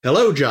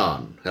Hello,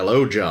 John.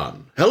 Hello,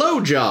 John.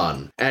 Hello,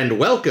 John. And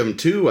welcome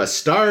to A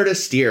Star to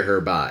Steer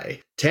Her By.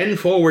 10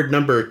 forward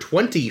number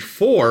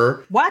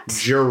 24. What?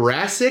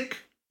 Jurassic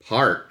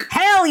Park.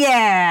 Hell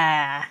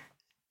yeah!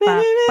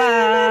 Ba,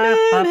 ba,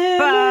 ba,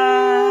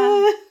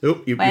 ba.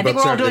 Oop, you I think both we're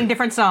all started. doing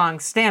different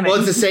songs. Damn it. Well,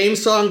 it's the same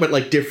song, but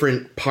like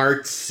different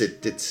parts.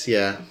 It's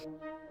yeah.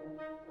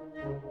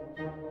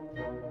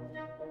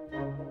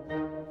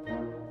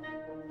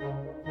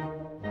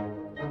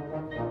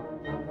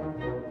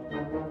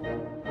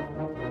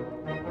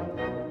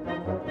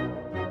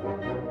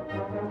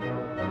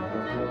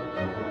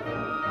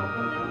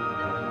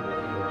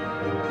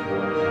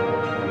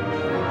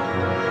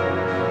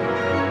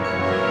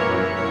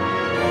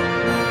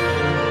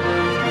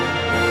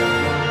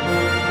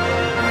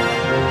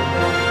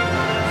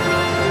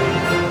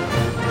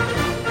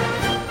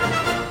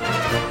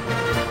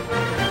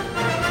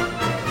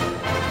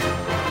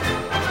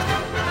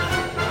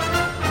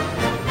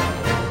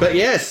 But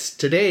yes,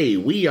 today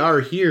we are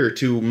here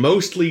to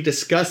mostly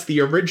discuss the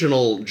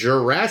original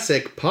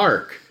Jurassic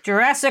Park.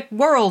 Jurassic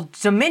World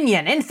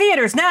Dominion in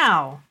theaters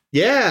now.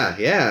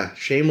 Yeah.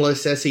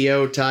 Shameless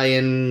SEO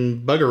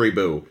tie-in buggery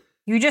boo.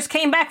 You just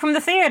came back from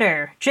the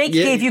theater. Jake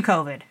gave you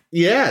COVID.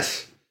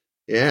 Yes.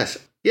 Yeah,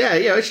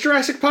 it's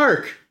Jurassic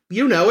Park.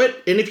 You know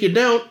it, and if you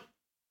don't,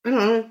 I don't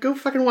know, go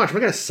fucking watch. I'm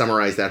not gonna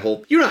summarize that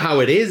whole... You know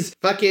how it is.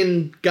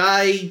 Fucking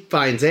guy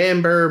finds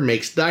Amber,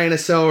 makes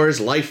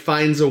dinosaurs, life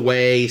finds a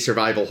way,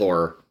 survival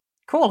horror.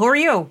 Cool, who are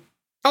you?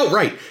 Oh,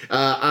 right.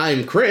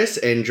 I'm Chris,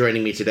 and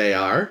joining me today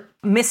are...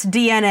 Miss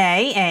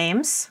DNA,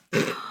 Ames.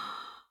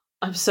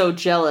 I'm so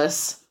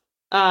jealous.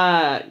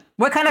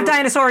 What kind of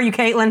dinosaur are you,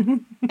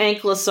 Caitlin?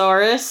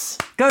 Ankylosaurus.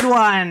 Good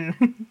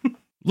one.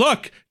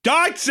 Look,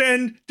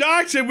 Dodson,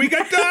 we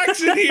got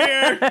Dodson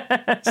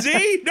here.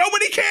 See?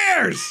 Nobody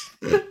cares.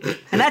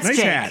 And that's Nice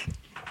Jake. hat.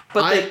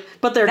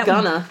 But they're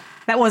gonna.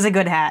 That was a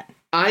good hat.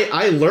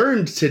 I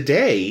learned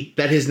today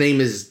that his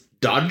name is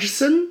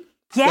Dodgson.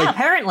 Yeah, Like,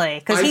 apparently,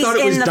 because I thought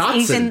it was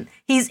Dodson.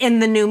 he's in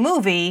the new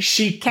movie.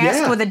 Cast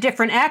yeah. with a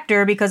different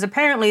actor because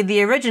apparently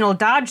the original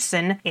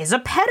Dodgson is a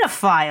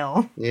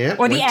pedophile. Yeah,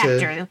 or the went to-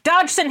 actor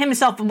Dodgson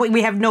himself.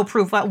 We have no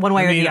proof one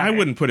way or the other. I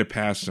wouldn't put it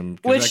past him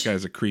because that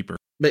guy's a creeper.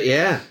 But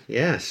yeah.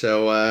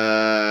 So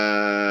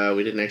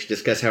we didn't actually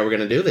discuss how we're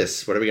going to do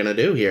this. What are we going to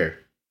do here?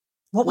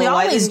 What we Well,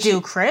 why always didn't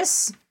do,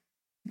 Chris.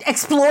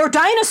 Explore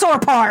Dinosaur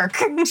Park.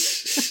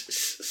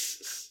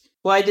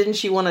 Why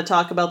didn't you want to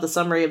talk about the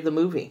summary of the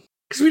movie?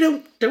 Because I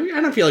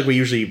don't feel like we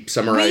usually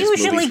summarize We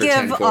usually movies for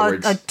 10 give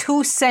forwards. a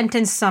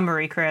 2-sentence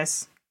summary,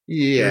 Chris.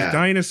 Yeah. There's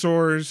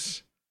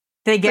dinosaurs.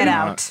 They get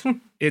Yeah. out.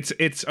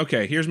 It's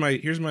okay. Here's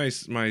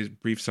my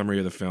brief summary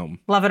of the film.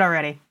 Love it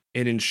already.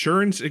 An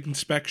insurance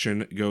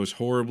inspection goes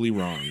horribly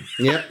wrong.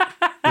 Yep.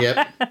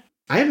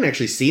 I haven't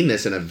actually seen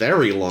this in a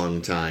very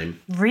long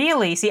time.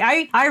 Really? See,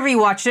 I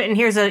rewatched it, and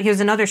here's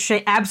another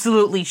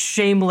absolutely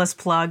shameless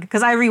plug,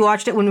 because I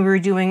rewatched it when we were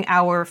doing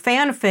our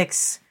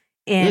fanfics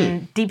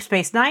in Deep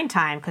Space Nine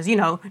time, because,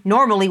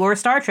 normally we're a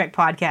Star Trek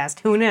podcast.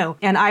 Who knew?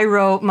 And I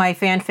wrote my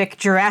fanfic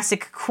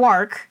Jurassic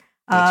Quark.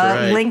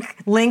 That's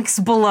right. Links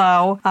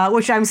below,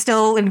 which I'm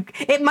still in.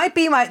 It might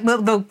be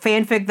the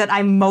fanfic that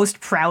I'm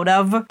most proud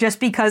of, just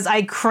because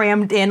I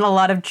crammed in a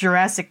lot of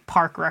Jurassic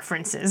Park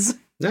references.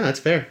 No, that's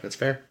fair.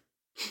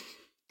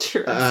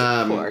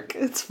 Jurassic Park.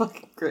 It's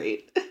fucking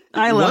great.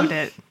 I loved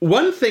it.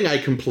 One thing I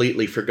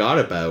completely forgot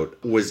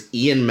about was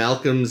Ian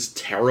Malcolm's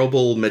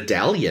terrible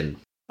medallion.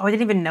 Oh, I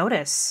didn't even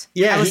notice.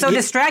 Yeah, I was so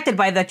distracted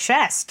by the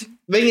chest.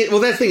 That's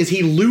the thing is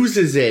he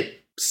loses it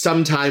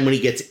sometime when he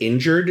gets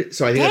injured,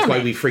 so I think that's why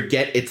it. we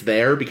forget it's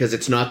there, because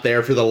it's not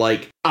there for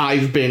the,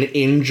 I've been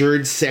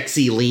injured,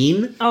 sexy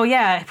lean. Oh,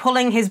 yeah,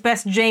 pulling his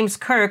best James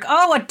Kirk.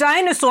 Oh, a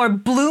dinosaur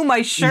blew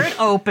my shirt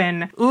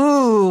open.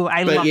 Ooh,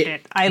 I loved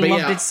it. I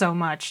loved it so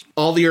much.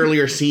 All the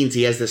earlier scenes,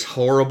 he has this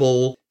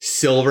horrible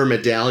silver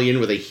medallion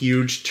with a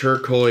huge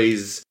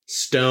turquoise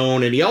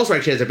stone, and he also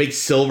actually has a big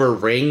silver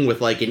ring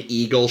with, an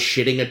eagle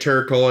shitting a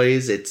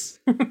turquoise.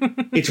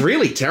 It's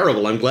really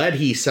terrible. I'm glad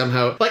he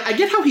somehow... I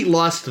get how he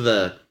lost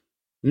the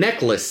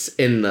necklace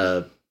in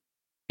the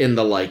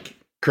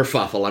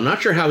kerfuffle. I'm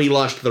not sure how he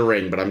lost the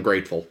ring, but I'm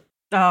grateful.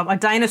 A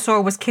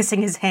dinosaur was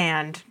kissing his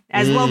hand,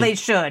 as well they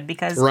should,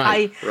 because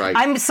Right.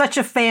 I'm such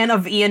a fan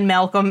of Ian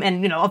Malcolm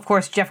and, of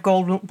course, Jeff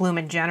Goldblum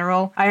in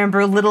general. I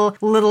remember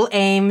little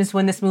Ames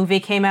when this movie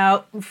came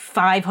out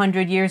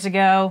 500 years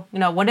ago.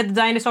 When did the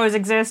dinosaurs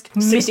exist?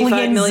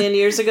 65 million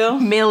years ago?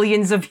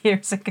 Millions of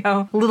years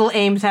ago. Little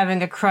Ames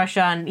having a crush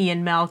on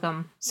Ian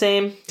Malcolm.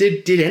 Same.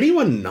 Did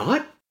anyone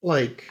not,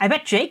 I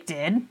bet Jake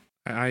did.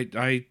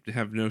 I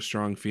have no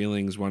strong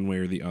feelings one way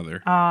or the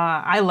other.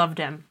 I loved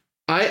him.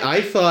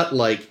 I thought,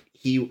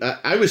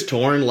 I was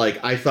torn.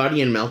 I thought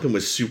Ian Malcolm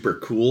was super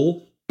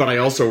cool, but I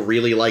also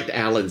really liked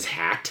Alan's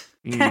hat.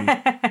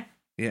 Yeah,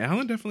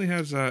 Alan definitely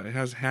has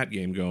a hat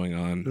game going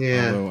on.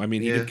 Yeah. Although, he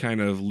did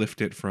kind of lift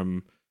it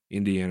from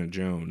Indiana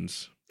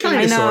Jones.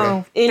 Kind of, sort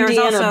of.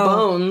 Indiana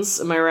Bones,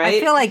 am I right? I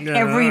feel like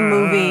every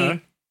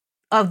movie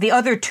of the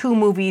other two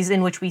movies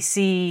in which we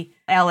see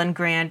Alan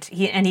Grant.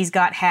 He's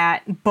got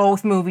hat.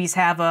 Both movies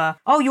have a,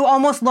 oh, you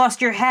almost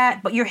lost your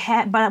hat, but your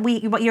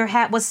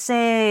hat was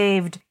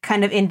saved.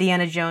 Kind of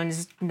Indiana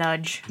Jones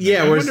nudge.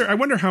 Yeah, I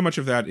wonder how much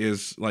of that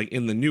is, like,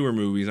 in the newer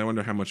movies, I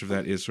wonder how much of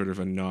that is sort of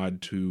a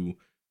nod to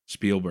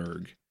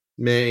Spielberg.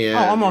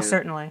 Yeah, almost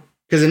certainly.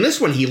 Because in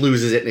this one, he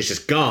loses it and it's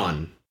just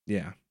gone.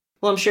 Yeah.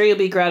 Well, I'm sure you'll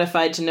be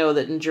gratified to know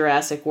that in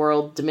Jurassic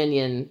World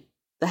Dominion,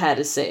 the hat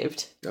is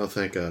saved. Oh,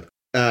 thank God.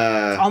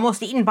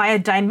 Almost eaten by a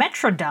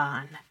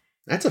Dimetrodon.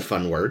 That's a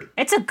fun word.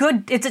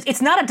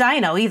 It's not a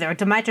dino either. A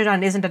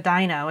Dimetrodon isn't a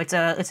dino. It's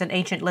an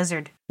ancient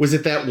lizard. Was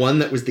it that one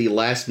that was the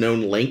last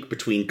known link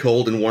between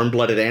cold and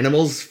warm-blooded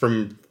animals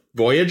from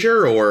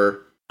Voyager,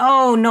 or?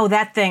 Oh, no,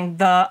 that thing.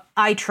 The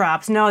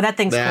Itrops. No, that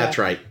thing's That's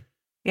cool. right.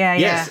 Yeah,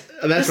 yes,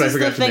 yeah. That's what I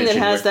forgot to mention. This is the thing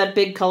that has that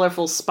big,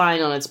 colorful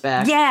spine on its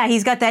back. Yeah,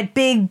 he's got that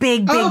big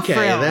frill.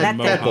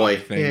 That boy.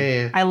 Thing.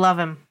 Yeah. I love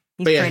him.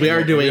 He's But yes, we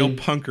are doing... Real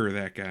punker,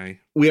 that guy.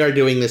 We are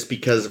doing this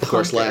because, of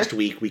course, last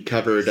week we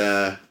covered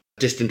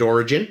Distant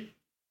Origin.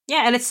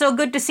 Yeah, and it's so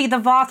good to see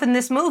the Voth in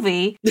this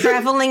movie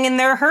traveling in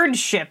their herd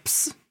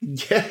ships.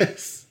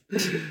 Yes.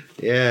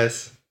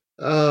 Yes.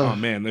 Oh,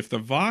 man, if the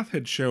Voth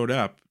had showed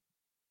up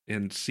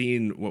and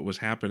seen what was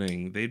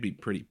happening, they'd be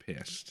pretty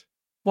pissed.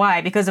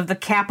 Why? Because of the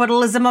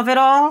capitalism of it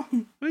all?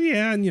 Well,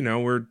 yeah, and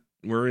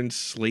we're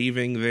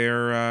enslaving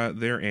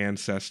their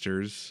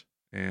ancestors,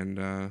 and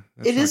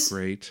that's not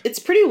great. It's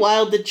pretty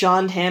wild that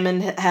John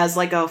Hammond has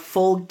like a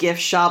full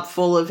gift shop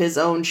full of his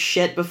own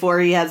shit before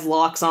he has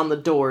locks on the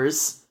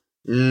doors.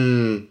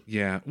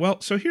 Yeah.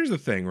 Well, so here's the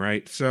thing,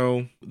 right?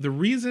 So the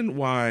reason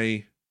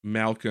why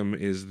Malcom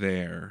is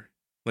there,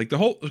 like the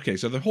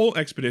whole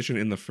expedition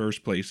in the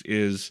first place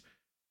is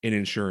an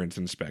insurance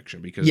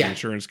inspection because the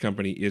insurance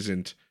company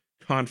isn't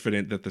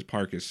confident that the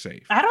park is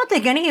safe. I don't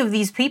think any of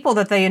these people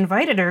that they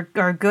invited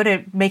are good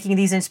at making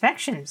these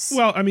inspections.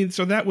 Well, I mean,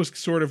 so that was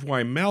sort of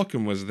why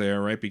Malcom was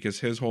there, right? Because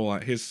his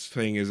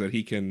thing is that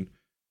he can.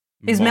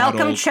 Is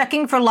Malcom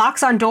checking for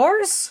locks on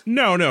doors?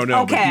 No.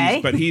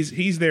 Okay, but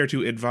he's there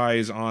to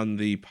advise on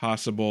the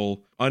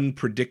possible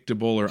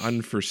unpredictable or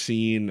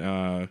unforeseen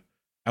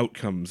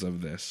outcomes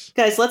of this.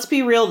 Guys, let's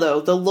be real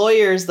though. The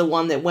lawyer is the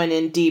one that went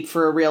in deep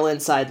for a real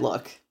inside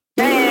look.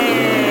 Hey,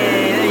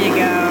 there you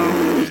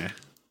go.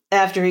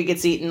 After he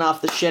gets eaten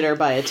off the shitter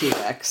by a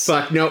T-Rex.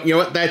 Fuck, no, you know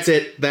what? That's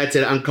it.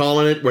 I'm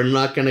calling it. We're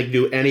not going to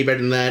do any better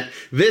than that.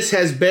 This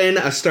has been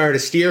a Star to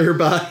Steer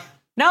by.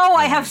 No,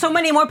 I have so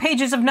many more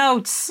pages of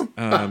notes.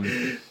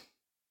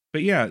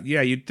 But yeah,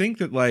 you'd think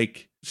that,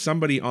 like,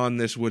 somebody on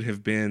this would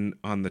have been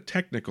on the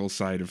technical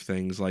side of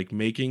things, like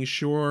making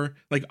sure,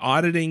 like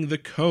auditing the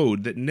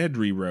code that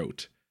Nedry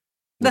wrote.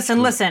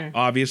 Listen.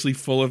 Obviously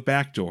full of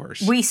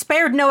backdoors. We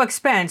spared no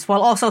expense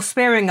while also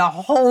sparing a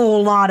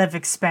whole lot of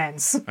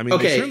expense. I mean,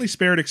 they certainly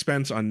spared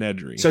expense on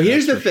Nedry. So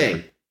here's the thing.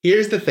 Sure.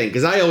 Here's the thing,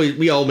 because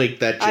we all make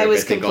that joke. I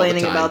was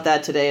complaining about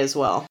that today as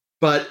well.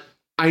 But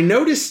I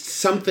noticed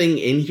something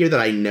in here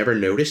that I never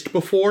noticed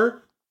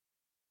before,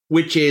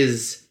 which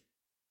is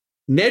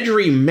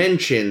Nedry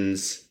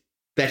mentions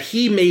that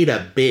he made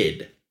a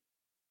bid.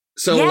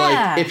 So,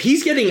 like, if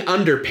he's getting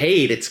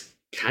underpaid, it's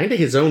kind of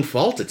his own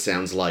fault, it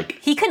sounds like.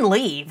 He can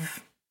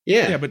leave.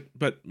 Yeah,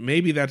 but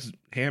maybe that's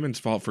Hammond's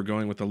fault for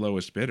going with the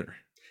lowest bidder.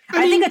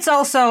 I think it's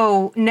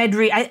also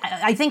Nedry.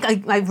 I think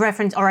I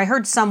referenced, or I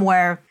heard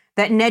somewhere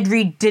that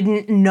Nedry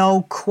didn't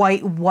know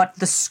quite what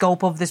the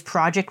scope of this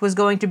project was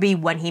going to be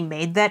when he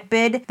made that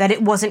bid, that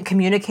it wasn't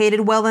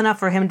communicated well enough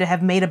for him to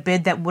have made a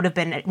bid that would have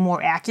been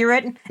more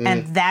accurate,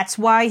 and that's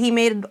why he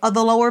made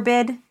the lower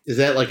bid. Is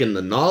that like in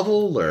the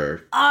novel,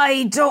 or?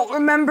 I don't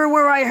remember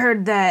where I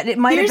heard that. It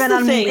might have been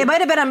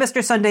on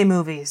Mr. Sunday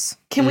Movies.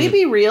 Can we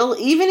be real?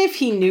 Even if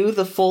he knew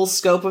the full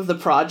scope of the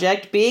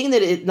project, being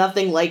that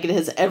nothing like it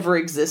has ever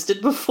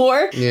existed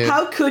before,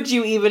 how could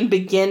you even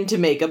begin to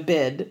make a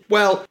bid?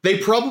 Well, they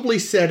probably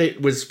said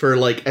it was for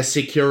like a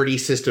security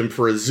system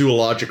for a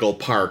zoological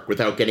park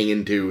without getting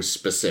into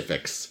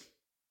specifics.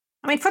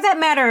 I mean, for that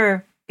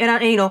matter,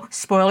 and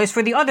spoilers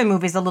for the other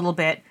movies a little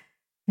bit,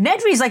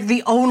 Nedry's like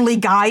the only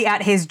guy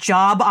at his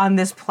job on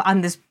this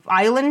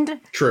island.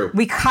 True.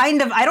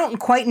 I don't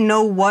quite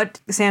know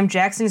what Sam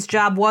Jackson's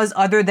job was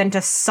other than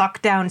to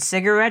suck down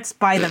cigarettes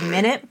by the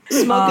minute.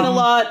 Smoking a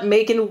lot,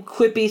 making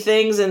quippy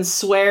things, and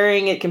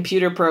swearing at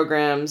computer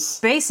programs.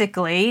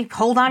 Basically,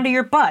 hold on to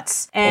your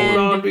butts. And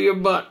hold on to your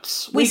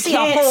butts. We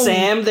can't,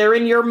 Sam. They're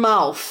in your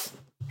mouth.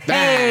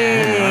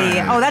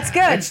 Hey! Oh, that's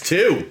good. That's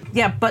two.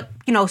 Yeah, but,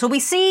 so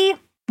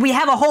we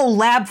have a whole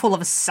lab full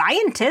of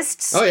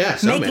scientists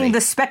making many.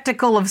 The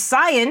spectacle of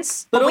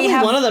science. But only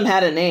one of them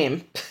had a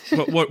name.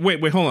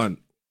 Wait, hold on.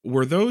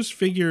 Were those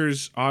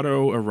figures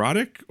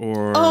autoerotic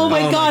or? Oh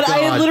my god! I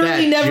had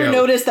literally never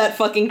noticed that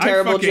fucking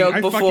terrible joke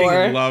before. I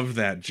fucking love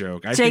that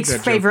joke. Jake's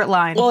favorite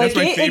line. Well, it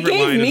gave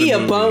me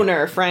a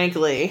boner,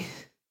 frankly.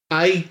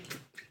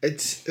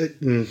 That's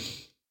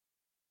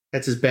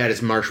as bad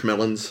as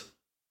marshmallows.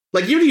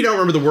 Like, you don't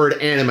remember the word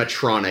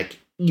animatronic.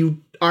 you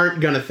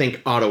aren't going to think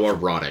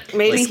autoerotic.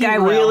 Maybe This he guy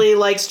will. really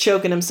likes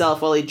choking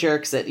himself while he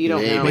jerks it. You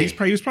don't Maybe. know.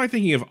 Well, he was probably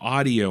thinking of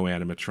audio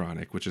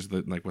animatronic, which is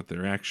what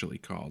they're actually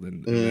called,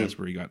 and that's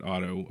where he got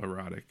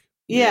autoerotic.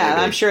 Yeah,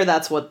 Maybe. I'm sure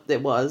that's what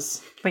it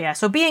was. But yeah,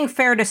 so being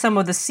fair to some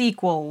of the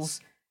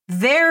sequels,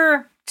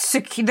 their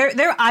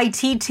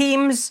IT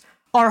teams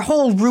are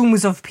whole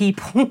rooms of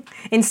people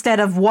instead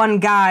of one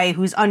guy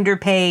who's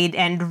underpaid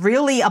and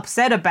really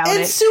upset about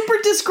And it. super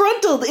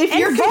disgruntled. If And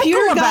your vocal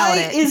computer about guy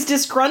it. is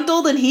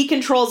disgruntled and he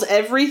controls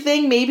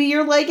everything, maybe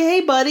you're like,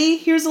 hey, buddy,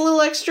 here's a little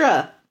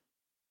extra.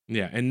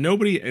 Yeah, and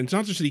it's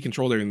not just that he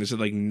controlled everything, this is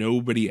like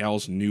nobody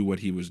else knew what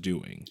he was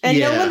doing. And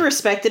no Yeah. one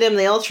respected him.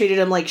 They all treated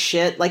him like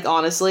shit. Like,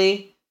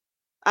 honestly,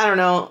 I don't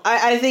know.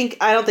 I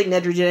don't think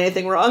Nedry did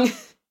anything wrong.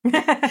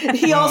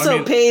 He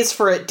also pays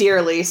for it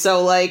dearly.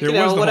 So, like, There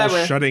was the whatever.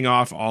 whole shutting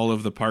off all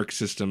of the park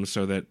systems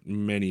so that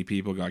many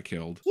people got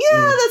killed.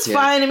 Yeah, that's Yeah.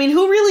 fine. I mean,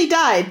 who really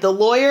died? The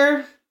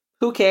lawyer?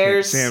 Who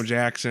cares? Sam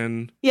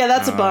Jackson. Yeah,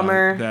 that's a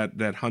bummer.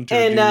 That hunter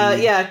And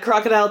dude. yeah,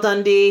 Crocodile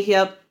Dundee.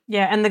 Yep.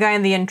 Yeah, and the guy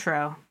in the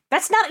intro.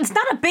 It's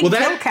not a big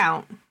kill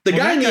count. The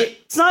guy in the...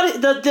 It's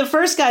not the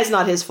first guy's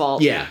not his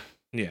fault. Yeah.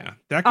 Yeah,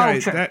 that guy.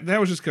 sure. That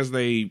was just because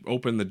they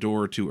opened the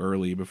door too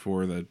early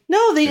before the.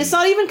 No, it's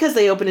not even because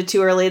they opened it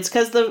too early. It's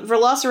because the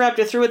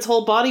Velociraptor threw its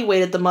whole body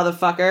weight at the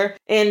motherfucker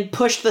and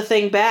pushed the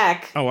thing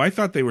back. Oh, I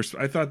thought it was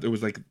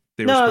like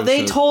they were. No, supposed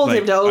they to, told like,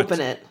 him to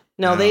open it.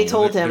 No, No, they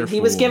told they're him.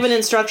 He was fools. given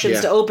instructions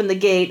Yeah. to open the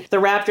gate. The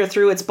raptor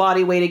threw its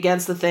body weight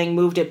against the thing,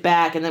 moved it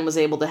back, and then was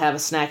able to have a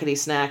snackety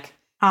snack.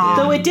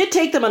 Though it did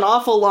take them an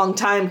awful long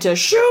time to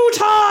shoot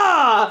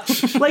her!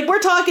 Like,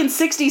 we're talking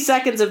 60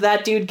 seconds of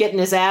that dude getting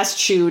his ass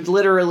chewed,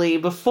 literally,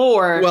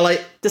 before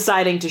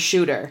deciding to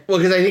shoot her. Well,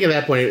 because I think at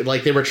that point,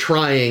 like, they were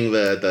trying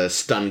the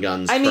stun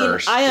guns I mean,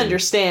 first. I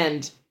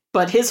understand,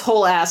 but his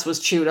whole ass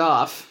was chewed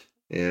off.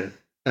 Yeah.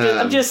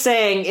 I'm just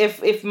saying,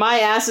 if my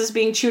ass is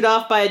being chewed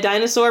off by a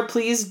dinosaur,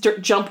 please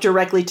jump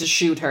directly to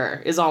shoot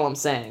her, is all I'm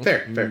saying.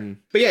 Fair.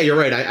 But yeah, you're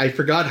right. I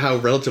forgot how,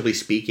 relatively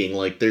speaking,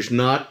 like, there's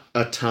not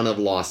a ton of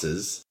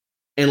losses.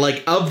 And,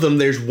 like, of them,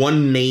 there's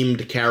one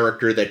named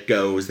character that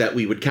goes that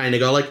we would kind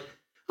of go, like,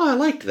 oh, I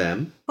liked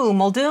them. Who,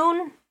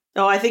 Muldoon?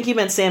 Oh, I think you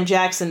meant Sam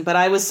Jackson, but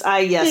I guess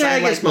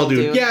like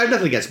Muldoon. Yeah, I've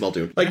definitely guessed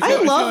Muldoon. Like,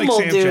 I love feel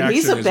like Sam Muldoon.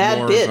 He's a Jackson is bad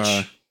more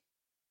bitch.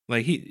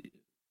 Like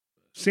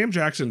Sam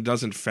Jackson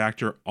doesn't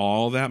factor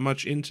all that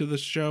much into the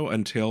show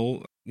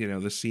until,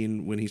 the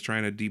scene when he's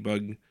trying to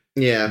debug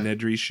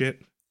Nedry's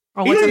shit.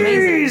 Oh, what's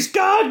amazing? Please,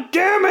 God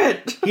damn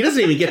it! he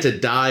doesn't even get to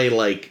die,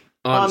 like,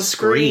 on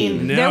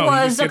screen. No, There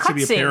was he a just gets to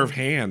be a cutscene. pair of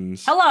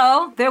hands.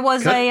 Hello, there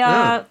was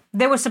Oh.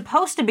 there was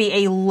supposed to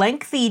be a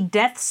lengthy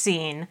death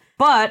scene,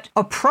 but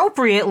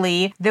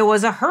appropriately, there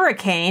was a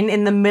hurricane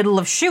in the middle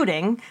of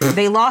shooting.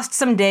 They lost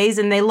some days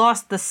and they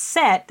lost the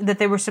set that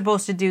they were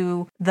supposed to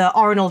do the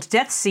Arnold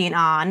death scene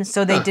on,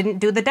 so they didn't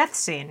do the death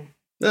scene.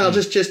 No,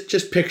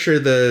 just picture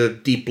the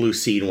Deep Blue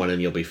Sea one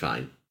and you'll be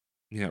fine.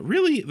 Yeah,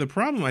 really, the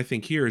problem I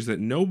think here is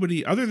that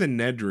nobody, other than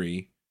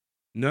Nedry,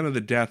 none of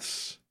the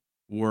deaths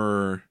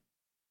were,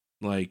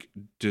 like,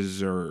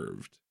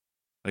 deserved.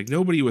 Like,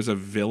 nobody was a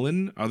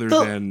villain other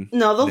than...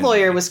 No, the Nedry.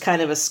 lawyer was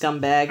kind of a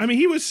scumbag. I mean,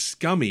 he was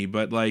scummy,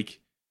 but, like,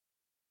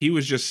 he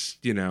was just,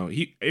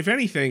 if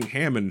anything,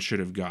 Hammond should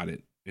have got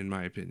it, in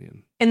my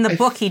opinion. In the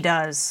book, he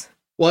does.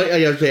 Well,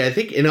 I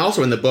think, and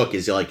also in the book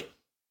is, like,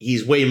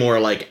 he's way more,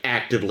 like,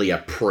 actively a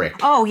prick.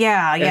 Oh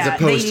yeah, yeah. As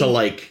opposed to,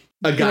 like,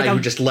 a guy like who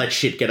just lets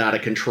shit get out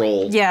of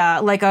control. Yeah,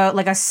 like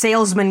a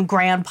salesman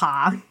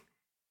grandpa.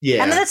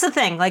 Yeah. And that's the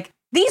thing, like,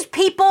 these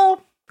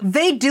people,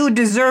 they do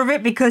deserve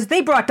it because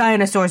they brought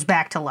dinosaurs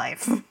back to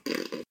life.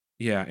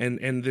 Yeah,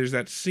 and there's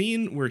that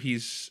scene where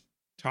he's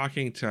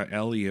talking to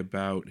Ellie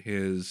about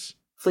his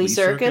Flea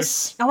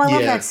circus. Oh, I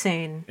love Yeah. that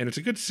scene. and it's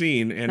a good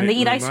scene, and And they it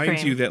eat ice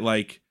reminds cream. you that,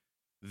 like,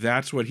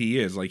 that's what he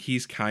is. Like,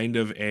 he's kind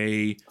of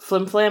a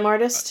Flim flam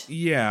artist.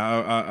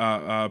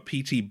 a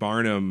P.T.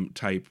 Barnum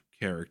type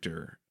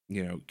character,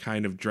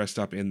 kind of dressed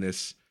up in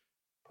this,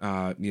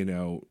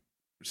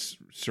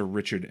 Sir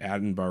Richard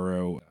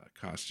Attenborough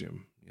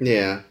costume.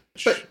 Yeah.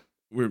 But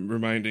We're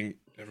reminding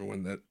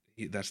everyone that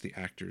that's the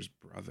actor's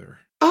brother.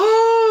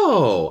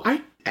 oh,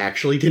 I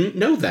actually didn't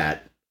know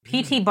that.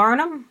 P.T.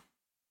 Barnum?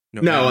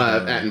 No,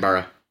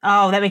 Attenborough.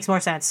 Oh, that makes more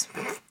sense.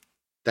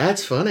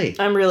 That's funny.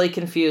 I'm really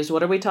confused.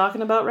 What are we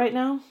talking about right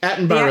now?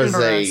 Attenborough is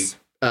Attenboroughs.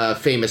 a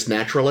famous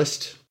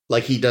naturalist.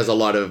 Like, he does a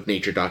lot of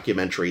nature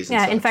documentaries and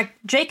Yeah, stuff. in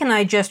fact, Jake and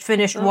I just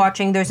finished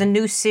watching, there's a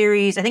new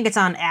series, I think it's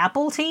on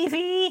Apple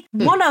TV,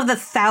 one of the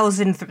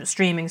 1,000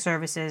 streaming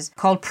services,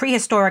 called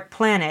Prehistoric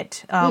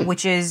Planet,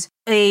 which is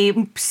a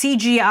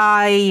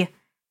CGI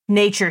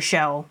nature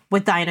show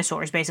with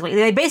dinosaurs, basically.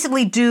 They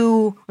basically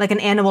do, like, an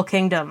Animal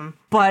Kingdom,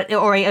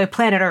 or a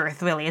Planet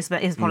Earth, really, is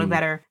probably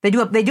better. They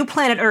do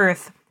Planet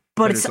Earth,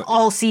 but it's it's like-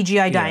 all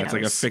CGI dinos. Yeah, it's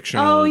like a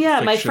fictional. Oh, yeah,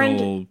 my friend-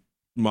 fictional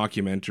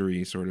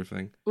mockumentary sort of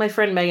thing. My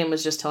friend Megan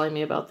was just telling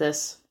me about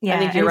this. Yeah, I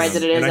think you're and right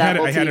that it is And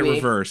Apple I had it TV.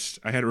 reversed.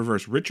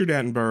 Richard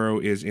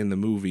Attenborough is in the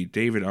movie.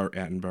 David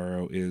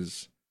Attenborough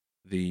is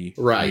the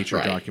Right, nature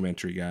right.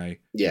 documentary guy.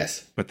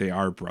 Yes. But they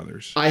are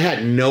brothers. I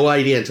had no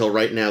idea until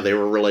right now they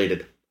were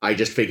related. I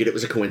just figured it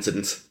was a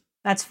coincidence.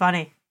 That's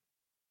funny.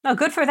 Oh,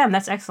 good for them.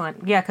 That's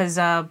excellent. Yeah, because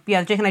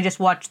Jake and I just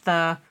watched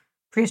the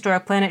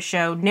Prehistoric Planet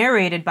show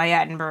narrated by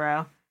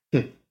Attenborough.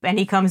 And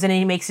he comes in and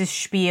he makes his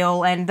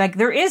spiel, and like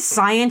there is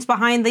science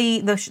behind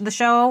the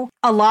show.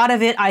 A lot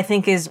of it, I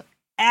think, is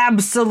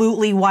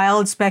absolutely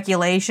wild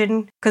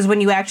speculation. Because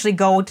when you actually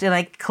go to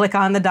like click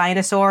on the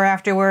dinosaur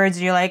afterwards,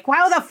 you're like,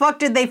 "How the fuck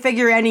did they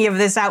figure any of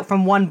this out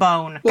from one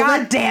bone? Well,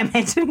 God damn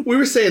it!" We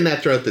were saying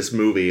that throughout this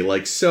movie,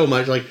 like so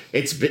much, like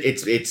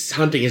it's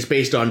hunting is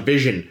based on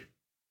vision.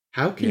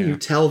 How can you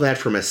tell that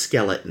from a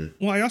skeleton?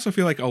 Well, I also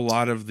feel like a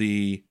lot of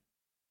the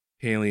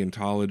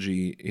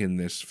paleontology in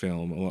this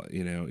film,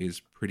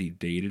 is pretty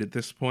dated at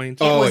this point.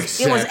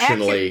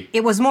 Exceptionally.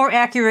 It was more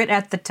accurate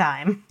at the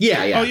time.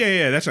 Yeah. Oh,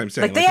 yeah, that's what I'm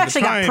saying. Like they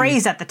actually got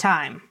praise at the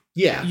time.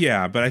 Yeah.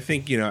 Yeah, but I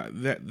think,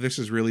 that this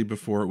is really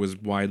before it was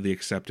widely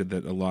accepted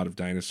that a lot of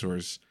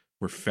dinosaurs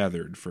were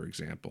feathered, for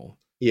example.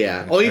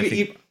 Yeah.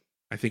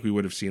 I think we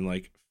would have seen,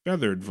 like,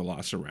 feathered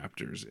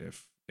velociraptors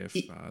if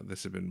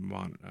this had been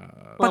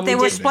but they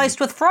were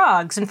spliced with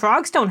frogs, and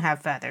frogs don't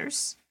have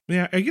feathers.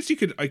 Yeah, I guess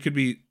I could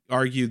be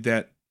argued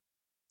that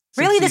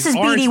really this is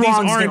B.D.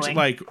 Wong's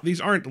doing.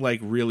 These aren't like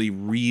really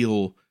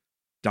real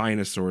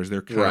dinosaurs.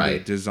 They're kind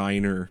of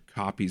designer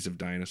copies of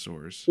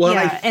dinosaurs. Well,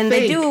 yeah,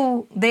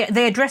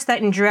 they address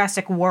that in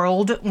Jurassic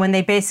World when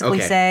they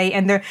basically say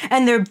and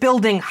they're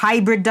building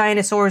hybrid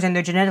dinosaurs and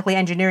they're genetically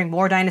engineering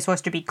more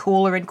dinosaurs to be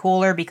cooler and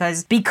cooler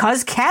because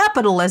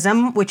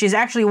capitalism, which is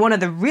actually one of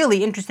the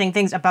really interesting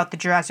things about the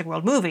Jurassic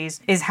World movies,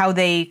 is how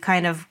they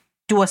kind of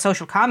do a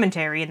social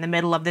commentary in the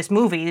middle of this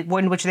movie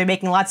in which they're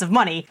making lots of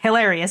money.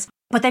 Hilarious.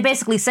 But they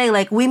basically say,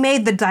 like, we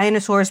made the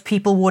dinosaurs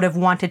people would have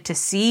wanted to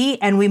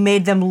see, and we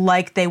made them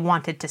like they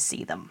wanted to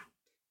see them.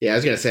 Yeah, I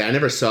was going to say, I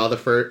never saw the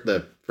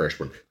first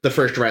one. The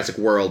first Jurassic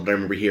World, but I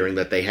remember hearing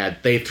that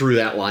they threw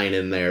that line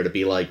in there to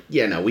be like,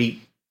 yeah, no,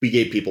 we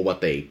gave people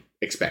what they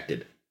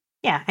expected.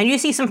 Yeah, and you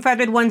see some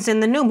feathered ones in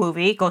the new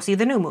movie. Go see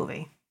the new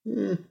movie.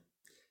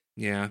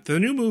 Yeah, the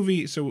new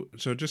movie, so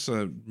just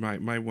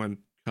my one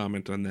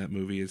comment on that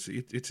movie is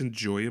it's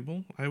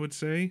enjoyable, I would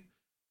say.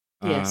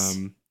 Yes.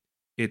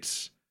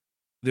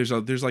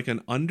 There's like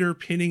an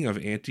underpinning of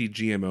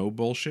anti-GMO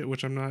bullshit,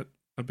 which I'm not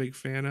a big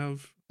fan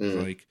of.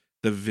 Like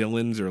the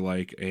villains are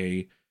like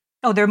they're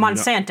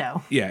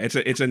Monsanto.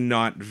 It's a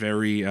not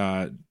very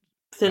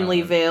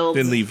thinly veiled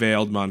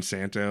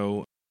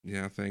Monsanto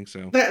thing.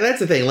 So that's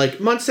the thing. Like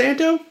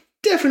Monsanto,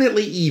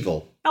 definitely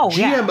evil. Oh,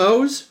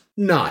 GMOs,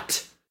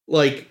 not.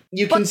 Like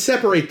you can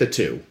separate the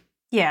two.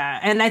 Yeah,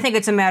 and I think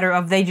it's a matter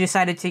of they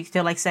decided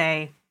to like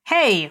say,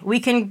 hey, we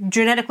can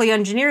genetically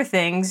engineer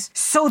things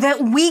so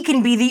that we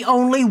can be the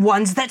only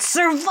ones that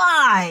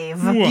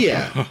survive.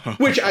 Yeah,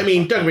 which, I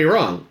mean, don't get me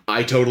wrong,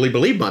 I totally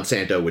believe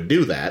Monsanto would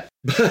do that,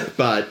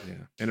 but... Yeah.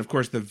 And of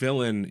course, the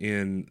villain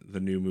in the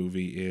new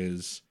movie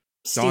is...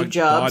 Steve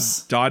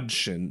Jobs.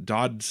 Dodgson,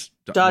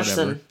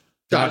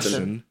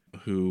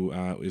 who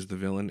is the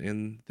villain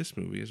in this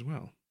movie as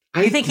well.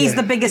 You think he's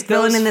the biggest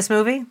villain in this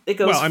movie? It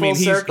goes full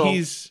circle.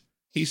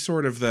 He's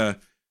sort of the...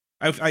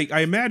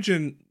 I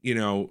imagine,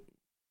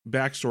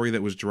 backstory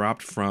that was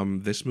dropped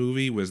from this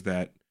movie was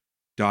that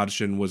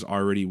Dodgson was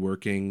already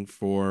working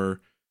for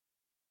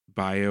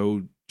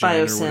Biosyn.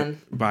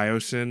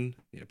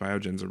 Yeah,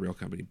 Biogen's a real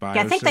company. Biosyn.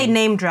 Yeah, I think they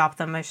name dropped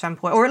them at some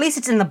point, or at least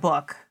it's in the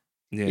book.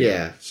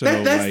 Yeah. So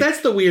that's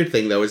the weird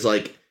thing, though, is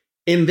like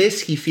in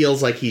this he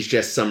feels like he's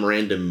just some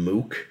random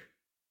mook.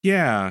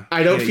 Yeah,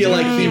 I don't feel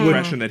like he would.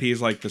 Impression that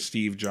he's like the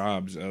Steve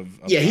Jobs of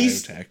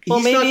biotech.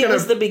 Maybe it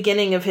was the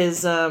beginning of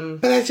his.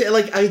 But that's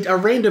like a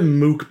random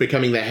mook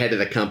becoming the head of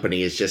the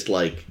company is just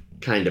like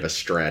kind of a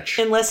stretch.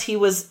 Unless he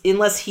was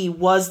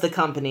the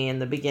company in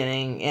the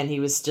beginning and he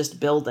was just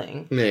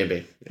building.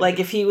 Maybe. Like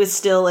if he was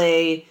still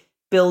a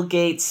Bill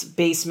Gates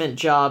basement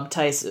job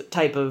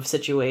type of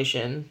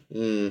situation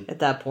at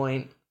that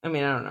point. I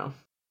mean, I don't know.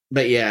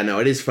 But yeah, no,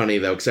 it is funny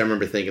though because I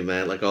remember thinking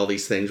that like all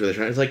these things where they're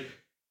trying. It's like.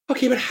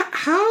 Okay, but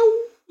how,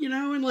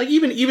 and like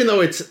even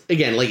though it's,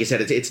 again, like you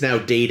said, it's now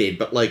dated,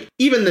 but like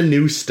even the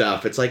new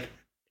stuff, it's like,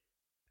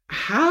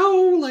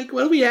 how, like,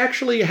 what do we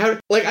actually,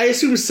 like, I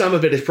assume some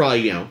of it is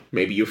probably,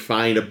 maybe you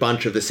find a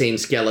bunch of the same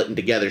skeleton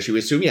together, so you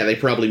assume, they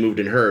probably moved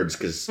in herds,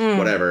 because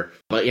whatever.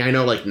 But yeah, I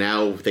know, like,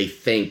 now they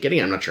think, and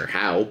I'm not sure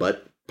how,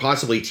 but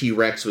possibly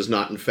T-Rex was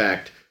not, in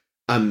fact,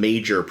 a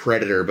major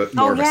predator, but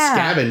more of a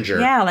scavenger.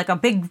 Yeah, like a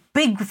big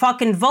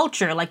fucking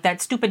vulture, like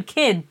that stupid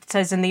kid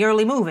says in the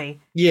early movie.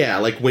 Yeah,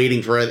 like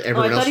waiting for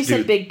everyone else to do... I thought he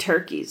said big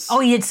turkeys.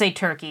 Oh, he did say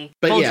turkey.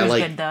 But Vulture's yeah,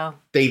 like, good, though.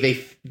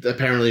 They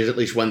apparently there's at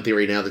least one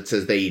theory now that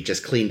says they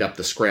just cleaned up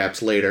the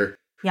scraps later.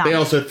 Yeah. They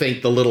also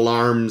think the little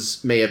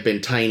arms may have been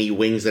tiny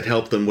wings that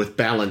helped them with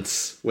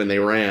balance when they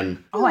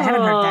ran. Oh, I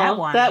haven't heard that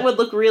one. That would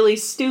look really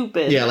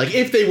stupid. Yeah, like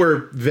if they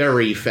were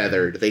very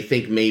feathered, they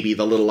think maybe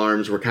the little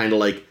arms were kind of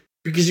like...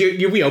 Because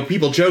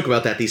people joke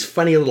about that. These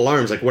funny little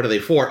arms, like what are they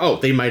for? Oh,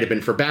 they might have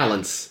been for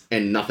balance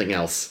and nothing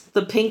else.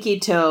 The pinky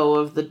toe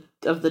of the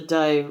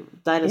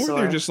dinosaur.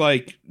 Or they're just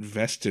like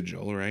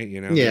vestigial, right?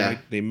 You know, Yeah.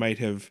 they might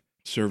have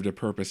served a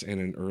purpose in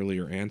an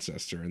earlier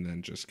ancestor and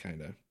then just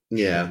kind of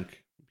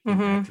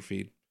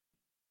atrophied.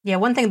 Yeah,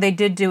 one thing they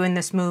did do in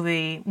this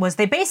movie was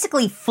they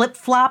basically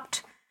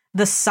flip-flopped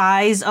the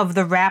size of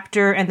the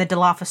raptor and the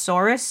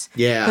Dilophosaurus.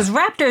 Yeah. Because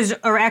raptors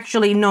are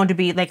actually known to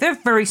be, like, they're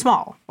very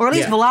small. Or at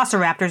least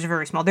velociraptors are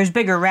very small. There's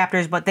bigger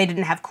raptors, but they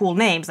didn't have cool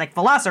names, like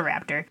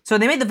Velociraptor. So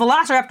they made the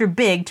Velociraptor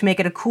big to make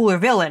it a cooler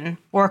villain,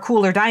 or a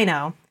cooler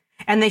dino.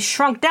 And they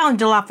shrunk down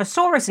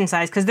Dilophosaurus in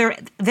size, because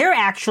they're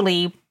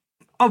actually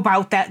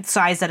about that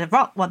size that a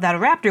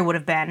raptor would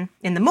have been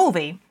in the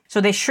movie.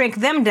 So they shrink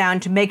them down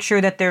to make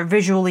sure that they're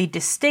visually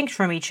distinct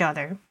from each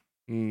other.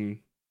 Mm.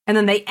 And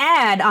then they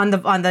add on the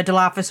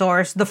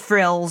Dilophosaurus the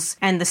frills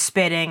and the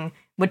spitting,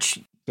 which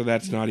so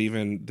that's not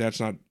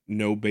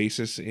no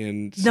basis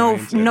in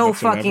science no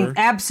whatsoever? fucking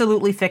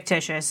absolutely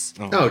fictitious.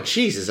 Oh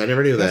Jesus, I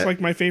never knew that. That's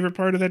like my favorite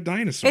part of that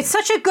dinosaur. It's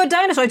such a good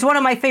dinosaur. It's one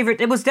of my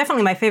favorite. It was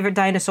definitely my favorite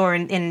dinosaur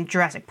in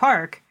Jurassic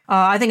Park.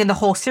 I think in the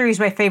whole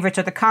series, my favorites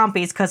are the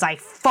compies because I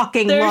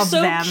fucking love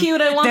them. They're so cute.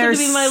 I want them to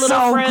be my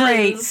little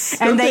friends. So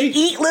great. And they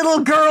eat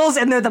little girls,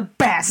 and they're the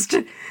best.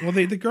 Well,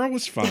 the girl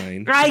was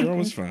fine. Right? The girl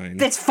was fine.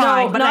 It's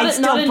fine, No, but I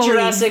still not in believe.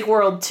 Jurassic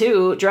World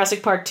 2,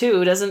 Jurassic Park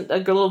 2. Doesn't a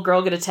little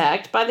girl get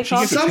attacked by the She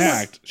gets compies?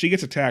 attacked. She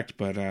gets attacked,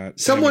 but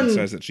someone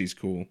says that she's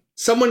cool.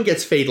 Someone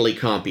gets fatally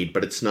compied,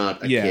 but it's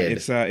not a kid.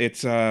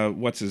 It's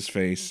what's his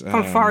face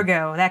From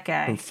Fargo, that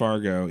guy. From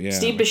Fargo, yeah.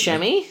 Steve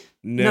Buscemi?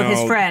 No,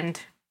 his friend.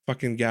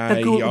 Fucking guy.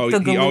 The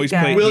He always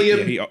guy.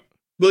 plays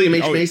William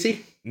H.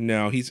 Macy?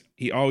 No,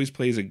 he always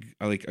plays a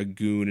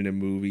goon in a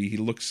movie. He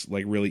looks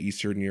like really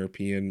Eastern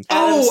European.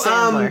 Adam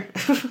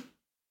Sandler.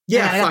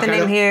 I got the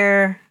name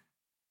here.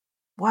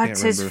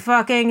 What's his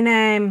fucking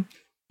name?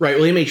 Right,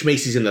 William H.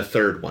 Macy's in the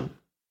third one.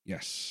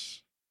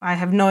 Yes. I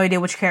have no idea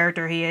which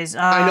character he is.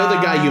 I know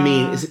the guy you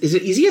mean. Is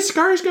he a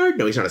Skarsgård?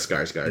 No, he's not a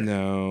Skarsgård.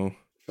 No.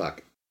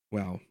 Fuck.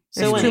 Well.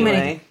 So too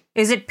many.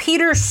 Is it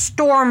Peter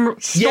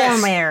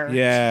Stormare?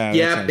 Yeah.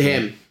 Yeah,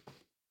 him.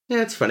 Yeah,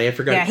 that's funny. I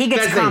forgot. Yeah, he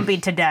gets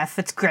compied to death.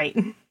 It's great.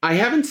 I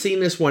haven't seen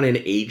this one in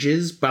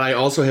ages, but I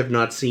also have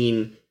not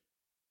seen...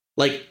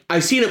 Like,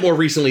 I've seen it more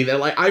recently.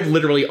 I've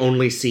literally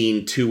only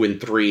seen 2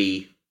 and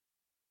 3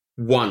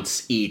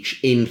 once each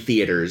in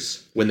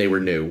theaters when they were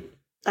new.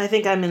 I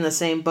think I'm in the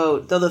same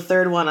boat. Though the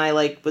third one I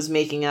was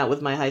making out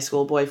with my high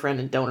school boyfriend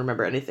and don't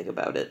remember anything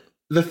about it.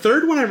 The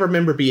third one I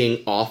remember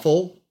being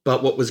awful,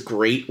 but what was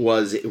great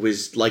was it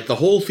was like the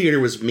whole theater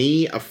was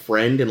me, a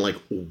friend, and like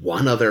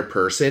one other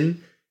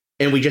person.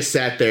 And we just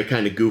sat there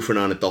kind of goofing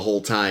on it the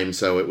whole time.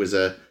 So it was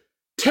a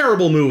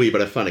terrible movie,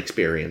 but a fun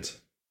experience.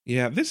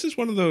 Yeah, this is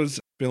one of those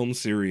film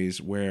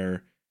series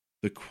where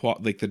the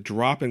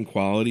drop in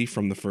quality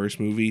from the first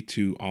movie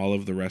to all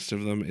of the rest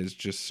of them is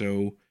just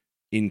so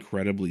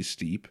incredibly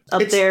steep.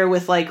 It's there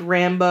with like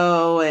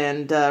Rambo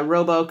and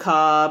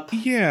RoboCop.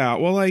 Yeah,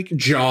 well, like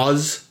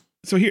Jaws.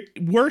 So here,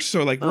 worse.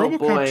 So like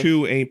RoboCop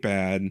 2 ain't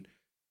bad.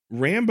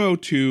 Rambo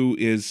 2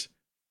 is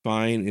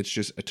fine. It's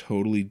just a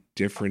totally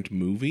different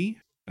movie.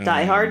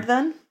 Die Hard,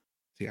 then?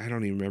 See, I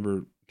don't even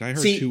remember. Die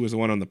Hard 2 was the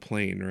one on the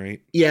plane, right?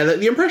 Yeah,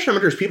 the impression I'm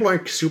under is people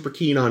aren't super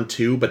keen on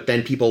 2, but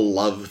then people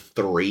love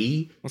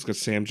 3. Let's go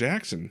Sam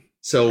Jackson.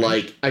 So,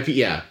 like,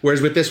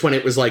 whereas with this one,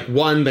 it was like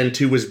 1, then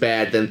 2 was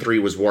bad, then 3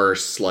 was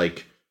worse.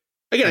 Like,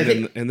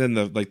 again, and then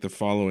the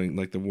following,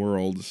 like the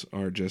worlds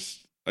are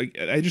just, like,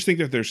 I just think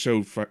that they're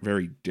so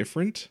very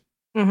different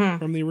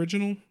from the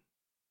original.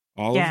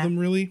 All of them,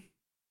 really.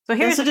 So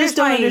I just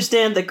don't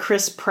understand the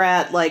Chris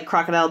Pratt, like,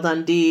 Crocodile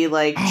Dundee,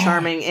 like,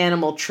 charming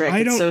animal trick.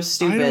 It's so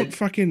stupid. I don't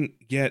fucking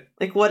get...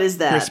 Like, what is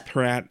that? Chris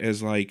Pratt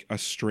as, like, a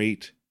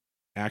straight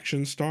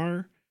action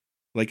star.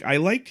 Like, I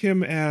liked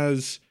him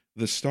as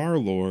the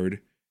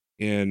Star-Lord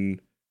in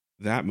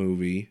that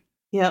movie.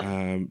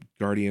 Yeah.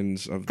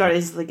 Guardians of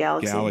the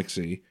Galaxy.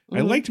 Mm-hmm.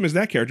 I liked him as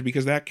that character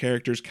because that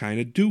character's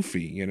kind of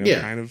doofy, you know,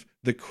 kind of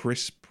the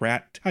Chris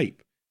Pratt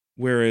type.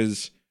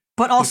 Whereas...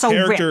 But also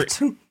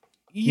ripped.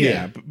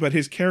 Yeah, but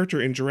his character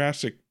in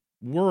Jurassic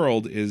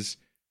World is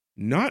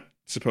not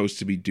supposed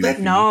to be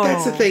doofy.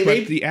 That's the thing.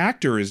 But the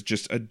actor is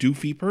just a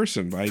doofy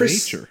person by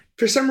nature.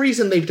 For some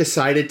reason, they've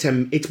decided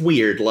to... It's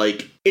weird.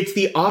 Like, it's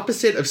the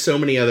opposite of so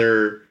many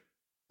other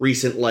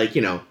recent, like,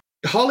 you know...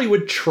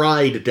 Hollywood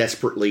tried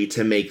desperately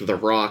to make The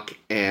Rock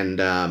and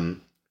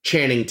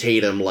Channing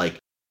Tatum, like,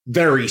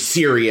 very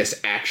serious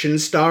action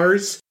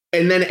stars.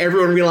 And then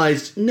everyone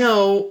realized,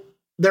 no,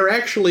 they're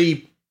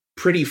actually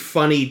pretty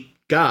funny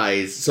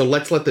guys, so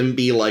let's let them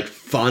be like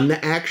fun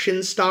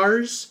action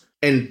stars.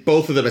 And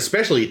both of them,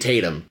 especially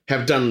Tatum,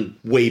 have done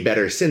way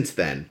better since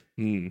then.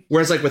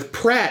 Whereas like with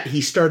Pratt,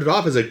 he started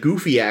off as a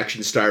goofy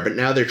action star, but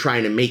now they're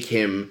trying to make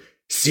him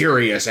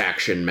serious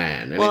action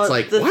man. And it's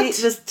like, what?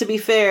 To be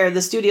fair,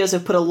 the studios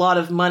have put a lot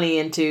of money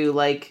into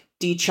like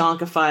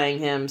de-chonkifying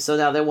him, so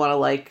now they want to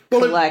like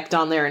collect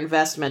on their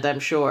investment, I'm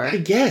sure. I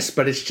guess,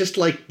 but it's just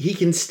like he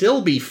can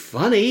still be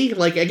funny.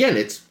 Like, again,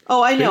 it's...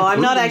 Oh, I know.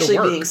 I'm not actually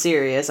being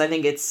serious. I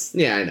think it's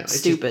I know.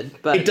 Stupid.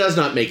 But it does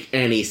not make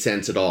any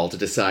sense at all to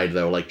decide,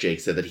 though, like Jake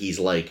said, that he's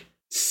like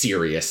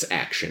serious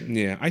action.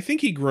 Yeah, I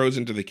think he grows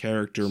into the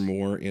character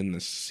more in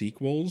the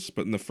sequels,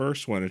 but in the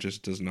first one, it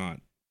just does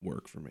not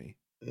work for me.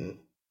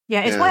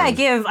 Yeah, it's why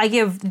I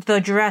give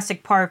the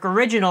Jurassic Park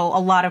original a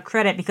lot of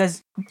credit,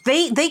 because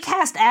they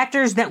cast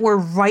actors that were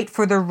right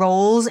for their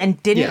roles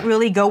and didn't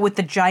really go with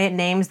the giant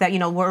names that,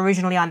 were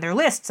originally on their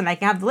lists. And I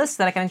can have the lists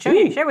that I can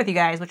share with you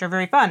guys, which are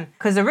very fun.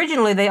 Because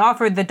originally they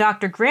offered the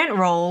Dr. Grant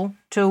role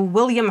to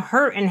William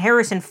Hurt and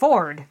Harrison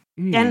Ford.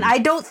 And I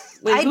don't...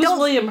 Wait, who's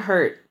William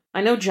Hurt?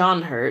 I know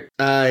John Hurt.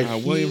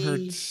 William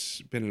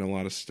Hurt's been in a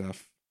lot of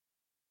stuff.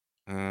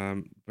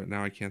 But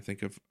now I can't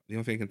think of... The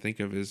only thing I can think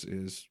of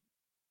is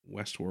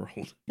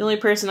Westworld. The only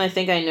person I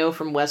think I know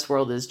from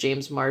Westworld is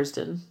James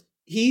Marsden.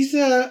 He's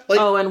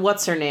and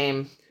what's her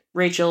name?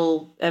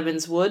 Rachel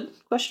Evans Wood? ?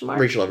 Rachel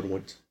Evan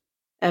Woods.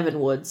 Evan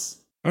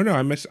Woods. Oh no,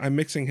 I'm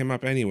mixing him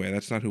up anyway.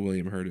 That's not who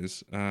William Hurt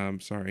is.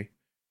 Sorry.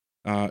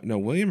 No,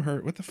 William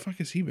Hurt. What the fuck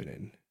has he been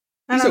in?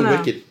 He's a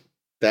wicked.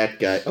 That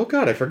guy. Oh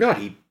god, I forgot.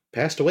 He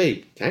passed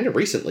away kind of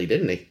recently,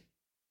 didn't he?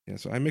 Yeah.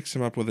 So I mixed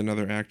him up with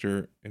another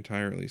actor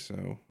entirely.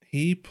 So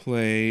he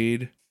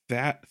played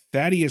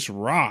Thaddeus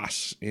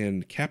Ross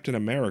in Captain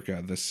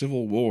America: The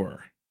Civil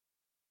War,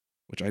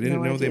 which I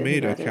didn't know they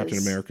made a Captain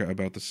America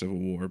about the Civil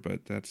War,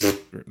 but that's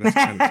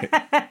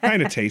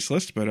kind of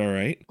tasteless, but all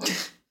right.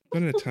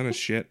 Been in a ton of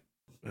shit.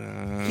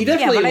 He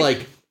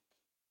definitely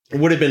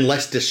would have been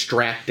less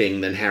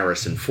distracting than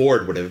Harrison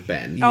Ford would have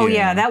been. Oh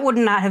yeah, that would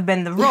not have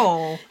been the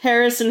role.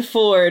 Harrison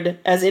Ford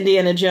as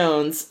Indiana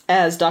Jones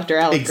as Dr.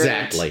 Alec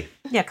Exactly. Grant.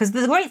 Yeah, because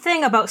the great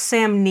thing about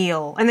Sam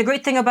Neill and the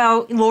great thing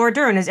about Laura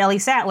Dern is Ellie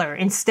Sattler,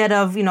 instead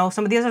of,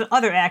 some of the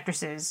other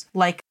actresses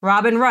like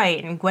Robin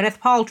Wright and Gwyneth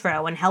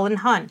Paltrow and Helen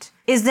Hunt,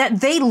 is that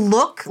they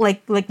look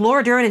like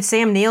Laura Dern and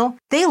Sam Neill,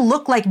 they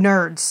look like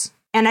nerds.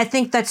 And I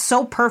think that's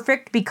so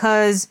perfect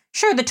because,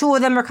 sure, the two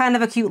of them are kind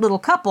of a cute little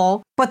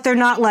couple, but they're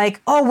not like,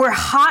 oh, we're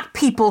hot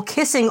people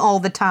kissing all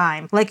the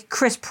time, like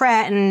Chris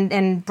Pratt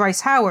and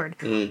Bryce Howard.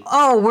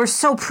 Oh, we're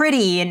so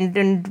pretty,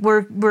 and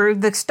we're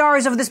the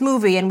stars of this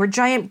movie, and we're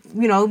giant,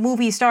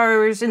 movie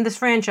stars in this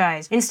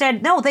franchise.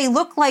 Instead, no, they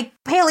look like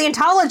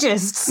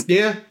paleontologists.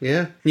 Yeah.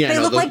 They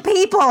look like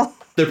people.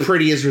 The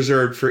pretty is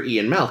reserved for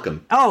Ian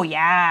Malcolm. Oh,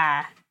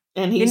 yeah.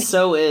 And he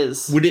so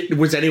is.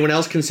 Was anyone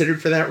else considered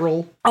for that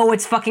role? Oh,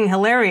 it's fucking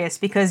hilarious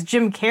because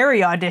Jim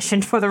Carrey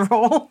auditioned for the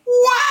role.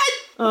 What?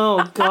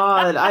 Oh,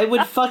 God.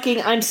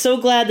 I'm so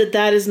glad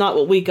that is not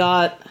what we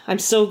got. I'm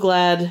so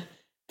glad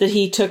that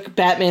he took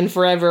Batman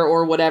Forever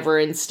or whatever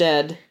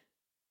instead.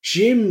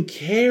 Jim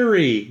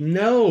Carrey,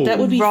 no. That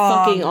would be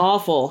fucking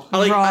awful.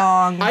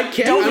 Wrong. I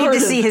can't. Don't need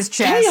to see his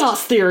chest.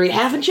 Chaos Theory,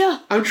 haven't you?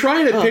 I'm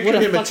trying to picture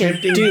him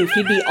attempting. Dude,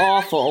 he'd be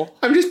awful.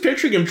 I'm just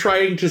picturing him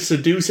trying to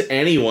seduce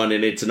anyone,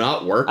 and it's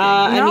not working.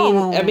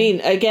 I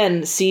mean,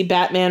 again, see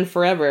Batman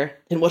Forever,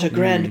 and what a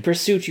grand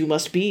pursuit you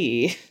must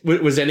be.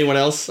 Was anyone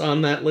else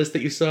on that list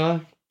that you saw?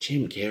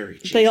 Jim Carrey.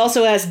 Jesus. They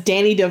also asked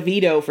Danny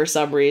DeVito for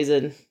some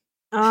reason.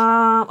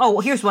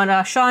 Here's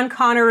one. Sean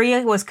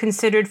Connery was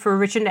considered for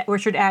Richard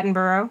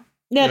Attenborough.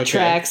 That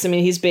tracks. I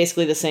mean, he's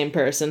basically the same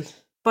person.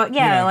 But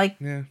I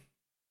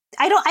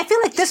feel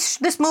like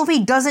this movie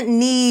doesn't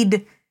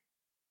need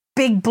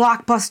big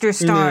blockbuster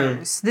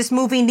stars. No. This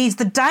movie needs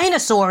the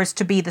dinosaurs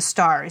to be the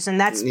stars, and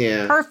that's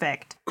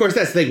perfect. Of course,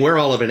 that's the thing. We're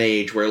all of an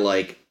age where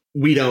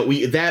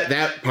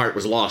that part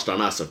was lost on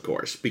us, of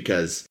course,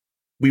 because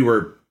we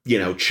were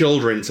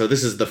children, so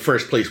this is the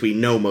first place we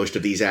know most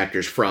of these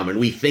actors from, and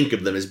we think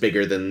of them as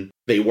bigger than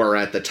they were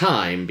at the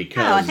time,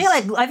 because...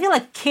 I feel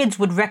like kids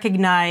would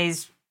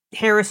recognize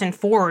Harrison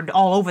Ford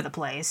all over the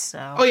place,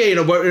 so... Oh, yeah,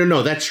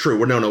 no, that's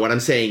true. No, what I'm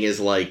saying is,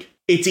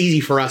 it's easy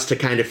for us to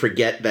kind of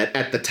forget that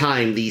at the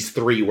time, these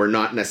three were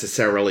not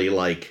necessarily,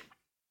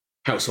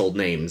 household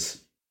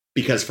names,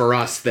 because for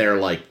us, they're,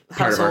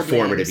 part of our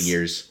formative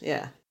years.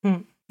 Yeah.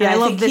 Yeah, I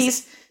love this.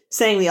 He's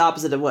saying the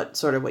opposite of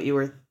what you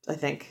were... I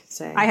think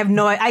saying.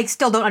 I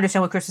still don't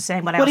understand what Chris is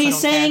saying, but what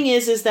he's saying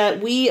is that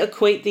we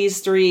equate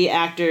these three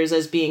actors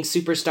as being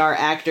superstar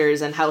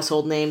actors and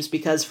household names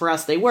because for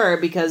us they were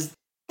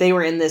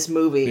in this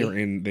movie.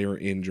 They were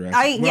in Jurassic.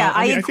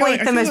 I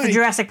equate them as the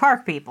Jurassic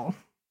Park people.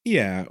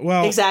 Yeah,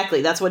 well,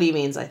 exactly. That's what he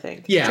means. I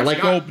think. Yeah,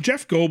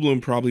 Jeff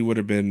Goldblum probably would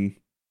have been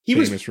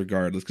famous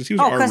regardless because he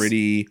was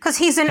already because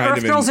he's in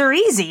Earth Girls Are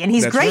Easy and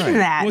he's great in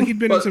that. Well, he'd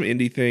been in some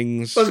indie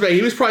things.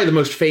 He was probably the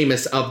most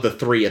famous of the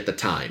three at the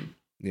time.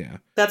 Yeah.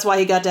 That's why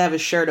he got to have his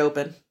shirt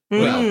open.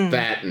 Well,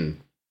 that and...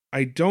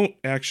 I don't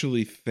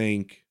actually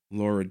think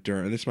Laura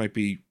Dern... This might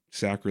be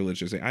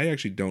sacrilegious. I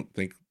actually don't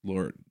think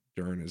Laura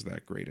Dern is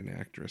that great an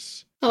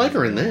actress. I like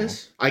her in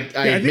this. I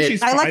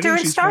admit... I liked her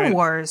in Star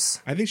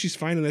Wars. I think she's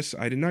fine in this.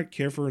 I did not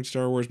care for her in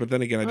Star Wars, but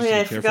then again, I just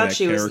didn't care for that character.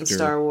 she was in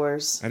Star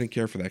Wars. I didn't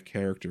care for that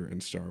character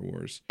in Star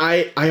Wars.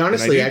 I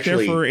honestly didn't care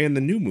for her in the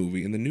new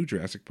movie, in the new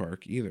Jurassic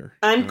Park, either.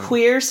 I'm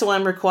queer, so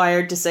I'm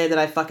required to say that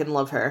I fucking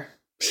love her.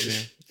 Yeah.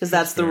 Because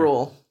that's the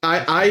rule.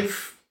 I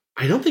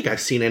don't think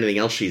I've seen anything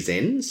else she's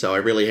in, so I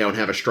really don't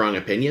have a strong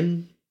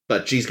opinion.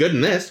 But she's good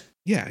in this.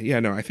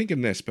 No, I think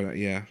in this, but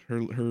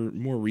her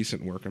more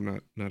recent work,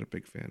 I'm not a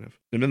big fan of.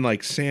 And then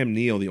like Sam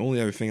Neill, the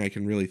only other thing I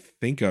can really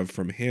think of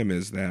from him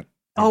is that.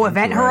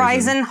 Event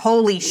Horizon?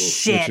 Holy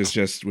shit!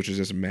 Which is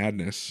just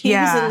madness. He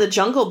was in the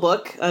Jungle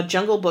Book, a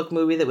Jungle Book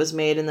movie that was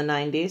made in the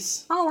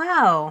 90s. Oh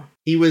wow!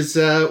 He was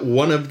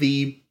one of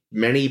the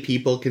many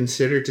people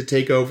considered to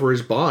take over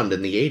as Bond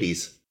in the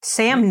 80s.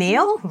 Sam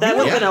Neill? That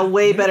would have been a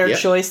way better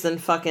choice than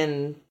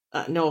fucking.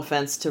 No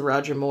offense to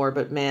Roger Moore,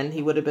 but man,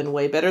 he would have been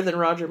way better than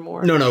Roger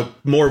Moore. No,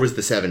 Moore was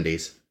the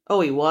 70s.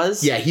 Oh, he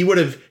was? Yeah, it would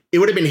have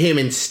been him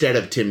instead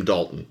of Tim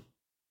Dalton.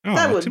 Oh,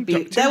 that would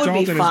be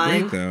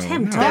fine.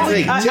 Tim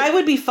Dalton. I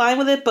would be fine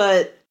with it,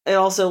 but it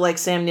also, like,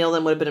 Sam Neill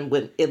then would have been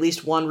with at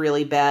least one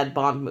really bad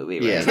Bond movie.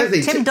 Right?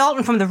 Yeah, Tim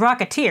Dalton from The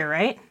Rocketeer,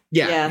 right?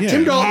 Yeah.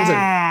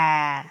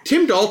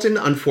 Tim Dalton,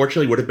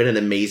 unfortunately, would have been an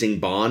amazing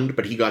Bond,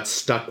 but he got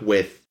stuck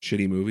with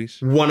shitty movies.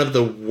 One of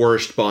the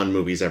worst Bond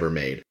movies ever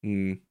made.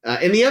 And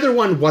the other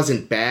one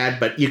wasn't bad,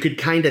 but you could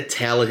kind of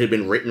tell it had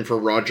been written for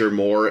Roger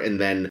Moore and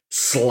then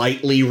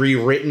slightly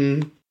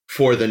rewritten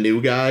for the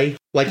new guy.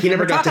 Like, he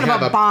never got to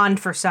have a Bond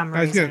for some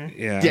reason.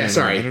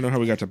 Sorry. I don't know how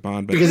we got to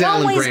Bond, but because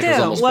Alan Grant was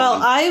almost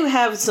Bond. I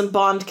have some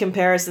Bond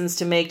comparisons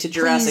to make to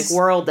Jurassic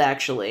World,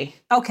 actually.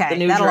 Okay, the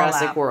new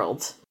Jurassic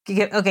World.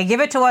 Okay,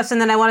 give it to us,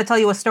 and then I want to tell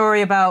you a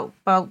story about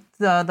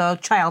the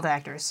child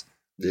actors.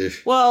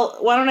 Well,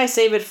 why don't I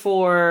save it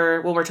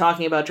for when we're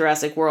talking about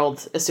Jurassic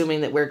World,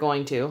 assuming that we're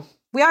going to.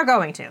 We are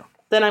going to.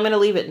 Then I'm going to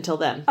leave it until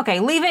then. Okay,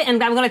 leave it,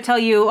 and I'm going to tell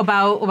you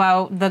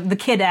about the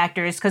kid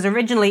actors, because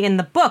originally in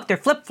the book, they're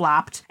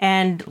flip-flopped,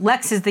 and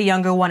Lex is the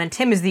younger one, and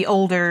Tim is the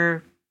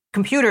older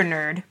computer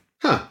nerd.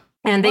 Huh.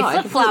 And they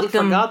flip-flopped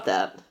them. I forgot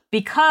that.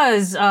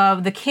 Because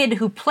the kid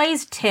who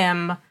plays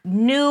Tim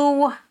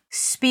knew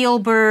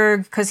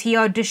Spielberg, because he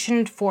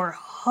auditioned for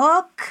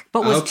Hook,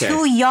 but was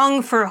too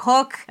young for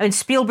Hook. And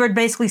Spielberg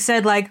basically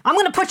said, like, I'm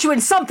going to put you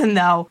in something,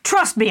 though.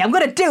 Trust me, I'm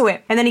going to do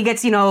it. And then he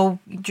gets,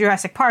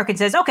 Jurassic Park and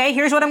says, okay,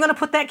 here's what I'm going to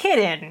put that kid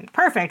in.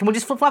 Perfect. We'll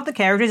just flip-flop the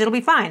characters. It'll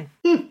be fine.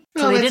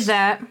 So they did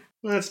that.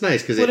 Well, that's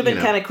nice. Because it would have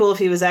been kind of cool if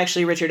he was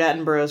actually Richard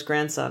Attenborough's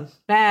grandson.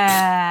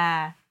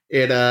 They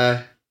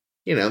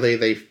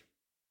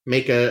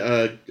make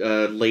a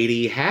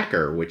lady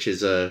hacker, which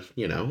is a,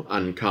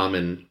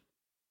 uncommon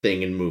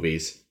thing in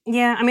movies.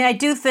 Yeah, I mean, I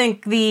do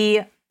think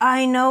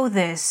I know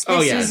this.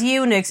 This is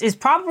Unix is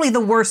probably the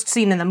worst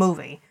scene in the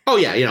movie. Oh,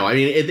 yeah.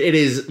 It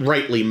is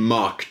rightly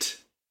mocked.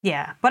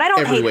 Yeah, but I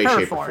don't hate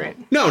her for it.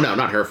 No,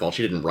 not her fault.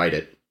 She didn't write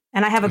it.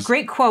 And I have a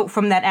great quote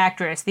from that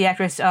actress, the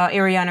actress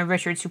Ariana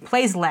Richards, who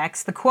plays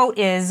Lex. The quote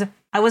is,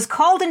 I was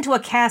called into a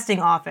casting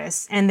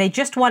office, and they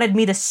just wanted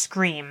me to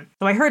scream.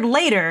 So I heard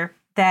later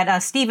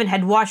that Steven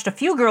had watched a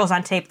few girls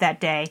on tape that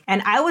day,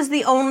 and I was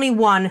the only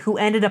one who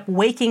ended up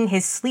waking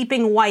his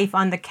sleeping wife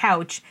on the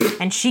couch,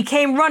 and she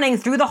came running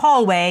through the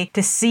hallway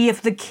to see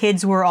if the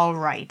kids were all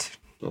right.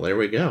 Well, there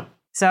we go.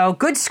 So,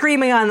 good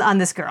screaming on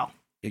this girl.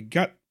 You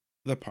got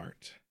the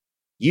part.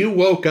 You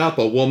woke up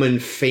a woman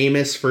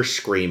famous for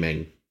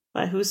screaming.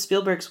 Who's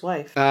Spielberg's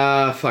wife?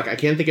 I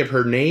can't think of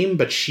her name,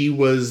 but she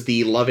was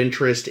the love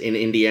interest in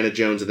Indiana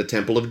Jones and the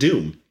Temple of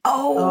Doom.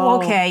 Oh,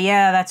 okay,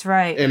 yeah, that's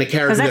right. And a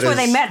character because that's where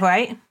they met,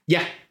 right?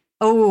 Yeah.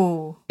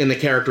 Oh. And the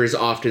character is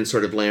often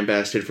sort of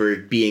lambasted for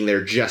being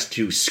there just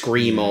to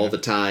scream all the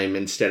time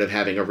instead of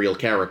having a real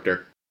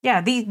character. Yeah,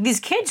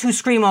 these kids who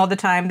scream all the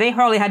time, they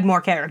hardly had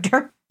more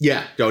character.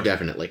 Yeah,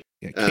 definitely.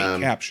 Yeah,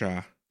 Kate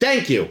Capshaw.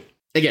 Thank you.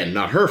 Again,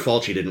 not her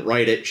fault. She didn't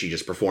write it. She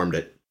just performed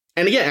it.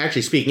 And again,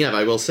 actually, speaking of,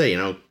 I will say,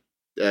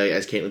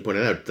 as Caitlin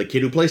pointed out, the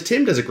kid who plays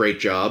Tim does a great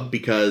job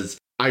because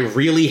I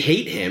really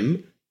hate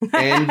him.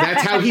 And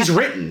that's how he's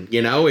written.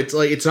 It's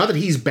like, it's not that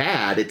he's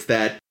bad. It's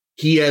that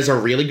he has a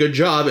really good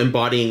job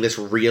embodying this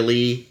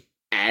really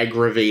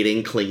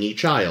aggravating, clingy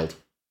child.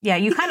 Yeah,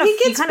 he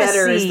gets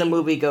better as the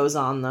movie goes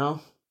on, though.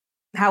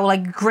 How,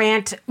 like,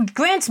 Grant's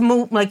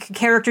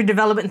character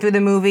development through the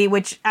movie,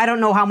 which I don't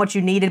know how much you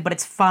needed, but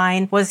it's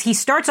fine, was he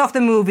starts off the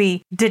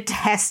movie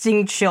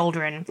detesting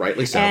children.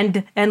 Rightly so.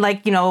 And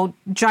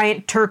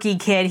giant turkey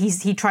kid,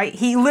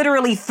 he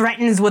literally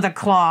threatens with a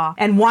claw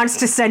and wants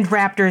to send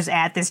raptors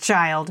at this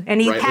child. And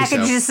he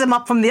packages him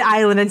up from the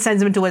island and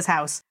sends him to his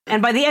house.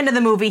 And by the end of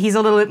the movie, he's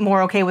a little bit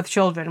more okay with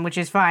children, which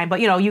is fine. But,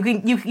 you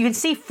can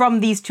see from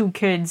these two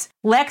kids,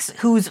 Lex,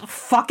 who's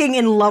fucking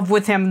in love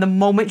with him the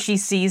moment she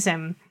sees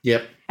him.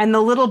 Yep. And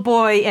the little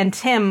boy and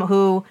Tim,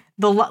 who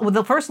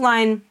the first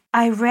line,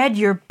 I read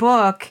your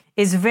book,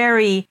 is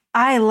very,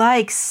 I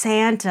like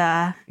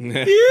Santa.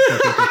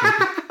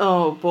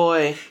 Oh,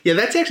 boy. Yeah,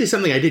 that's actually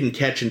something I didn't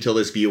catch until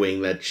this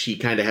viewing, that she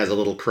kind of has a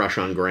little crush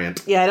on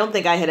Grant. Yeah, I don't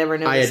think I had ever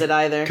noticed it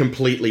either.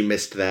 Completely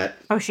missed that.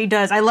 Oh, she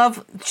does.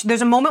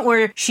 There's a moment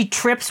where she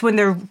trips when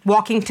they're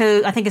walking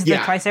to, I think it's the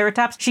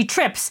Triceratops. She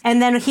trips,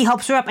 and then he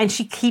helps her up, and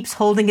she keeps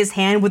holding his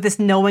hand with this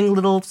knowing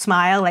little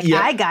smile, like,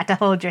 I got to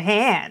hold your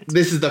hand.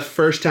 This is the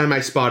first time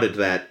I spotted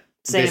that.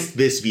 Same.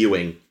 This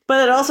viewing.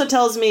 But it also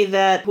tells me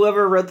that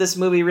whoever wrote this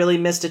movie really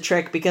missed a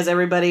trick, because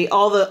everybody,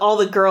 all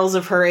the girls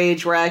of her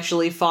age were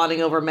actually fawning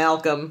over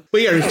Malcom.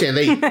 Well, you understand,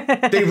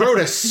 they wrote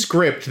a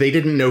script. They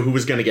didn't know who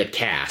was going to get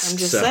cast. I'm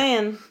just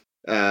saying.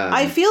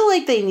 I feel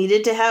like they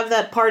needed to have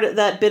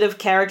that bit of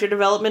character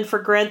development for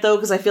Grant, though,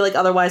 because I feel like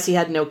otherwise he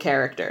had no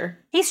character.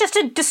 He's just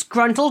a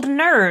disgruntled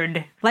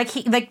nerd. Like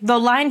the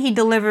line he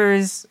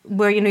delivers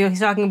where, he's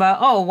talking about,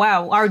 oh,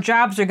 wow, our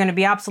jobs are going to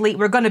be obsolete.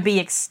 We're going to be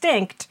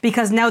extinct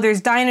because now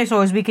there's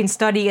dinosaurs we can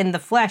study in the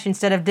flesh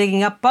instead of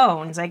digging up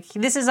bones. Like,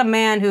 this is a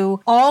man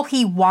who all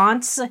he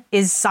wants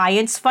is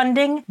science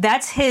funding.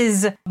 That's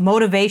his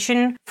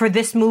motivation for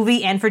this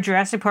movie and for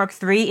Jurassic Park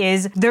 3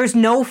 is there's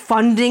no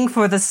funding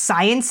for the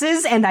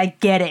sciences, and I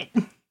get it.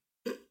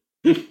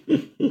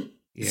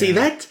 Yeah. See,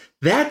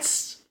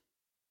 that's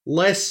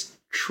less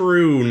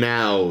true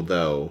now,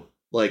 though.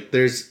 Like,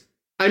 it's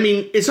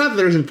not that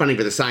there isn't funding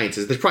for the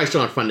sciences. There's probably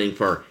still not funding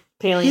for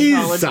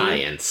paleontology. His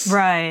science.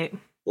 Right.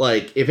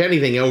 Like, if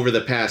anything, over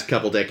the past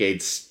couple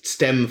decades,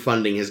 STEM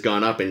funding has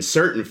gone up in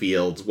certain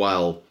fields,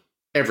 while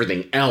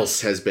everything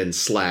else has been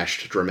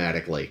slashed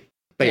dramatically.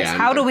 But yes,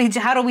 how do we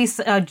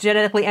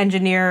genetically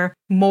engineer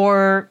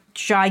more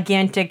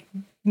gigantic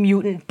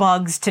mutant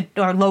bugs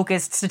or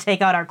locusts to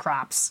take out our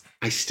crops?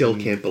 I still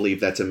can't believe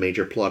that's a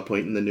major plot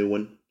point in the new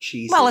one.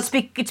 Jesus. Well,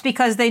 it's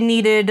because they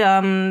needed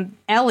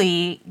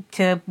Ellie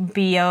to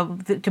be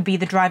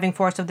the driving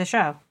force of the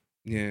show.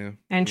 Yeah.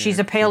 And she's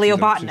a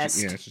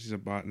paleobotanist. She's a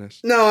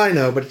botanist. No, I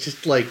know, but it's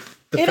just like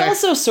it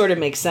also sort of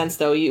makes sense,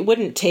 though. You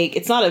wouldn't take...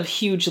 It's not a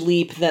huge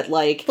leap that,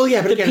 like,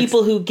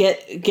 people who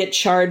get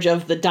charge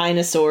of the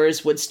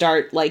dinosaurs would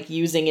start, like,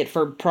 using it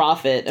for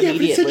profit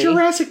immediately. Yeah, but it's a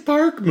Jurassic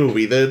Park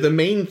movie. The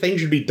main thing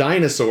should be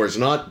dinosaurs,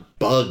 not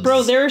bugs.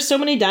 Bro, there are so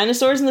many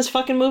dinosaurs in this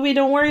fucking movie,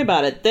 don't worry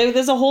about it.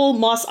 There's a whole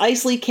Mos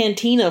Eisley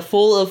cantina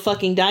full of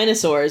fucking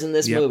dinosaurs in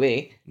this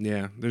movie.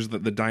 Yeah, there's the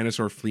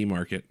dinosaur flea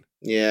market.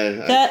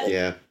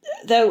 Yeah,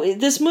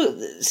 this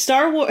movie,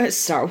 Star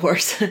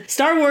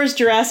Wars,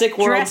 Jurassic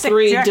World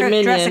 3,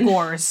 Dominion. Jurassic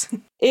Wars.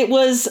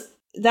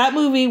 That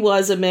movie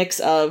was a mix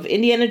of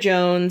Indiana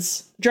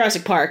Jones,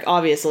 Jurassic Park,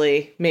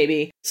 obviously,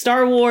 maybe,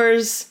 Star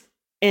Wars,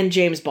 and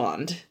James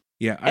Bond.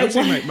 Yeah, I would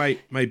say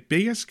my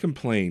biggest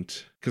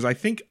complaint, because I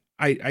think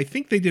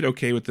they did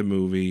okay with the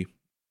movie.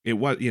 It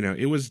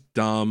was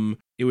dumb.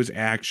 It was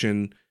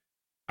action.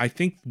 I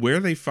think where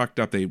they fucked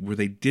up, where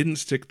they didn't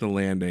stick the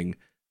landing.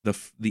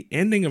 The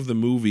ending of the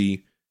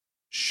movie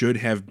should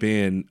have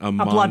been a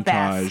montage.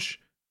 Bloodbath.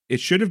 It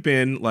should have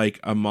been like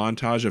a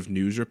montage of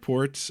news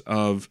reports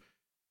of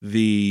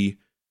the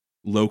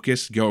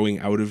locusts going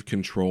out of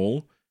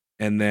control,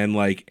 and then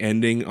like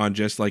ending on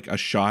just like a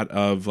shot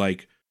of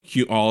like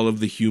all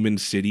of the human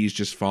cities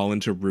just fall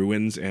into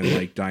ruins and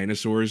like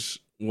dinosaurs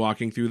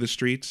walking through the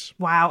streets.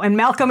 Wow, and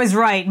Malcolm is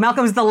right.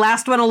 Malcolm's the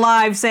last one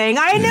alive saying,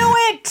 "I knew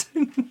it."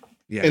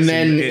 Yeah, and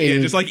then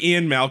just like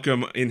Ian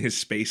Malcolm in his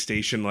space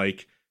station,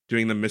 like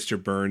doing the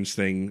Mr. Burns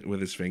thing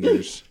with his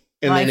fingers.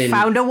 And I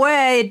found a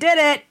way, did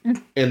it.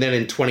 And then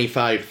in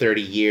 25,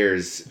 30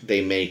 years,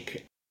 they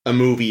make a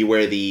movie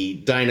where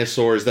the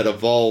dinosaurs that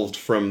evolved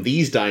from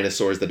these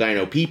dinosaurs, the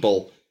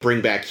dino-people,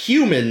 bring back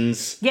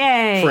humans.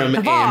 Yay, from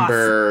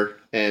Amber,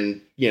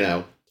 and,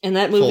 And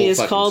that movie is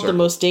called The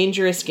Most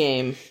Dangerous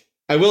Game.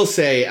 I will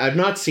say, I've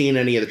not seen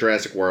any of the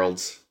Jurassic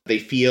Worlds. They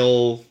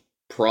feel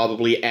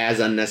probably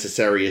as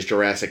unnecessary as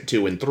Jurassic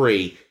 2 and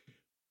 3,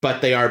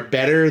 but they are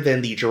better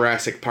than the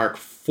Jurassic Park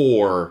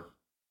 4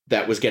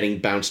 that was getting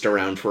bounced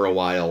around for a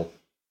while,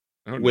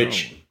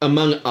 which,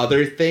 among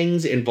other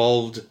things,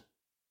 involved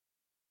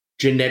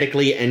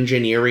genetically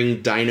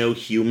engineering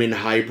dino-human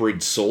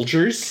hybrid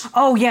soldiers.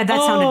 Oh, yeah, that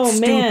sounded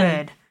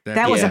stupid.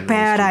 That was a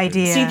bad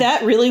idea. See,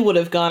 that really would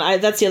have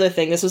gone... that's the other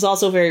thing. This was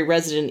also very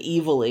Resident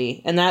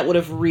Evil-y, and that would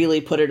have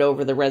really put it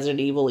over the Resident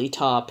Evil-y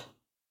top.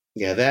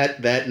 Yeah,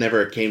 that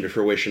never came to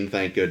fruition,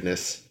 thank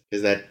goodness.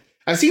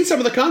 I've seen some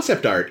of the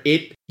concept art.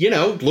 It,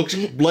 looks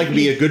like it'd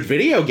be a good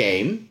video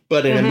game,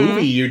 but in a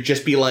movie, you'd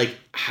just be like,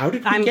 how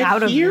did we get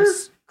out here? Of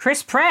this.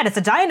 Chris Pratt, it's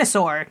a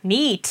dinosaur.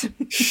 Neat.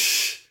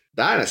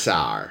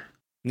 Dinosaur.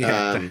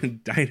 Yeah,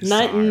 dinosaur.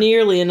 Not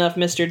nearly enough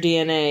Mr.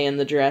 DNA in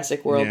the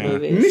Jurassic World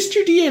movies.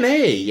 Mr.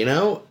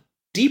 DNA,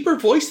 deeper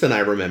voice than I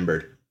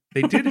remembered.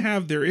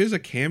 There is a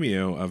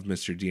cameo of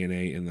Mr.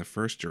 DNA in the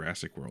first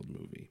Jurassic World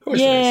movie. Of course.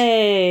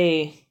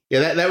 Yay!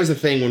 Yeah, that was the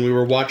thing when we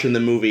were watching the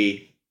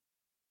movie.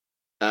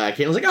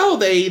 Caitlin was like, oh,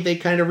 they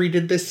kind of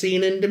redid this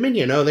scene in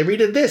Dominion. Oh, they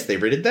redid this, they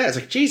redid that. It's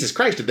like, Jesus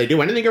Christ, did they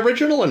do anything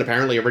original? And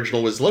apparently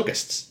original was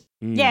locusts.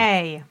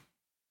 Yay.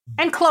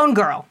 And Clone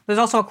Girl. There's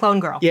also a Clone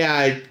Girl.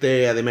 Yeah,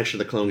 they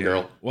mentioned the Clone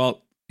Girl.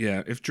 Well,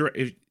 yeah,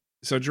 Jurassic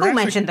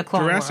mentioned the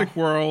Clone Jurassic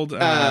World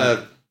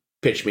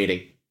pitch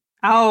meeting.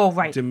 Oh,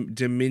 right.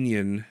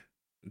 Dominion.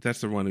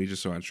 That's the one we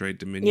just watched, right?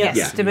 Dominion. Yes,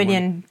 yeah.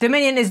 Dominion.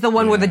 Dominion is the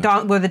one where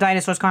the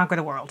dinosaurs conquer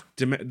the world.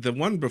 The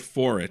one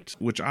before it,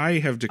 which I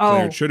have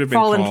declared should have been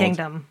Fallen called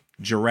Kingdom.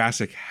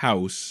 Jurassic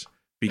House,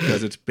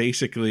 because it's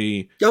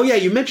basically... Oh, yeah,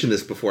 you mentioned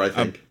this before, I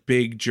think.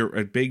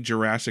 A big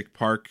Jurassic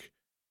Park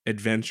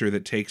adventure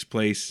that takes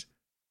place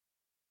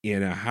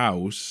in a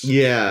house.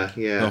 Yeah.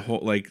 The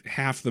whole,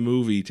 half the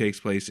movie takes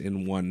place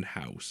in one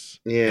house.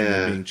 Yeah. And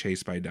they're being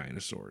chased by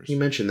dinosaurs. You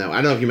mentioned that. I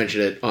don't know if you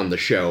mentioned it on the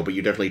show, but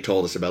you definitely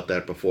told us about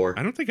that before.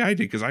 I don't think I did,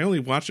 because I only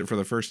watched it for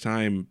the first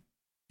time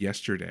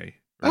yesterday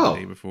the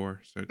day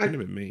before, so it couldn't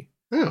have been me.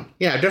 Oh,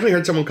 yeah, I've definitely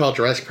heard someone call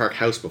Jurassic Park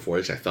House before, at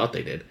least I thought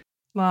they did.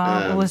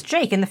 Well, it was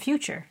Jake in the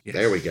future. Yes.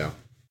 There we go.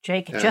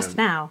 Jake, just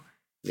now.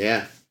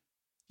 Yeah.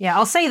 Yeah,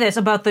 I'll say this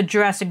about the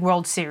Jurassic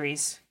World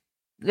series,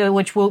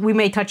 which we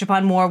may touch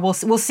upon more. We'll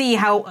see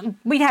how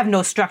we have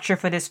no structure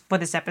for this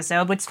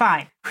episode, but it's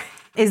fine.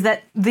 Is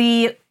that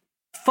the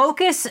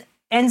focus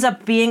ends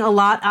up being a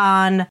lot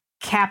on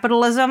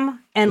capitalism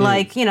and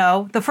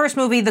the first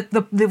movie,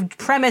 the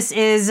premise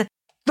is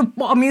the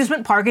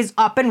amusement park is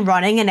up and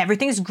running and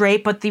everything's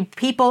great, but the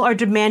people are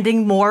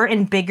demanding more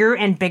and bigger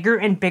and bigger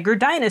and bigger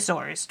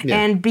dinosaurs. Yeah.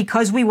 And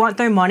because we want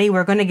their money,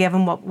 we're going to give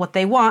them what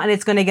they want, and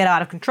it's going to get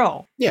out of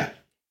control. Yeah.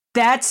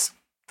 That's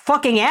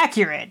fucking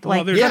accurate.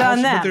 Well, good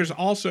on them. But there's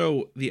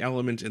also the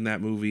element in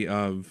that movie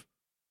of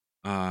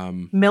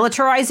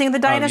militarizing the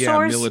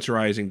dinosaurs?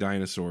 Militarizing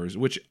dinosaurs,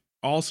 which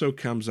also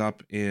comes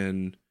up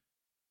in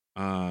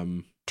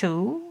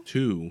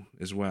 2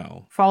 as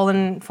well.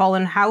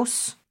 Fallen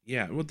House.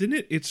 Yeah, well,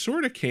 didn't it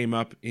sort of came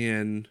up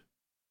in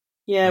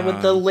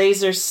with the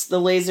lasers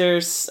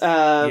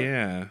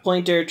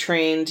pointer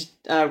trained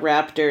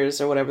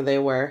raptors or whatever they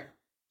were.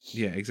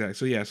 Yeah,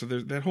 exactly. So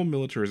there's that whole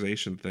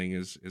militarization thing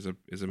is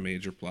a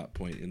major plot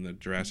point in the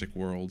Jurassic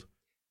World.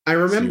 I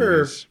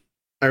remember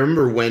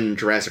when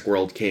Jurassic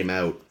World came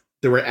out,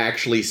 there were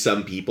actually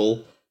some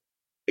people,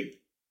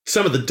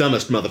 some of the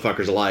dumbest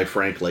motherfuckers alive,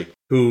 frankly,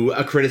 who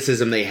a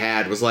criticism they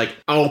had was like,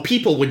 oh,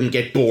 people wouldn't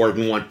get bored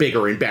and want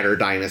bigger and better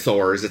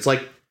dinosaurs. It's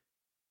like,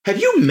 have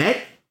you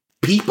met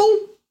people?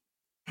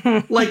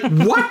 Like,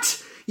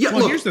 what? Yeah,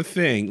 well, here's the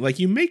thing. Like,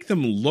 you make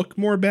them look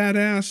more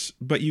badass,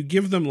 but you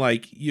give them,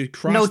 you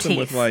cross them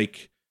with,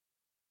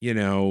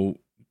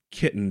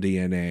 kitten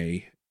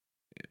DNA.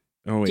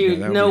 Oh, dude,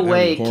 no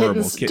way.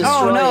 Kittens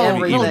destroy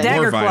everything. Little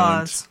dagger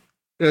claws.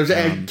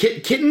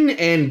 Kitten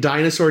and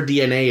dinosaur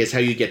DNA is how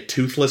you get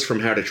Toothless from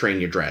How to Train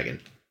Your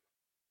Dragon.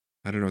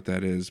 I don't know what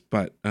that is,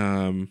 but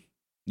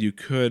you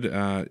could,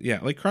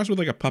 cross with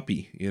a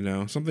puppy,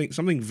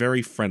 something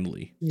very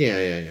friendly.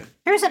 Yeah.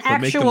 Here's an actual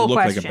make them look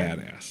question. Like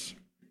a badass.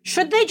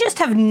 Should they just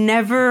have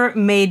never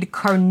made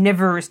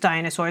carnivorous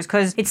dinosaurs?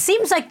 Because it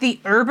seems like the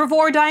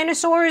herbivore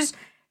dinosaurs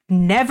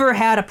never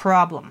had a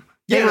problem.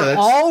 They were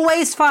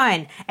always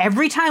fine.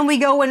 Every time we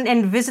go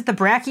and visit the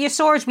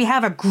brachiosaurs, we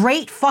have a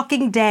great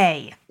fucking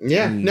day.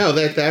 Yeah, no,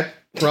 that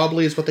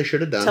probably is what they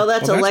should have done. Tell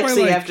that to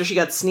Lexi after she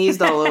got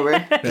sneezed all over.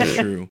 That's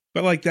true.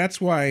 But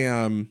that's why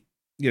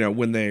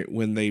when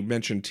they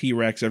mentioned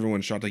T-Rex,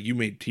 everyone shot you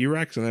made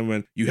T-Rex, and then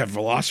when you have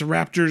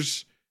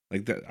velociraptors,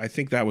 that, I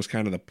think that was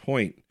kind of the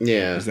point.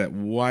 Yeah, is that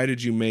why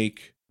did you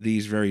make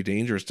these very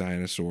dangerous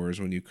dinosaurs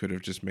when you could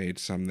have just made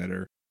some that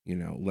are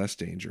less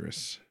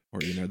dangerous? Or,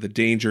 the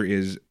danger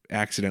is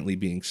accidentally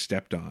being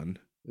stepped on.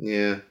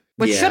 Yeah.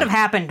 Which should have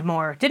happened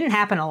more. Didn't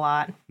happen a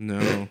lot.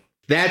 No.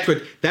 That's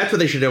what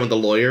they should have done with the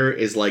lawyer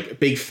is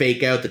big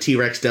fake out. The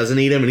T-Rex doesn't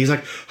eat him. And he's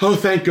like, oh,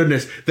 thank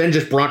goodness. Then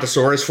just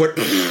Brontosaurus foot.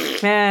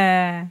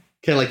 Kind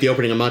of like the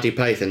opening of Monty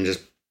Python.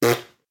 Just that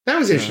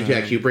was interesting to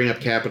actually bring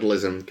up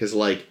capitalism. Because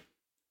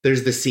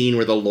there's the scene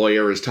where the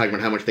lawyer is talking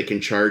about how much they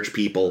can charge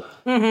people.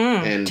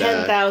 Mm-hmm. And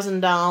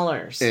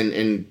 $10,000.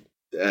 And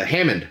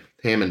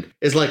Hammond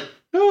is like,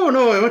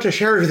 no, I want to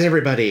share it with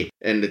everybody.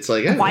 And it's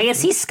like, why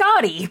is he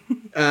Scotty?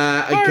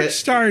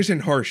 Stars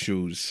and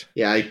horseshoes.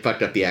 Yeah, I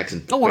fucked up the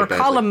accent. Or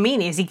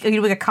Colomini. Is he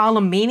doing a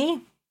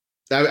Colomini?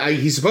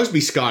 He's supposed to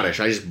be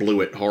Scottish. I just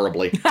blew it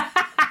horribly.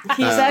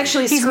 He's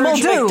actually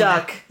Scrooge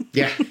McDuck.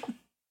 Yeah.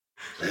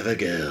 Clever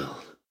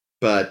girl.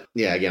 But,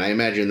 yeah, again, I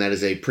imagine that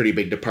is a pretty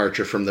big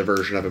departure from the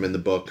version of him in the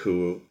book,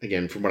 who,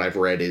 again, from what I've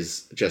read,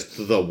 is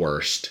just the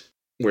worst.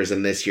 Whereas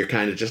in this, you're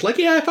kind of just like,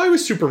 yeah, if I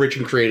was super rich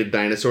and created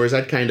dinosaurs,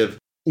 I'd kind of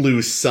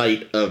lose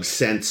sight of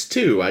sense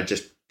too. I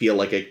just feel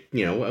like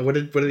what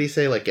did he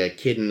say? Like a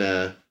kid in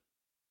kid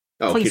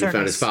who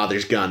found his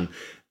father's gun.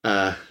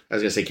 I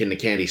was gonna say kid in a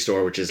candy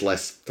store, which is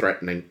less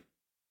threatening.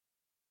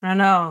 I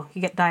know,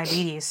 you get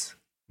diabetes.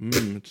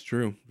 It's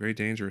true. Very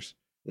dangerous.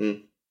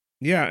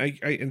 Yeah,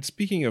 and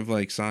speaking of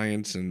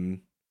science and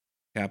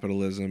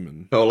capitalism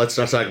and let's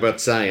not talk about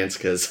science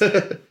because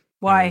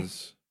why?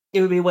 It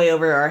would be way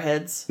over our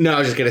heads. No, I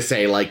was just going to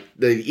say,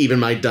 even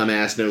my dumb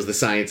ass knows the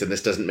science, and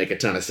this doesn't make a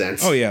ton of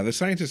sense. Oh, yeah, the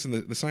science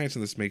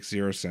in this makes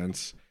zero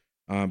sense.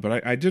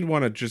 But I did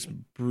want to just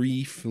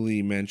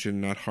briefly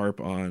mention, not harp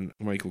on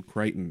Michael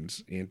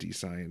Crichton's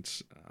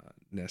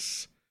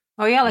anti-science-ness.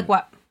 Oh, yeah, like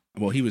what?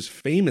 Well, he was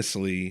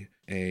famously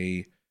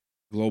a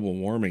global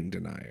warming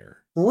denier.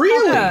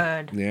 Really?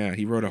 Good. Yeah,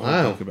 he wrote a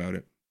whole book about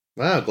it.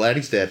 Wow, glad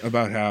he's dead.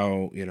 About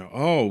how,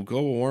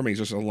 global warming is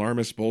just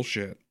alarmist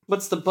bullshit.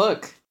 What's the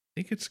book? I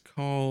think it's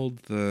called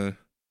the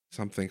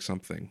something.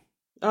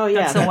 Oh,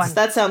 yeah,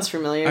 that sounds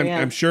familiar.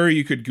 I'm sure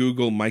you could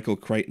Google Michael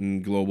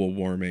Crichton global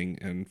warming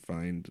and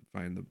find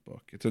the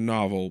book. It's a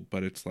novel,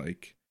 but it's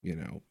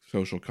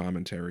social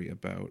commentary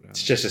about...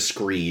 it's just a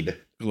screed.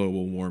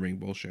 Global warming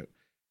bullshit.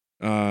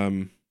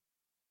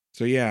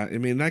 So, yeah, I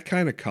mean, that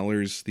kind of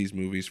colors these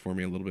movies for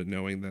me a little bit,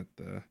 knowing that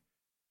the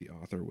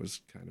author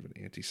was kind of an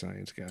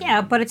anti-science guy.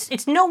 Yeah, but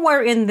it's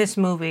nowhere in this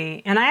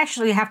movie. And I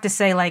actually have to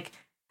say,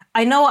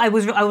 I know I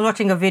was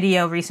watching a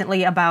video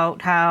recently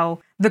about how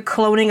the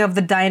cloning of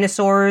the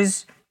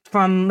dinosaurs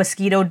from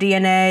mosquito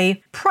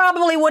DNA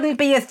probably wouldn't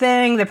be a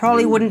thing. There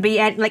probably wouldn't be,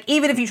 like,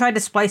 even if you tried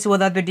to splice it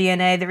with other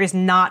DNA,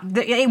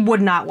 it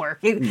would not work.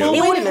 It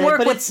wouldn't work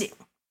with...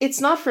 It's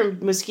not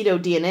from mosquito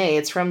DNA.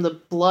 It's from the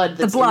blood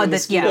that's in the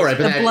mosquito.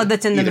 The blood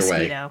that's in the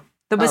mosquito.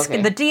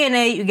 Way. The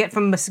DNA you get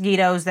from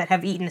mosquitoes that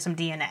have eaten some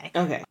DNA.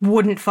 Okay.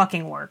 Wouldn't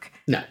fucking work.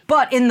 No.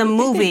 But in the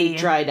movie...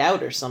 dried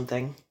out or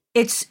something.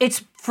 It's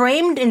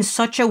framed in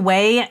such a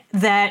way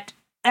that,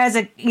 as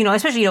a,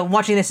 especially,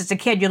 watching this as a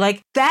kid, you're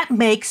like, that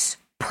makes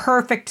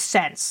perfect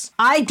sense.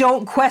 I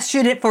don't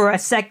question it for a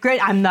second.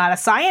 I'm not a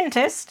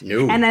scientist.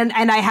 No. And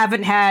I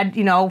haven't had,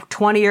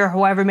 20 or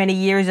however many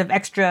years of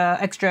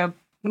extra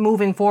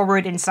moving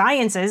forward in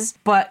sciences,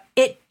 but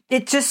it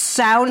just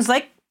sounds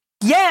like,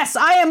 yes,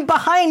 I am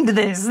behind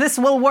this. This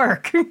will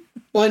work.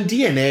 Well, and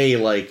DNA,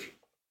 like,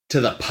 to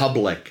the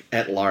public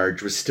at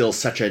large was still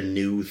such a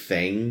new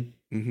thing.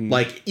 Mm-hmm.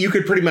 Like, you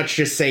could pretty much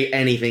just say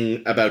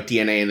anything about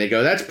DNA and they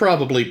go, that's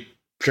probably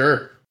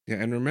sure. Yeah,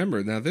 and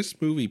remember, now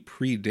this movie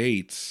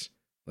predates...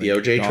 The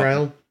OJ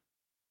trial?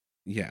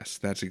 Yes,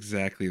 that's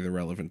exactly the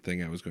relevant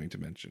thing I was going to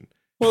mention.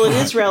 Well, it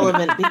is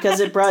relevant because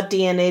it brought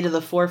DNA to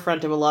the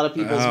forefront of a lot of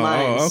people's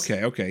minds. Oh,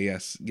 okay,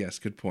 yes,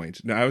 good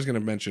point. No, I was going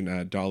to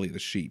mention Dolly the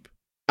sheep.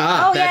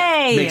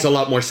 That makes a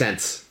lot more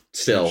sense.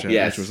 Still,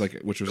 yes.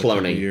 Which was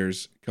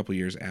cloning. a couple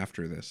years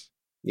after this.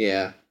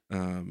 Yeah.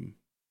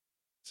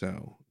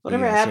 So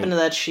whatever happened to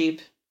that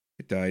sheep?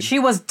 It died. She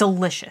was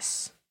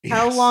delicious. Yes.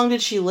 How long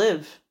did she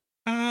live?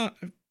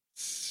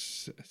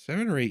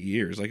 7 or 8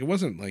 years. Like, it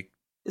wasn't like...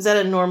 Is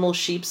that a normal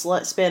sheep's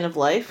span of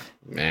life?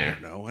 I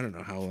don't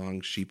know how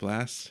long sheep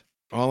lasts.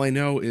 All I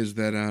know is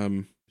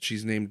that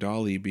she's named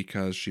Dolly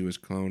because she was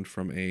cloned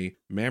from a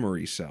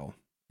mammary cell,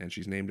 and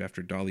she's named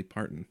after Dolly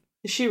Parton.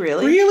 Is she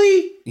really?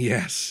 Really?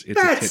 Yes.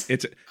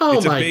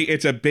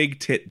 It's a big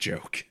tit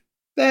joke.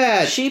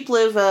 That sheep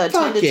live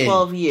 10 to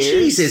 12 years.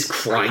 Jesus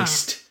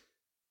Christ.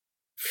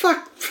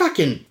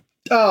 Fucking.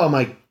 Oh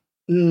my.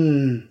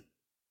 And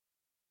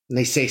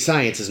they say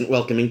science isn't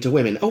welcoming to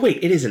women. Oh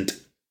wait, it isn't.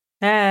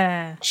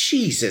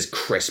 Jesus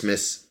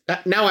Christmas.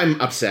 Now I'm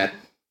upset.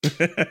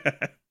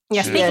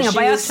 Yeah, speaking of,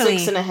 I actually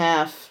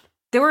 6.5.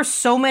 There were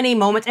so many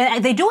moments,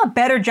 and they do a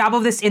better job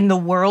of this in the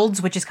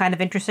worlds, which is kind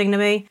of interesting to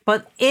me.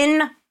 But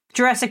in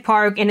Jurassic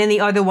Park and in the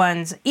other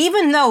ones,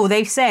 even though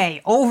they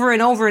say over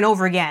and over and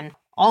over again,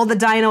 all the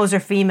dinos are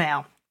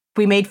female.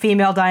 We made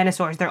female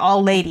dinosaurs. They're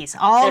all ladies.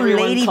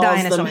 Everyone lady calls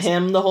dinosaurs. them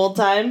him the whole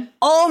time.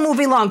 All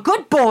moving along.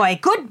 Good boy.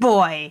 Good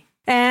boy.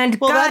 And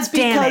well, God that's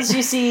because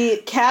you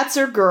see, cats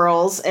are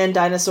girls and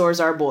dinosaurs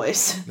are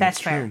boys. That's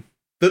fair.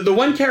 The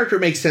one character it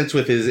makes sense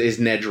with is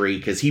Nedry,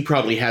 because he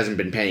probably hasn't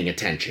been paying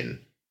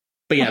attention.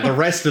 But yeah, the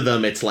rest of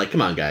them, it's like,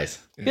 come on, guys.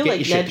 I feel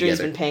like Nedry's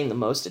been paying the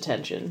most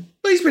attention.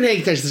 Well, he's been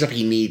paying attention to stuff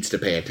he needs to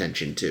pay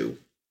attention to.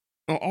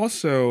 Well,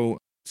 also,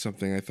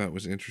 something I thought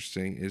was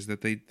interesting is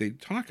that they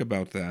talk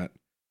about that,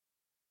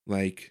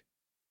 like,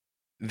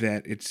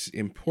 that it's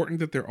important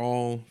that they're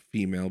all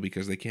female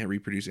because they can't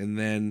reproduce. And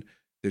then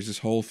there's this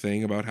whole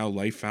thing about how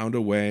life found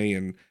a way,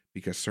 and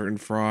because certain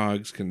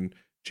frogs can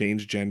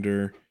change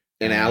gender.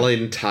 And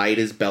Alan tied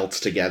his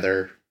belts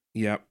together.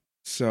 Yep.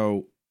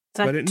 So,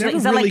 but it never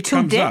really like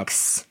comes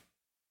dicks? Up.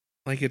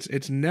 Like,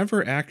 it's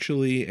never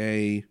actually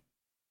a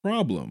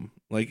problem.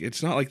 Like,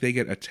 it's not like they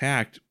get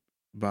attacked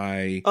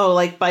by... Oh,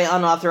 like by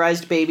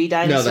unauthorized baby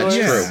dinosaurs? No,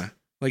 that's true.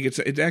 Like, it's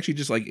actually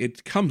just like,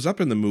 it comes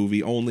up in the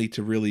movie only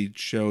to really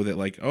show that,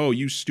 like, oh,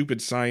 you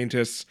stupid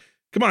scientists.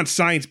 Come on,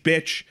 science,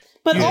 bitch.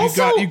 But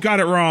also... You got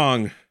it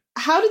wrong.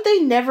 How did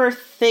they never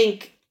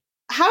think...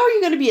 How are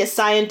you going to be a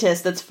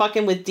scientist that's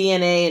fucking with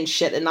DNA and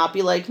shit and not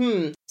be like,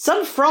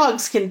 some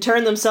frogs can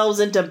turn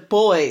themselves into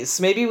boys.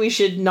 Maybe we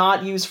should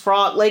not use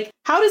frog. Like,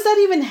 how does that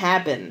even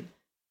happen?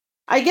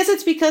 I guess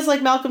it's because,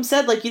 like Malcolm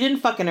said, like, you didn't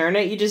fucking earn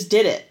it. You just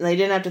did it. And they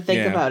didn't have to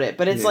think about it.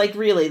 But it's like,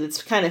 really,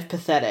 that's kind of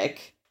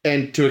pathetic.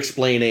 And to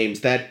explain, Ames,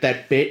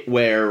 that bit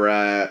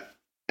where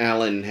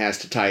Alan has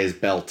to tie his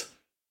belt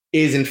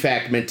is, in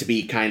fact, meant to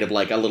be kind of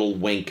like a little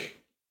wink.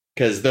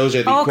 Because those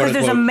are the because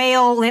there's a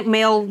male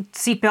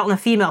seatbelt and a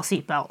female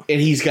seatbelt. And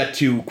he's got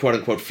two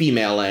quote-unquote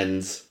female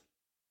ends.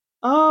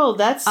 Oh,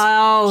 that's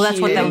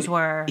what those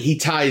were. He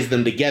ties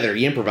them together.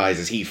 He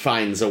improvises. He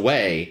finds a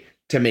way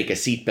to make a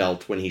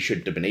seatbelt when he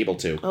shouldn't have been able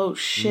to. Oh,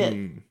 shit.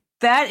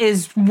 That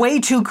is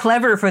way too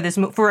clever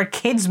for a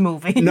kid's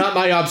movie. Not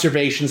my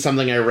observation,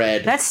 something I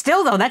read. That's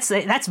still, though,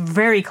 that's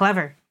very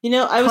clever. You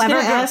know, I was going to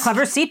ask...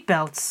 Clever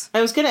seatbelts.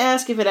 I was going to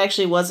ask if it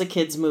actually was a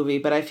kid's movie,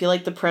 but I feel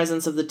like the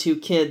presence of the two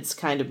kids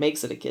kind of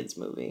makes it a kid's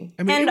movie.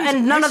 I mean,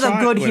 and none of the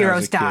good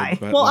heroes die.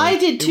 Well, I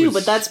did too,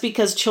 but that's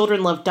because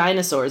children love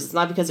dinosaurs. It's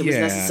not because it was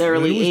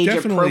necessarily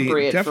age-appropriate for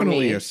me.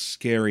 Definitely a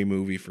scary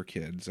movie for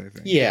kids, I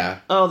think. Yeah.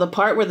 Oh, the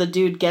part where the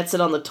dude gets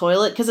it on the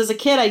toilet? Because as a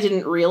kid, I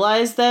didn't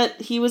realize that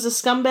he was a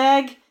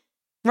scumbag.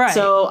 Right.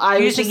 So I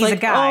was just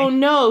like, oh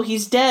no,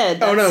 he's dead.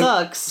 That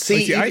sucks.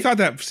 See, I thought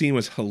that scene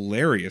was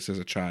hilarious as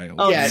a child.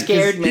 Oh, it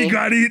scared me. He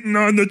got eaten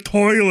on the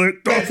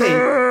toilet.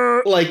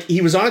 like,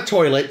 he was on a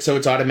toilet, so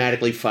it's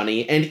automatically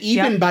funny. And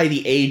even by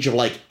the age of,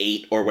 like,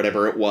 8 or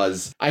whatever it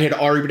was, I had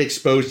already been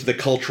exposed to the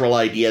cultural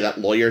idea that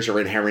lawyers are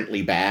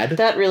inherently bad.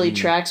 That really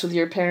tracks with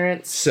your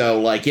parents. So,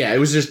 like, yeah, it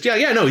was just,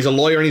 no, he's a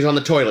lawyer and he's on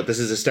the toilet. This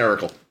is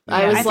hysterical.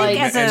 I was like,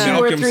 and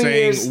 2 or 3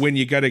 saying, years. when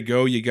you gotta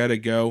go, you gotta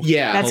go.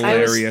 Yeah. That's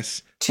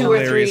hilarious. 2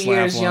 or 3 laugh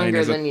years line younger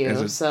as a- than you,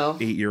 as a so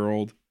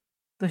 8-year-old.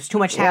 There's too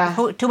much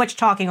too much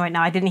talking right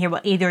now. I didn't hear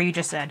what either of you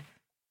just said.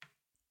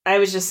 I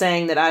was just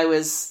saying that I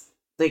was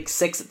like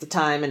 6 at the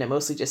time, and it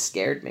mostly just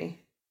scared me.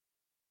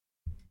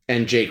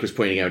 And Jake was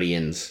pointing out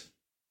Ian's.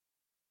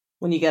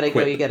 When you gotta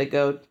go, you gotta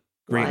go.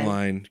 Great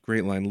line.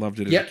 Loved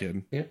it as a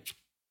kid. Yep.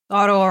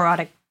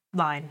 Autoerotic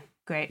line.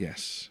 Great.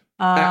 Yes.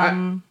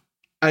 I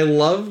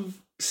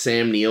love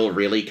Sam Neill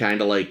really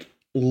kind of like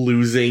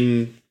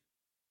losing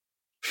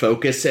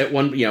focus at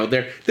one.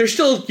 They're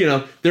still,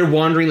 they're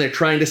wandering, they're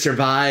trying to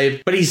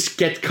survive, but he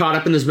gets caught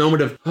up in this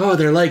moment of,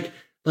 they're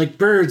like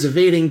birds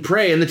evading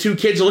prey, and the 2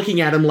 kids are looking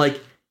at him like,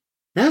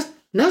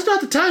 now's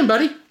not the time,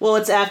 buddy. Well,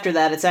 it's after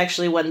that. It's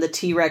actually when the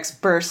T-Rex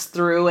bursts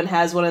through and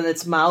has one in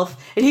its mouth.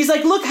 And he's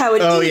like, look how it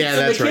eats. Yeah,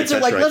 and the kids are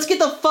like, let's get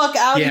the fuck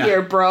out of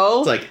here, bro.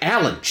 It's like,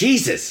 Alan,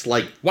 Jesus.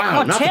 Like,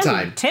 wow, not the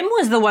time. Tim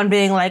was the one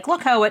being like,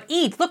 look how it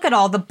eats. Look at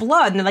all the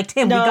blood. And they're like,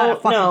 Tim, we gotta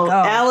fucking go.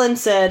 Alan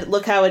said,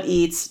 look how it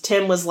eats.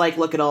 Tim was like,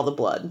 look at all the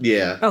blood.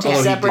 Yeah. Okay.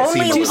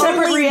 Two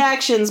separate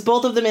reactions,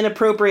 both of them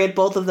inappropriate,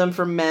 both of them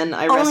from men.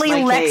 I rest my case.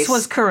 Only Lex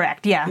was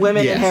correct, yeah.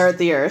 Women inherit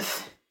the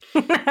earth.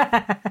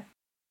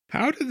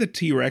 How did the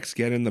T-Rex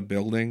get in the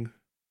building?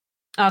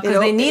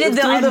 Because they needed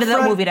the end of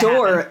the movie to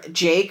happen.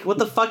 Jake, what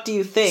the fuck do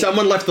you think?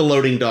 Someone left the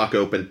loading dock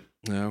open.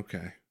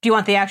 Okay. Do you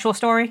want the actual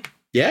story?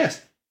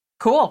 Yes.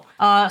 Cool.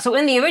 So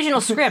in the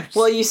original script...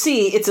 Well, you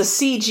see, it's a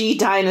CG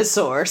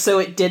dinosaur, so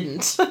it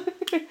didn't.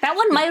 That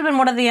one might have been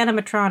one of the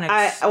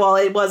animatronics. Well,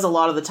 it was a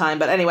lot of the time,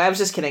 but anyway, I was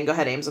just kidding. Go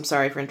ahead, Ames. I'm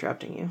sorry for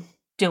interrupting you.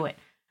 Do it.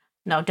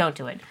 No, don't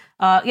do it.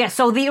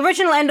 So the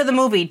original end of the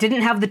movie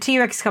didn't have the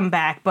T-Rex come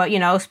back, but,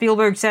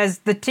 Spielberg says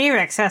the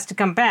T-Rex has to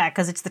come back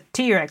because it's the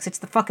T-Rex. It's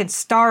the fucking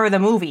star of the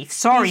movie.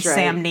 Sorry, right.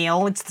 Sam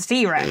Neill, it's the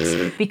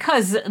T-Rex.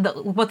 Because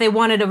what they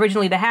wanted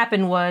originally to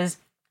happen was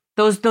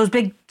those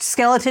big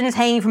skeletons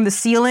hanging from the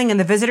ceiling in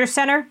the visitor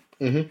center.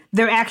 Mm-hmm.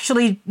 They're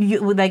actually,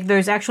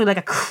 there's actually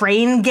a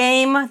crane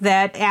game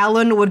that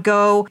Alan would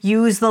go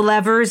use the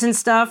levers and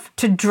stuff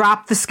to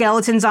drop the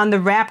skeletons on the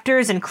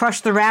raptors and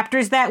crush the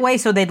raptors that way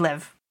so they'd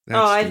live.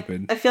 That's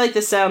stupid. I feel like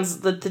this sounds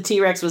the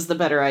T-Rex was the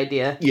better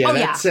idea. Yeah,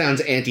 that sounds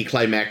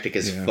anticlimactic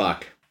as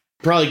fuck.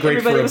 Probably great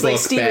Everybody for a was book, like,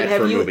 Steven, bad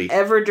for a movie. have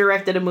you ever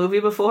directed a movie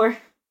before?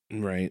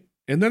 Right.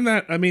 And then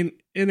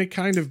and it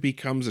kind of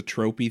becomes a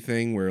tropey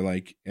thing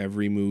where,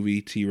 every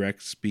movie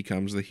T-Rex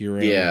becomes the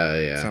hero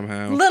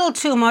somehow. Little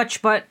too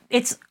much, but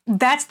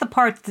that's the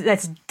part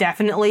that's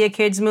definitely a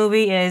kid's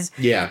movie is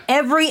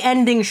every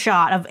ending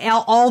shot of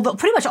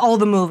pretty much all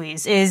the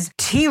movies is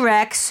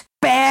T-Rex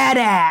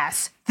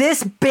badass.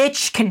 This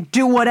bitch can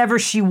do whatever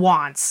she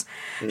wants.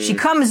 She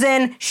comes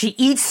in, she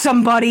eats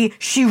somebody,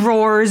 she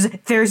roars,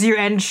 there's your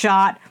end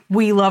shot.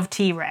 We love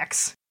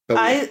T-Rex.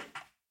 Good.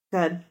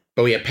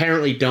 But we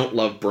apparently don't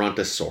love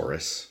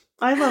Brontosaurus.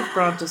 I love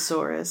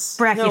Brontosaurus.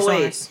 Brachiosaurus. No,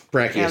 wait.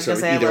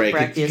 Brachiosaurus. Either way.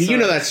 Brachiosaurus. You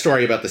know that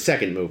story about the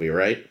second movie,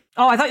 right?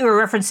 Oh, I thought you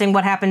were referencing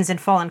what happens in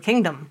Fallen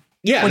Kingdom.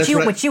 Yeah,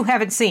 which you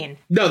haven't seen.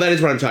 No, that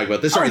is what I'm talking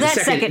about. The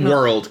second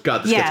World.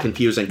 God, this gets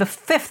confusing. The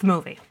 5th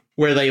movie.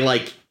 Where they,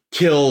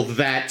 kill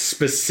that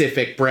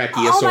specific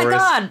Brachiosaurus. Oh my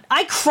god,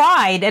 I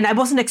cried and I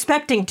wasn't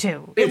expecting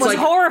to. It was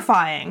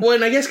horrifying. Well,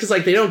 and I guess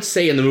because they don't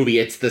say in the movie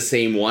it's the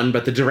same one,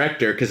 but the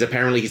director, because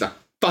apparently he's a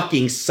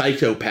fucking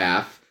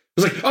psychopath,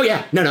 was like, oh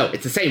yeah, no,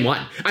 it's the same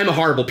one. I'm a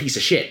horrible piece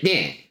of shit.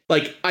 Yeah.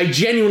 I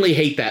genuinely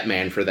hate that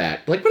man for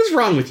that. What is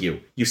wrong with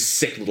you, you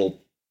sick little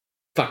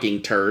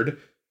fucking turd?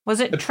 Was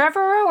it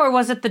Trevorrow or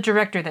was it the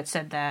director that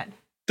said that?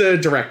 The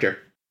director.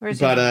 Where's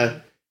he?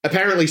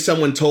 Apparently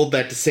someone told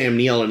that to Sam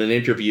Neill in an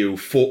interview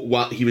for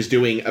what he was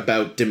doing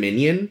about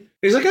Dominion.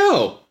 He's like,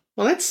 oh,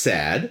 well, that's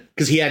sad.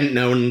 Because he hadn't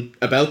known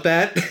about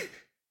that.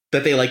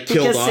 That they,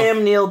 killed off. Because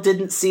Sam Neill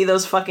didn't see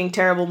those fucking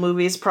terrible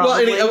movies,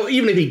 probably. Well,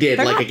 even if he did,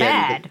 They're not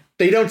again, bad.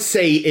 They don't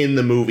say in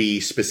the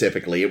movie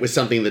specifically. It was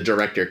something the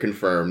director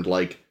confirmed,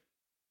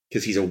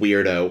 because he's a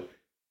weirdo.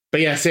 But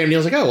yeah, Sam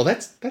Neill's like, oh, well,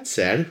 that's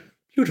sad.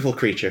 Beautiful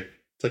creature.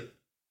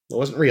 It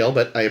wasn't real,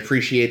 but I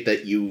appreciate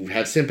that you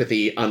have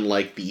sympathy,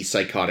 unlike the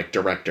psychotic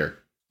director.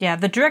 Yeah,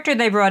 the director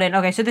they brought in.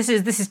 Okay, so this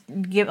is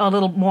a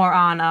little more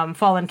on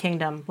Fallen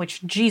Kingdom,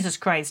 which Jesus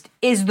Christ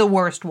is the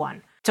worst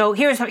one. So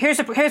here's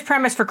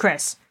premise for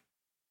Chris.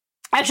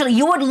 Actually,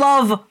 you would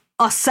love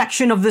a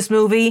section of this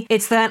movie.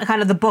 It's the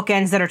kind of the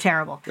bookends that are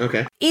terrible.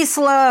 Okay.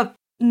 Isla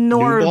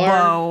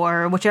Norbo,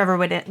 or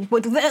whichever it is.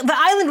 The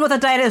island with the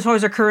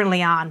dinosaurs are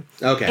currently on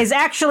is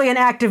actually an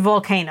active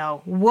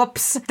volcano.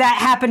 Whoops. That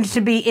happened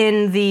to be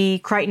in the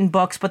Crichton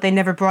books, but they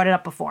never brought it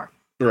up before.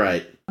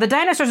 Right. The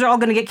dinosaurs are all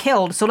going to get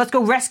killed, so let's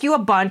go rescue a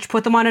bunch,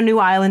 put them on a new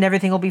island,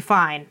 everything will be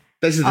fine.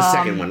 This is the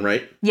second one,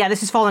 right? Yeah,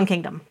 this is Fallen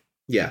Kingdom.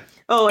 Yeah.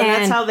 Oh, and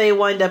that's how they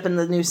wind up in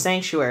the new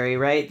sanctuary,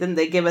 right? Then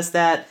they give us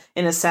that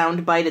in a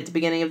sound bite at the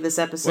beginning of this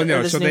episode. Well,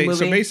 no, this new movie.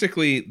 So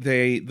basically,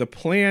 the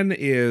plan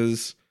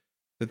is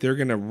that they're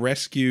going to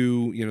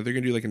rescue. They're going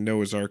to do like a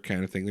Noah's Ark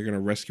kind of thing. They're going to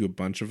rescue a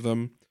bunch of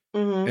them,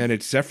 and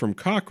it's Zephram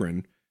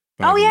Cochrane.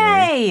 Oh,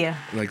 yay!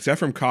 Like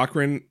Zephram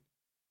Cochrane,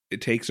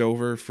 it takes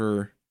over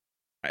for.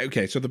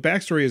 Okay, so the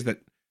backstory is that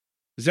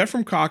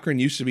Zephram Cochrane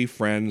used to be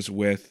friends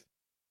with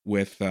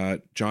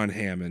John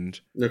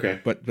Hammond.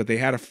 Okay. But they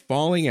had a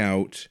falling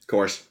out. Of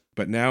course.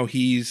 But now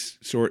he's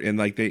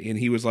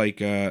he was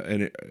like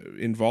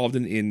involved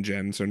in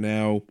InGen, so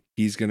now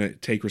he's gonna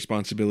take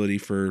responsibility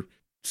for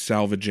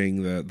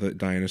salvaging the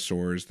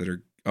dinosaurs that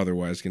are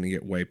otherwise gonna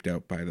get wiped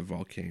out by the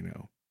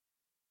volcano.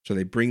 So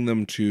they bring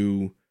them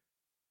to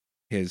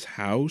his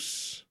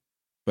house,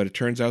 but it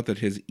turns out that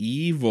his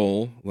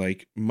evil,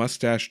 like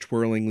mustache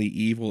twirlingly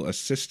evil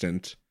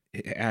assistant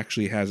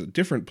actually has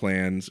different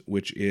plans,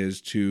 which is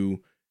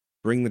to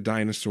bring the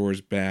dinosaurs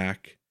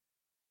back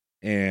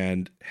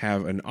and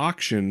have an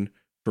auction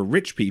for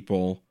rich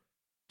people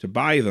to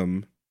buy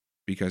them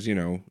because,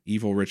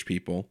 evil rich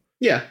people.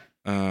 Yeah.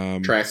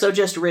 So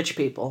just rich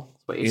people,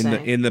 is what you're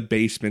saying. In the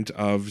basement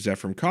of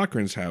Zephram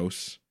Cochrane's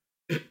house.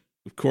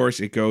 Of course,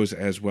 it goes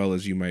as well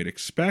as you might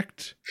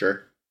expect.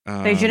 Sure.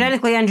 They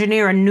genetically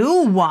engineer a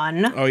new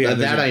one. Oh yeah,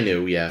 that I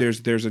knew. Yeah,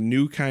 there's a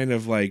new kind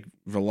of like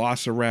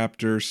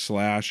velociraptor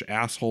 /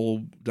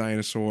 asshole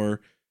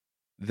dinosaur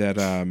that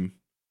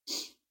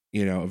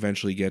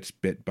eventually gets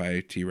bit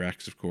by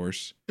T-Rex, of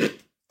course.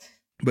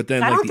 But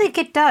then I don't think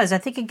it does. I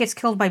think it gets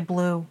killed by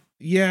Blue.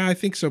 Yeah, I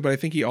think so. But I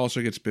think he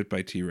also gets bit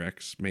by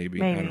T-Rex.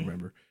 Maybe. I don't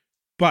remember.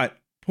 But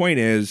point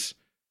is,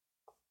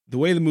 the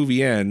way the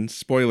movie ends.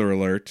 Spoiler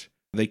alert.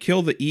 They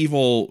kill the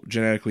evil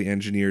genetically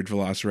engineered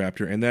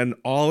velociraptor, and then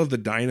all of the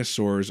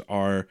dinosaurs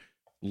are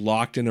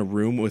locked in a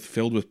room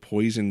filled with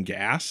poison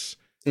gas.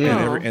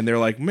 And they're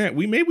like, man,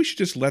 we should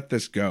just let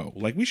this go.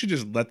 Like, we should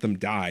just let them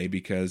die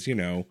because,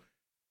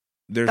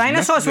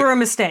 dinosaurs were a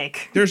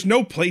mistake. There's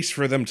no place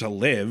for them to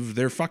live.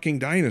 They're fucking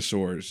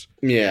dinosaurs.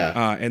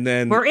 Yeah. And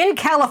then we're in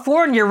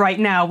California right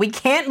now. We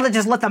can't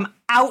just let them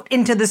out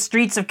into the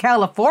streets of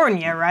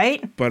California,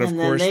 right? But of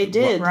course, they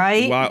did,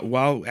 right?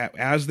 While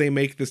as they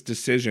make this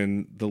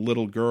decision, the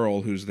little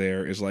girl who's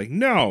there is like,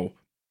 no,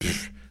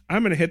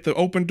 I'm going to hit the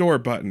open door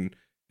button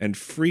and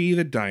free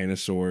the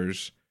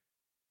dinosaurs.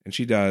 And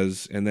she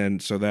does. And then,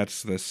 so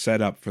that's the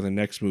setup for the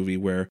next movie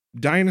where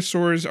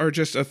dinosaurs are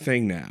just a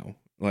thing now.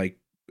 Like,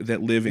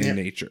 that live in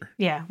nature.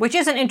 Yeah, which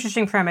is an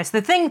interesting premise.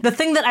 The thing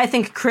that I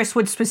think Chris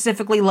would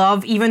specifically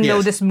love, even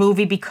though this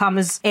movie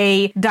becomes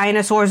a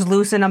dinosaurs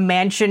loose in a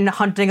mansion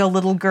hunting a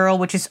little girl,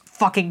 which is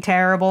fucking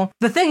terrible.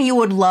 The thing you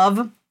would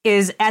love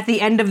is at the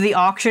end of the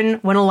auction,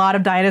 when a lot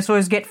of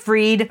dinosaurs get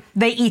freed,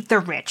 they eat the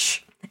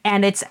rich.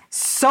 And it's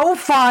so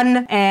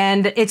fun,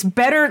 and it's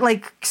better,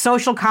 like,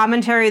 social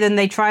commentary than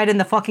they tried in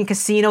the fucking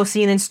casino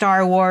scene in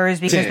Star Wars,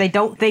 because they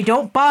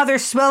don't bother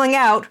spelling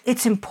out,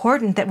 it's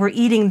important that we're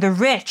eating the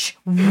rich,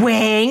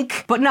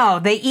 wink. But no,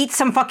 they eat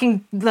some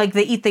fucking, like,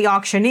 they eat the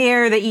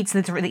auctioneer, they eat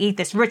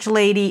this rich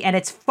lady, and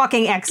it's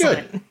fucking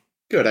excellent.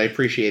 Good, I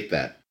appreciate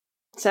that.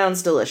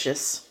 Sounds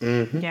delicious.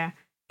 Mm-hmm. Yeah.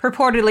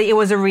 Purportedly, it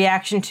was a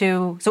reaction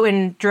to... So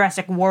in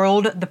Jurassic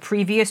World, the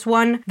previous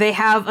one, they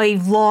have a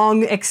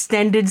long,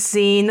 extended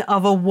scene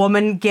of a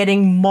woman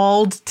getting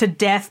mauled to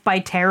death by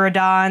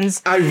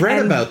pterodons. I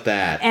read about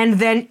that. And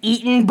then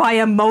eaten by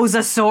a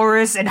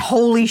mosasaurus, and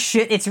holy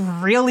shit, it's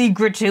really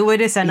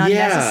gratuitous and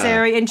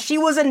unnecessary. And she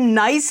was a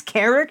nice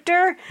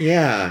character.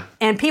 Yeah.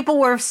 And people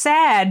were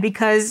sad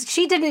because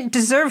she didn't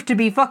deserve to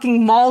be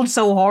fucking mauled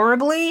so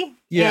horribly.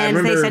 Yeah,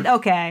 and they said,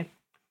 okay...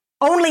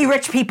 Only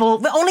rich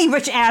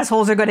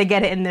assholes are going to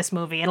get it in this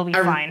movie. It'll be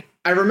fine.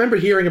 I remember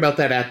hearing about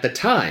that at the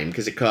time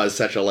because it caused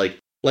such a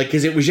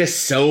because it was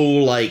just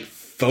so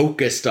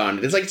focused on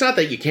it. It's not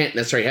that you can't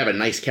necessarily have a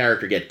nice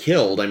character get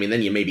killed. I mean,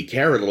 then you maybe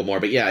care a little more.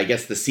 But yeah, I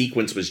guess the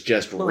sequence was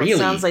just really. It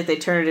sounds like they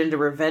turned it into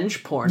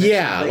revenge porn.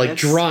 Yeah,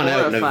 drawn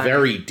out in a horrifying.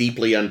 very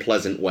deeply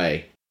unpleasant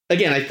way.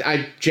 Again,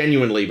 I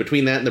genuinely,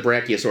 between that and the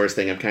Brachiosaurus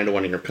thing, I'm kind of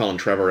wondering if Colin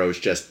Trevorrow is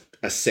just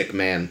a sick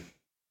man.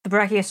 The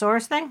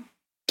Brachiosaurus thing?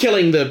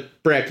 Killing the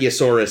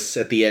Brachiosaurus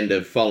at the end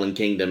of Fallen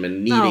Kingdom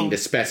and needing to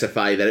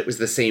specify that it was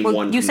the same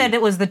one. You said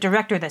it was the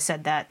director that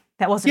said that.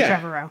 That wasn't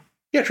Trevorrow.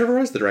 Yeah,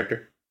 Trevorrow's the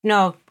director.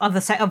 No,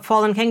 of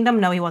Fallen Kingdom?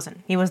 No, he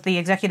wasn't. He was the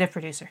executive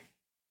producer.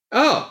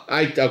 Oh,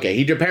 okay.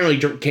 He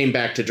apparently came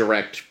back to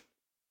direct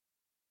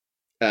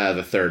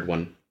the third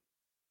one.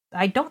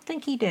 I don't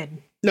think he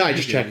did. No, I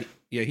just checked.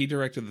 Yeah, he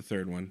directed the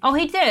third one. Oh,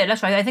 he did.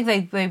 That's right. I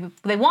think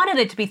they wanted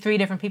it to be 3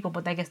 different people,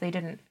 but I guess they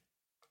didn't.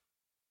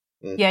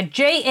 Yeah,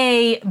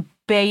 J.A.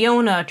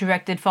 Bayona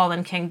directed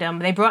Fallen Kingdom.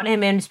 They brought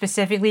him in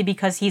specifically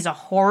because he's a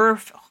horror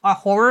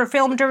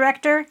film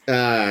director.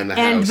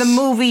 And the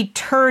movie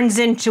turns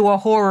into a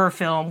horror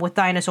film with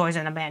dinosaurs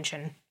in a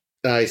mansion.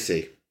 I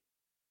see.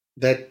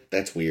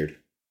 That's weird.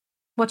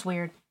 What's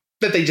weird?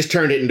 That they just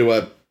turned it into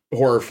a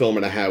horror film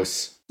in a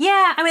house.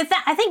 Yeah, I mean,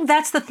 I think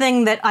that's the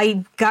thing that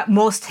I got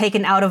most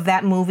taken out of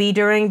that movie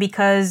during,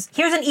 because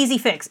here's an easy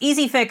fix.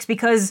 Easy fix,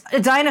 because a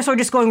dinosaur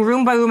just going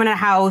room by room in a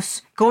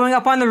house, going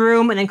up on the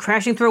room and then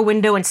crashing through a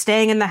window and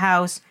staying in the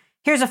house.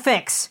 Here's a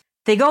fix.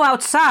 They go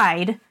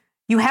outside.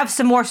 You have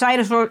some more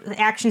dinosaur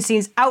action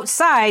scenes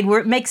outside where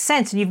it makes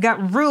sense and you've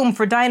got room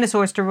for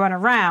dinosaurs to run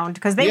around,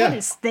 because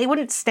they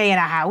wouldn't stay in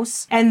a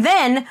house. And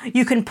then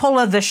you can pull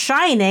a The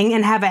Shining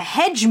and have a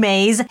hedge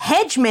maze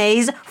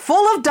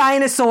full of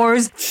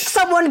dinosaurs.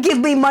 Someone give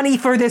me money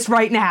for this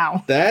right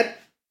now. That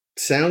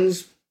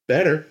sounds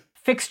better.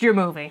 Fixed your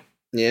movie.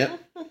 Yeah.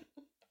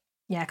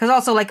 Yeah, because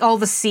also, like, all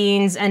the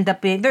scenes end up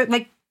being... They're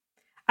like,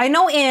 I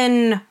know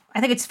I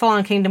think it's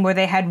Fallen Kingdom where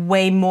they had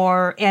way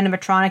more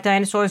animatronic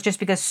dinosaurs, just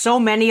because so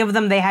many of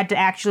them they had to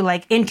actually,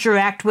 like,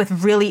 interact with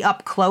really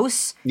up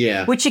close.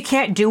 Yeah. Which you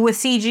can't do with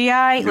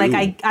CGI. Ooh.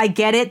 Like, I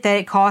get it that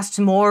it costs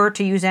more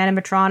to use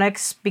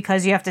animatronics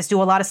because you have to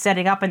do a lot of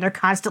setting up and they're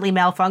constantly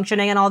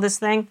malfunctioning and all this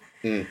thing.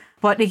 Mm.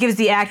 But it gives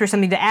the actor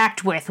something to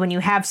act with when you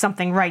have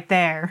something right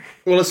there.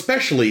 Well,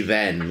 especially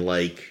then,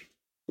 like,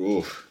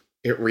 oof,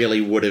 it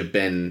really would have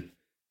been...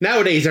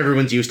 Nowadays,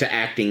 everyone's used to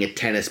acting at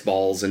tennis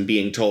balls and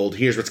being told,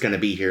 here's what's going to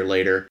be here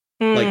later.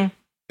 Like,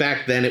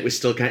 back then, it was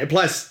still kind of...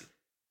 Plus,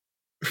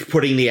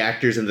 putting the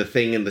actors in the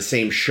thing in the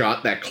same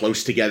shot that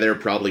close together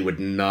probably would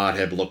not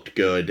have looked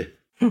good.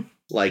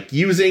 Like,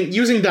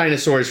 using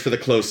dinosaurs for the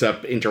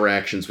close-up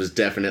interactions was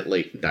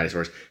definitely...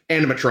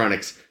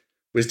 Animatronics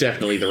was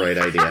definitely the right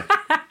idea.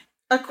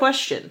 A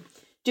question.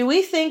 Do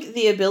we think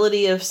the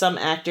ability of some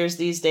actors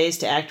these days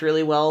to act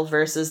really well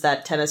versus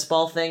that tennis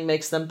ball thing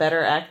makes them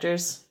better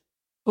actors?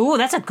 Ooh,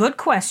 that's a good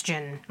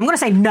question. I'm going to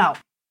say no,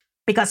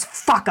 because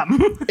fuck them.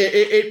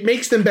 It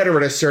makes them better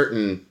at a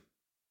certain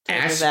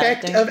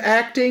aspect of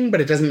acting,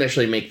 but it doesn't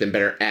necessarily make them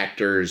better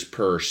actors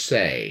per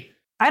se.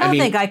 I don't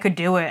think I could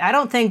do it. I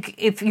don't think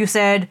if you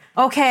said,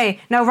 okay,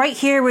 now right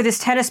here where this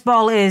tennis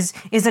ball is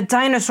a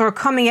dinosaur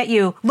coming at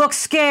you. Look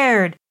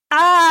scared.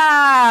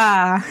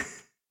 Ah!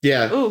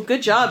 Yeah. Ooh,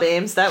 good job,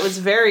 Ames. That was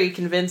very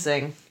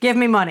convincing. Give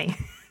me money.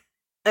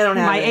 I don't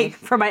have any.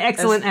 For my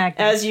excellent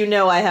acting. As you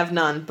know, I have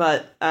none,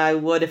 but I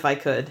would if I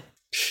could.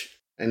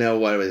 I know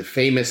what was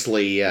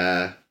famously,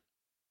 one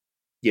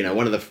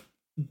of the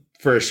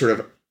first sort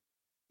of,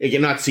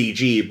 again, not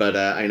CG, but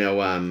I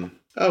know,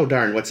 oh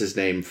darn, what's his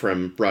name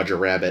from Roger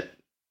Rabbit?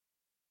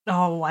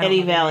 Oh, I don't Eddie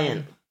know.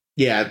 Valiant.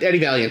 Yeah, Eddie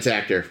Valiant's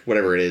actor,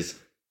 whatever it is,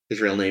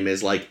 his real name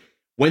is, like,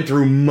 went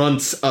through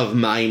months of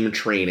mime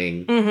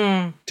training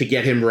to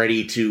get him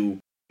ready to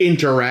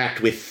interact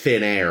with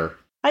thin air.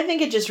 I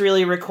think it just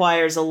really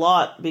requires a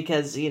lot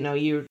because,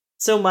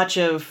 so much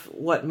of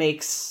what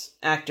makes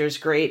actors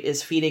great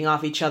is feeding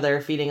off each other,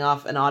 feeding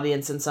off an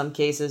audience in some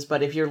cases.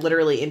 But if you're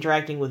literally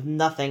interacting with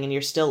nothing and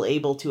you're still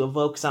able to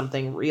evoke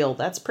something real,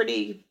 that's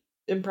pretty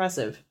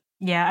impressive.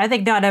 Yeah, I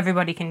think not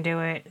everybody can do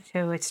it,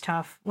 too. It's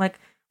tough.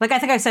 Like I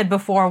think I said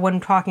before when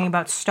talking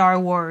about Star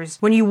Wars,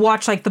 when you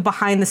watch like the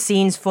behind the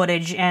scenes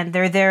footage and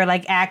they're there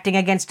like acting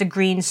against a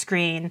green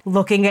screen,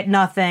 looking at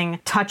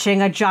nothing,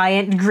 touching a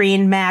giant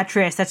green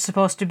mattress that's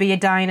supposed to be a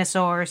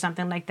dinosaur or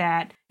something like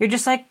that. You're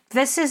just like,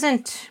 this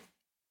isn't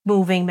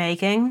moving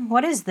making.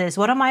 What is this?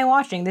 What am I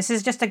watching? This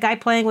is just a guy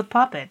playing with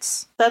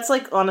puppets. That's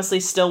like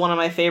honestly still one of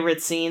my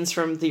favorite scenes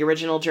from the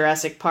original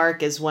Jurassic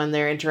Park is when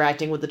they're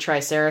interacting with the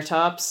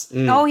Triceratops.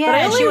 Oh yeah,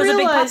 and she was a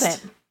big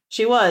puppet.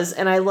 She was,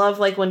 and I love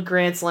like when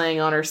Grant's laying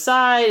on her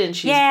side and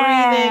she's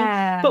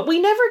breathing, but we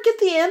never get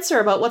the answer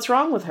about what's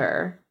wrong with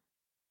her.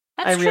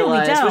 That's true, we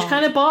don't. Which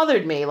kind of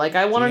bothered me. Like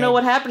I want to know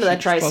what happened to that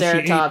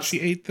Triceratops. She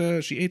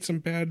ate some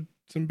bad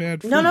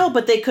food. No,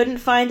 but they couldn't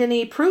find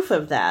any proof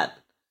of that.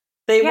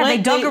 They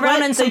dug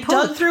around in some poop. They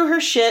dug through her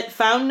shit,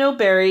 found no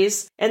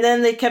berries, and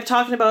then they kept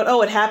talking about,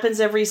 it happens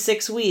every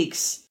 6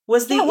 weeks.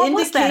 What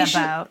was that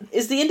about?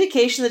 Is the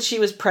indication that she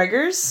was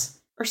preggers?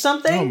 Or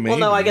something? Oh, well,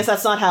 no, I guess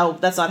that's not how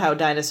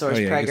dinosaurs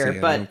pregger.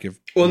 But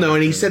no,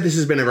 and he said this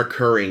has been a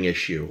recurring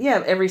issue.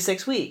 Yeah, every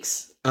 6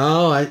 weeks.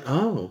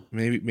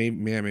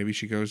 Maybe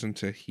she goes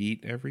into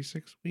heat every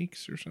 6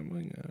 weeks or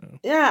something.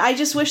 Yeah, I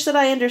just wish that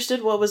I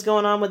understood what was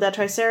going on with that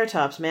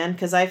Triceratops, man,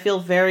 because I feel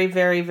very,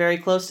 very, very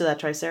close to that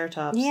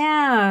Triceratops.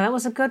 Yeah, that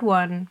was a good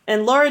one.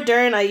 And Laura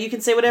Dern, you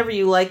can say whatever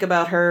you like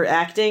about her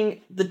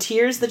acting. The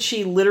tears that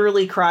she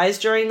literally cries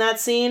during that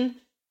scene,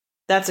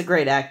 that's a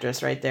great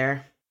actress right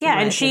there. Yeah,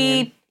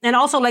 and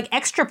also like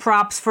extra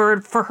props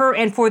for her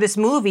and for this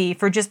movie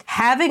for just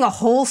having a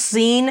whole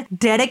scene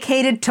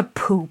dedicated to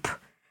poop.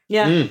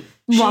 Yeah.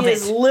 Love it. She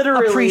is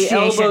literally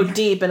elbow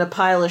deep in a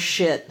pile of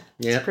shit.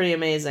 Yeah. It's pretty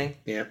amazing.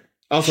 Yeah.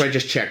 Also, I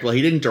just checked. Well,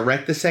 he didn't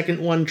direct the second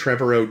one.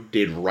 Trevorrow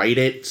did write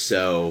it,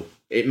 so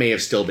it may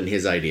have still been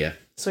his idea.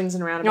 Swings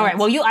and roundabouts. All right,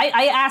 well,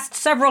 I asked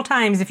several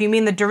times if you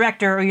mean the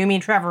director or you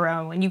mean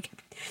Trevorrow, and you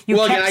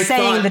kept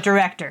saying the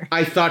director.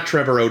 I thought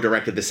Trevorrow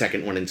directed the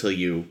second one until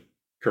you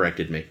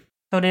corrected me.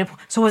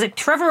 So was it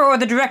Trevor or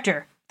the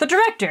director? The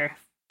director.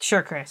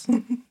 Sure, Chris.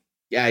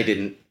 Yeah, I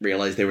didn't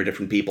realize they were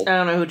different people. I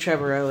don't know who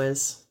Trevorrow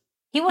is.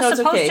 He was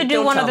supposed to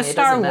do one of the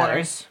Star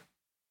Wars.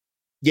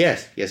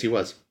 Yes, he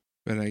was.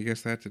 But I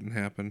guess that didn't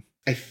happen.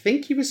 I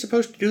think he was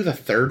supposed to do the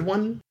third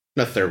one.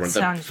 Not the third one.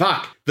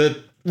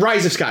 The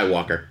Rise of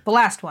Skywalker. The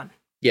last one.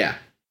 Yeah.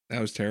 That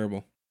was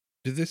terrible.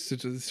 Did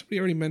somebody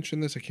already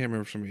mention this? I can't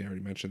remember if somebody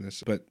already mentioned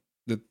this, but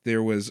that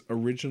there was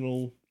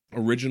originally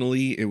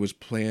it was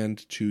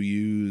planned to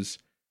use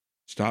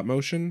stop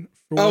motion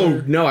for...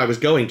 Oh, no, I was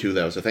going to,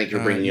 though, so thank you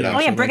for bringing it up. Oh,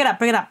 yeah, bring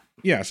it up.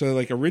 Yeah, so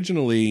like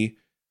originally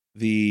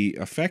the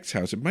effects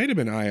house, it might have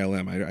been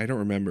ILM, I don't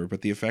remember,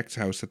 but the effects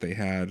house that they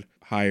had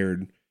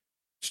hired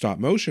stop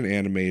motion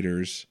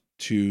animators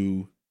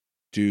to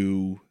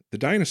do the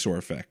dinosaur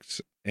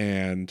effects,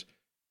 and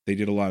they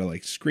did a lot of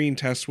like screen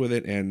tests with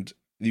it, and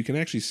you can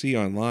actually see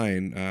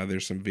online,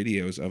 there's some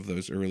videos of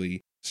those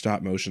early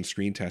stop motion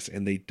screen tests,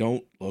 and they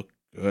don't look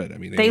good. I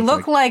mean, they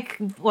look like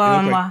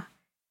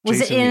was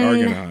Jason it in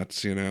the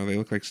Argonauts? You know, they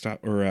look like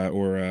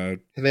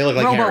they look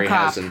like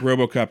Harryhausen.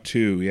 RoboCop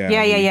 2. Yeah.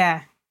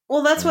 Yeah.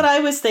 Well, that's what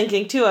I was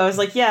thinking too. I was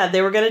like, yeah,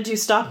 they were gonna do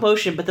stop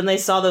motion, but then they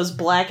saw those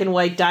black and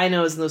white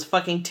dinos in those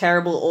fucking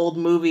terrible old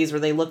movies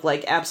where they look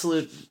like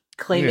absolute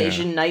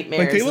claymation nightmares.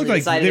 Like they look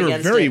like they were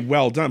very it.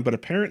 well done, but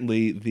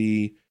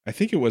apparently I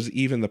think it was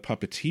even the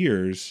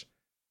puppeteers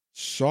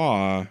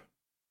saw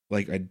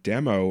like a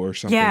demo or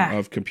something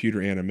of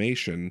computer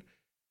animation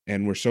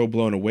and were so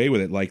blown away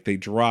with it, like they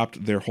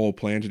dropped their whole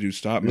plan to do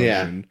stop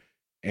motion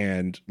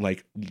and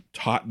like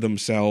taught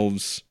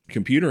themselves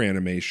computer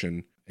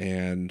animation.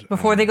 And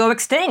before they go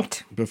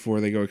extinct.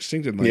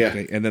 And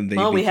like and then they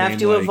we have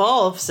to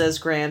evolve, says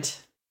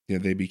Grant. Yeah,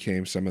 they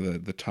became some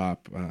of the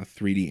top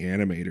 3D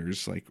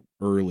animators like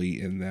early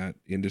in that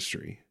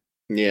industry.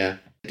 Yeah,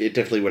 it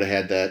definitely would have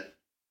had that.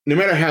 No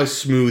matter how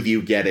smooth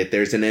you get it,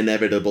 there's an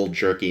inevitable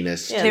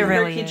jerkiness. Yeah, there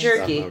really is.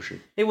 Jerky.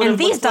 And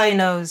these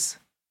dinos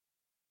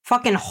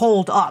fucking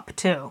hold up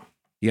too.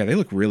 Yeah, they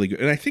look really good.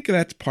 And I think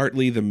that's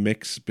partly the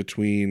mix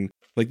between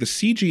like the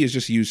CG is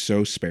just used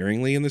so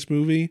sparingly in this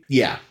movie.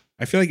 Yeah.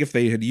 I feel like if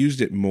they had used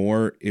it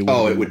more, it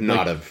would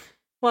not have.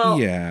 Well,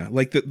 yeah,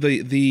 like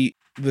the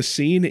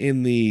scene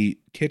in the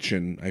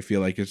kitchen, I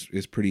feel like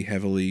is pretty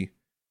heavily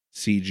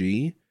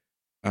CG,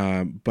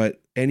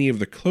 but any of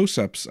the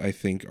close-ups I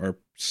think are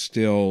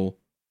still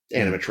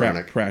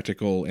animatronic,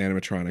 practical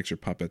animatronics or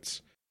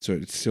puppets, so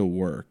it still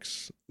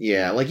works.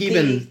 Yeah, like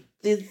even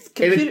the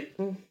computer.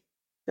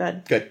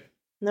 Good.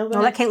 No,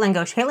 go ahead. Let Caitlin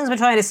go. Caitlin's been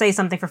trying to say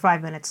something for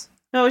 5 minutes.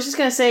 No, I was just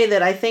gonna say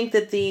that I think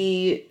that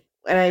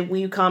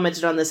you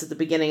commented on this at the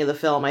beginning of the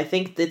film. I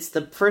think it's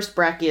the first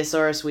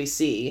Brachiosaurus we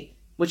see,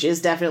 which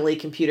is definitely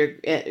computer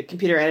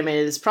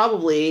animated, is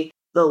probably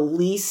the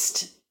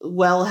least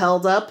well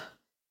held up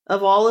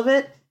of all of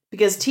it,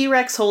 because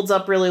T-Rex holds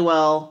up really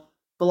well,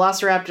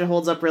 Velociraptor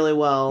holds up really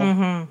well.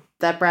 Mm-hmm.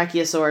 That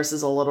Brachiosaurus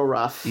is a little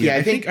rough. Yeah,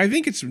 I think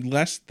it's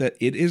less that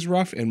it is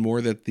rough and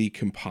more that the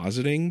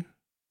compositing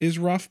is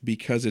rough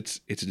because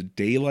it's a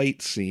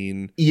daylight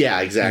scene.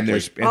 Yeah, exactly.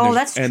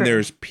 That's true. And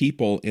there's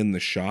people in the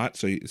shot,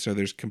 so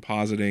there's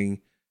compositing,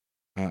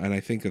 and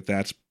I think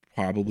that's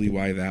probably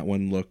why that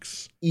one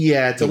looks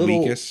it's a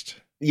little weakest.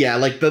 Yeah,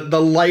 like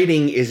the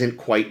lighting isn't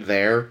quite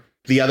there.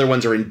 The other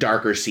ones are in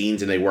darker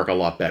scenes and they work a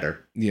lot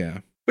better.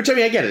 Yeah. Which, I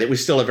mean, I get it. It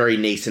was still a very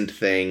nascent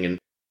thing, and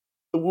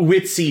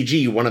with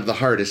CG, one of the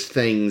hardest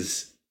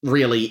things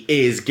really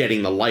is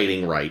getting the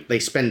lighting right. They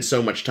spend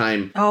so much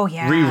time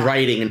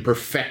rewriting and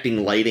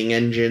perfecting lighting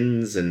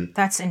engines, and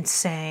that's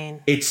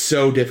insane. It's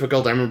so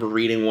difficult. I remember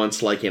reading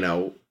once, like,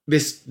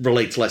 this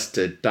relates less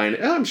to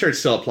I'm sure it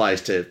still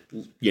applies to,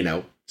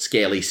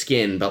 scaly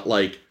skin, but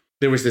like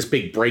there was this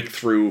big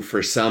breakthrough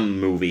for some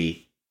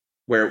movie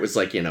where it was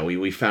like,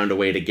 we found a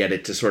way to get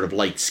it to sort of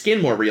light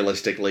skin more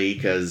realistically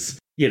because,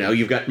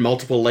 you've got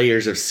multiple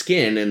layers of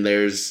skin and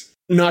there's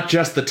not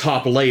just the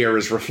top layer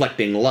is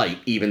reflecting light,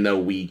 even though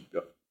we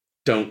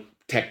don't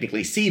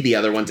technically see the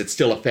other ones, it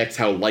still affects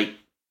how light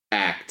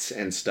acts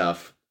and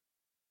stuff.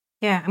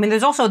 Yeah, I mean,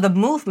 there's also the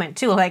movement,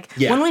 too. Like,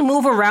 when we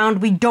move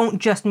around, we don't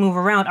just move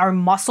around. Our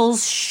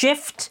muscles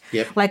shift.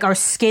 Yep. Like, our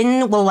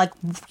skin will, like,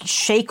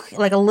 shake,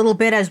 like, a little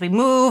bit as we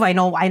move. I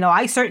know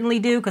I certainly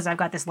do, because I've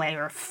got this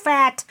layer of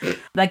fat.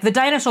 Like, the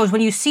dinosaurs,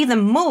 when you see them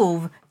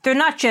move, they're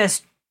not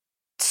just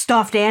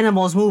stuffed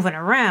animals moving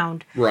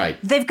around. Right.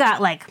 They've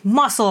got, like,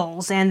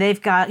 muscles, and they've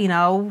got,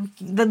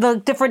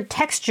 the different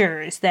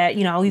textures that,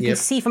 you can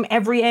see from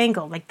every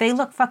angle. Like, they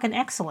look fucking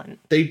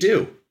excellent. They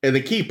do. And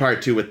the key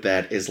part, too, with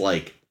that is,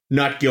 like,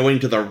 not going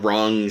to the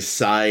wrong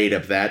side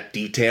of that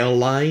detail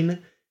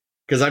line.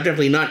 Because I've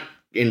definitely not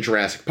in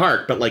Jurassic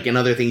Park, but like in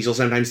other things you'll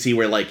sometimes see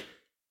where like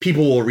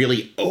people will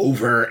really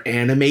over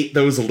animate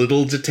those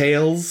little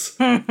details.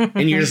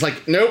 And you're just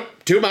like, nope,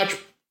 too much.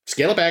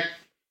 Scale it back.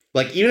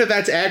 Like, even if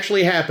that's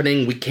actually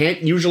happening, we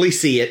can't usually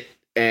see it.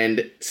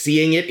 And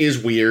seeing it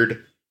is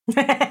weird.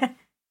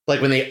 Like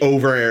when they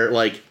over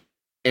like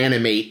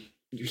animate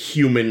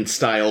human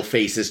style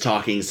faces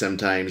talking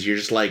sometimes, you're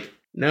just like,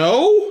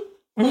 no.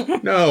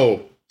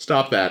 No,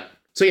 stop that.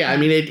 So yeah, I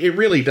mean, it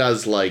really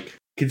does, like,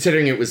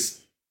 considering it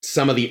was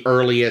some of the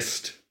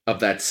earliest of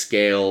that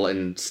scale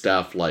and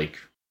stuff, like,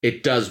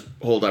 it does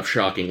hold up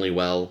shockingly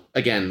well.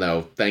 Again,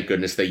 though, thank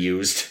goodness they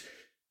used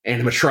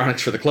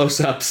animatronics for the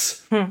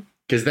close-ups.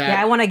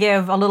 I want to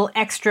give a little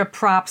extra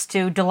props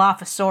to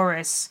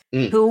Dilophosaurus,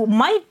 who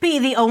might be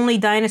the only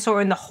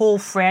dinosaur in the whole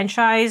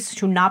franchise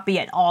to not be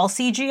at all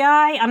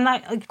CGI. I'm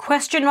not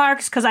question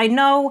marks because I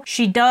know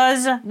she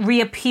does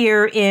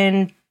reappear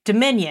in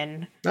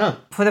Dominion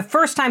for the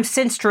first time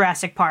since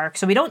Jurassic Park.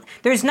 So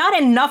there's not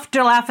enough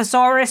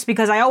Dilophosaurus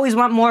because I always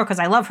want more because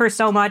I love her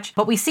so much.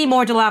 But we see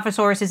more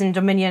Dilophosauruses in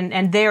Dominion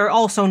and they're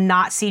also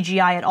not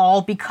CGI at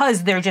all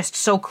because they're just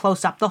so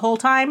close up the whole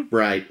time.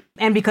 Right.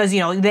 And because,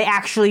 they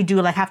actually do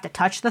have to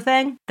touch the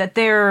thing, that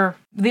they're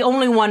the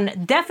only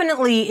one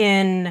definitely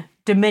in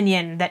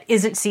Dominion that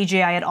isn't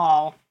CGI at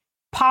all,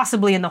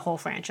 possibly in the whole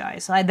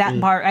franchise.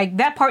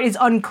 That part is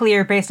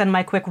unclear based on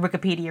my quick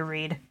Wikipedia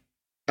read.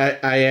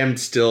 I am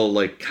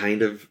still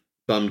kind of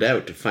bummed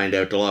out to find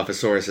out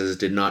Dilophosauruses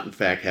did not in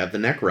fact have the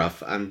neck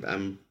ruff.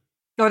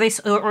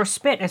 Or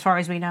spit, as far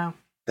as we know.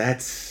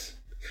 That's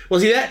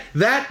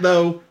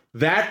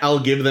that I'll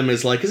give them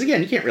as because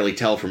again you can't really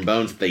tell from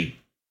bones if they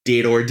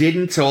did or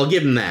didn't, so I'll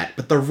give them that.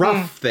 But the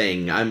ruff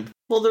thing, I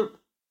guess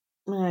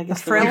the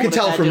frill? You can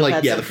tell from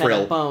the frill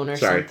kind of bone or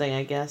something.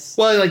 I guess.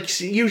 Well,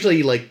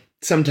 usually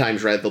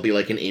sometimes, right, there'll be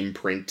an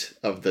imprint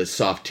of the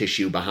soft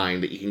tissue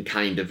behind that you can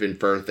kind of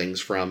infer things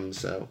from,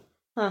 so.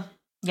 Huh.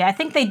 Yeah, I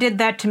think they did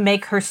that to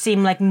make her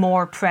seem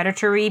more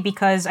predatory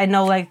because I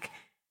know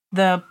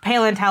the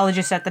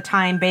paleontologist at the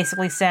time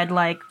basically said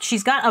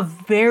she's got a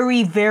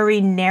very,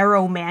 very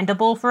narrow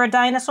mandible for a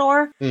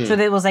dinosaur. So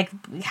that was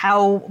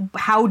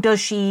how does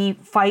she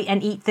fight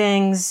and eat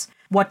things?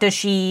 What does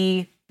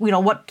she...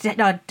 what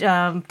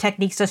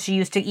techniques does she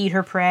use to eat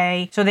her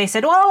prey? So they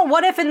said, well,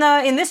 what if in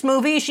this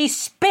movie she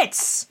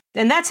spits?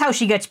 And that's how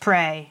she gets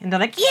prey. And they're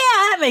like, yeah,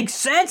 that makes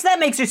sense. That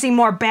makes her seem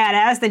more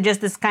badass than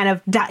just this kind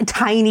of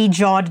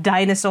tiny-jawed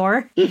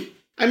dinosaur.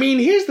 I mean,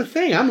 here's the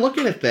thing. I'm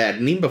looking at that,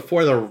 and even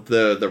before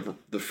the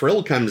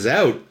frill comes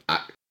out,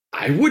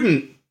 I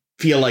wouldn't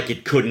feel like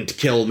it couldn't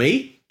kill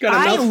me.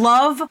 I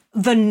love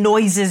the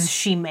noises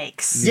she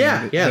makes.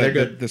 Yeah, they're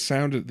good. The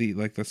sound of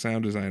the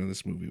sound design of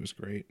this movie was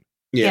great.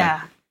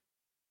 Yeah.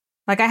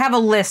 I have a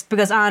list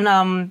because on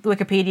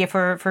Wikipedia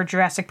for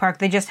Jurassic Park,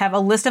 they just have a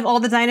list of all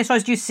the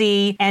dinosaurs you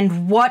see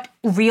and what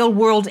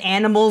real-world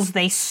animals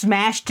they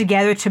smashed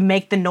together to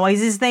make the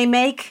noises they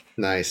make.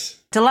 Nice.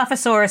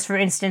 Dilophosaurus, for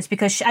instance,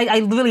 because I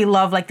really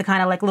love the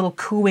kind of little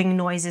cooing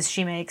noises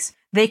she makes.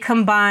 They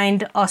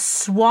combined a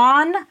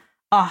swan,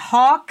 a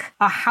hawk,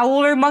 a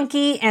howler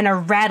monkey, and a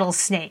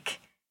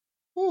rattlesnake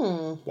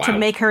to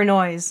make her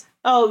noise.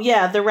 Oh,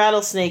 yeah, the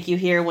rattlesnake you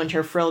hear when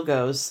her frill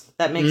goes.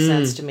 That makes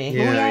sense to me.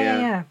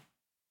 Yeah.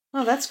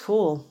 Oh, that's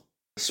cool.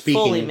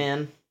 Speaking,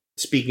 man.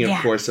 Speaking, of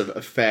course, of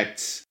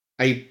effects,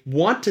 I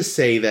want to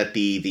say that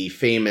the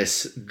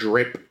famous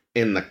drip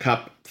in the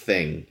cup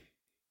thing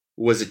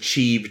was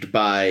achieved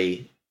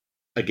by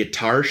a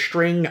guitar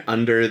string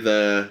under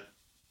the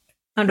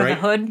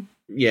hood?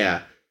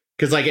 Yeah.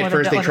 Because, at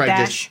first they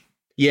tried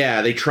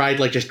they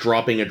tried just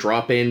dropping a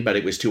drop in, but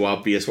it was too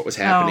obvious what was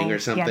happening or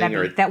something.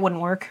 Yeah, that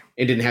wouldn't work.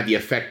 It didn't have the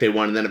effect they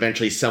wanted. And then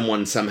eventually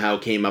someone somehow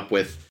came up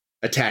with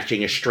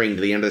attaching a string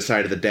to the end of the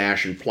side of the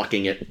dash and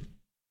plucking it.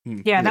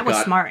 Yeah, that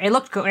was smart. It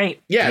looked great.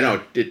 Yeah,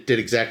 no, it did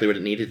exactly what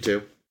it needed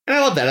to. And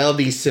I love that. I love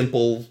these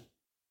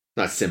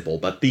not simple,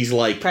 but these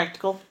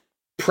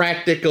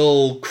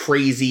practical,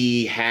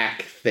 crazy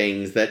hack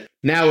things that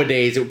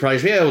nowadays it would probably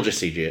say, we'll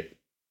just CG it.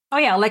 Oh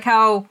yeah,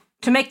 how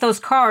to make those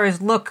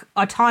cars look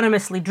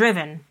autonomously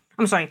driven.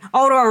 I'm sorry,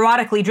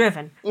 autoerotically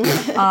driven.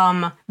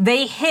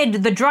 They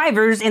hid the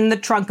drivers in the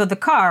trunk of the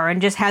car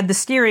and just had the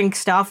steering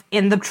stuff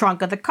in the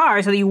trunk of the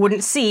car so that you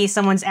wouldn't see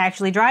someone's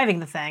actually driving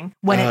the thing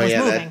when it was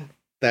moving.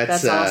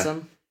 That's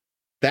awesome.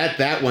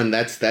 That one,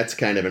 that's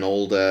kind of an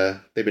old,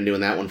 they've been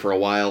doing that one for a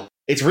while.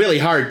 It's really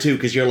hard, too,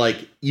 because you're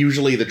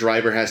usually the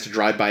driver has to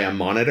drive by a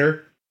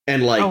monitor,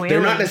 and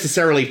they're not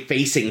necessarily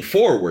facing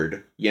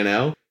forward,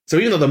 So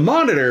even though the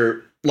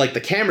monitor,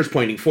 the camera's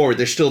pointing forward,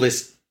 there's still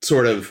this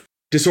sort of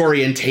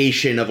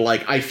disorientation of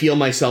I feel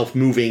myself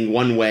moving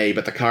one way,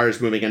 but the car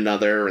is moving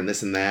another, and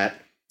this and that.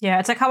 Yeah,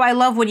 it's how I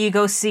love when you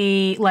go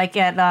see,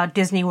 at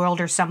Disney World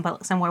or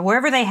somewhere,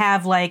 wherever they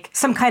have,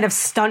 some kind of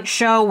stunt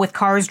show with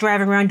cars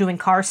driving around doing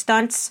car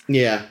stunts.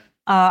 Yeah.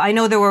 I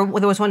know there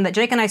was one that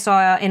Jake and I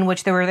saw in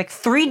which there were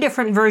 3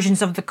 different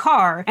versions of the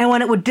car, and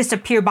when it would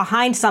disappear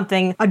behind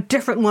something, a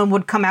different one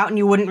would come out and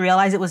you wouldn't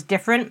realize it was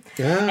different.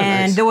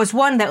 And there was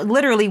one that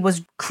literally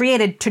was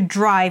created to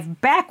drive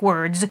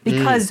backwards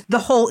because the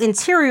whole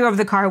interior of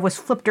the car was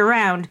flipped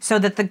around so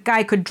that the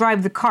guy could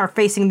drive the car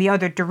facing the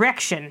other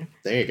direction.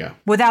 There you go.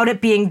 Without it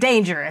being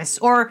dangerous,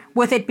 or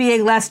with it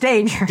being less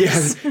dangerous.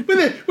 Yes,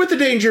 with the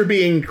danger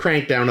being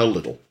cranked down a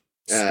little.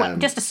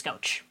 Just a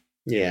scotch.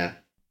 Yeah.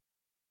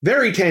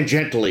 Very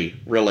tangentially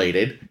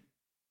related.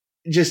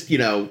 Just,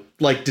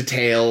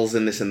 details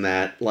and this and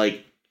that.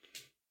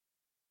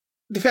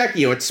 The fact,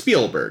 it's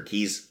Spielberg.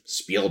 He's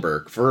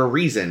Spielberg for a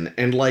reason.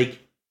 And,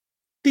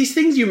 these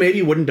things you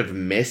maybe wouldn't have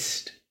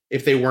missed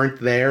if they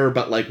weren't there,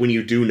 but, when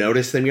you do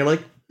notice them, you're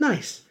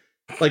nice.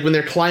 When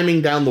they're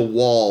climbing down the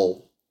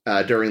wall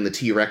during the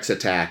T-Rex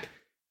attack,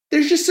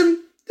 there's just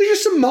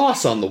some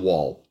moss on the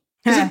wall.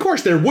 Because of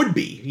course there would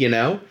be, you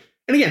know?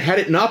 And again, had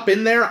it not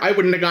been there, I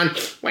wouldn't have gone,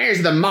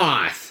 where's the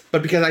moth?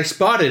 But because I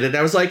spotted it,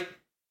 I was like,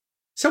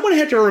 someone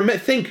had to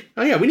think,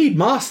 oh yeah, we need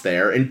moss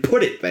there, and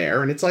put it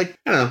there. And it's like,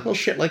 I don't know, little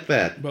shit like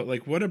that. But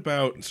like, what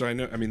about, so I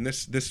know, I mean,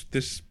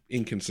 this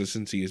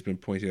inconsistency has been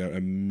pointed out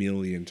a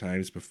million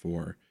times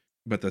before,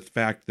 but the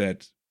fact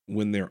that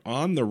when they're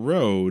on the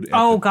road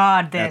at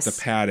the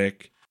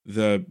paddock,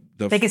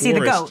 they can see the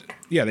goat.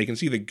 Yeah, they can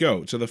see the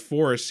goat. So the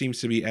forest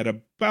seems to be at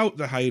about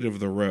the height of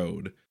the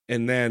road.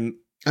 And then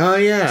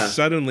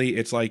suddenly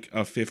it's like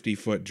a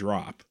 50-foot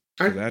drop.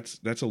 So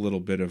that's a little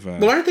bit of a...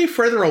 Well, aren't they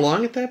further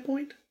along at that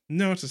point?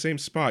 No, it's the same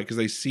spot because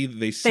they see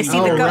the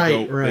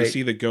goat. Right. They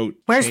see the goat.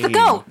 Where's the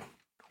goat?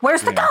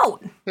 Where's the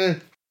goat?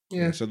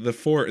 Yeah. So the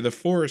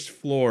forest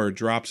floor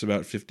drops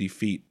about 50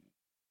 feet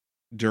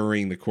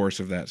during the course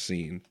of that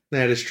scene.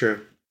 That is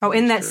true. Oh,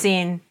 in that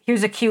scene,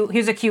 here's a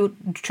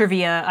cute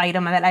trivia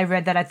item that I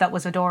read that I thought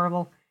was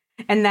adorable.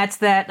 And that's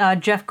that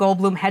Jeff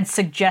Goldblum had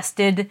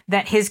suggested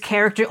that his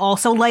character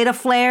also light a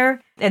flare.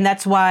 And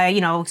that's why,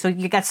 so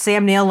you got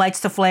Sam Neill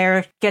lights the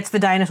flare, gets the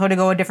dinosaur to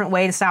go a different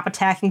way to stop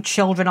attacking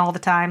children all the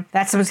time.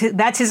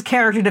 That's his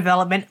character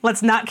development.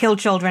 Let's not kill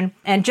children.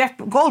 And Jeff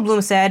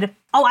Goldblum said,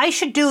 oh, I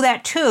should do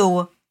that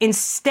too,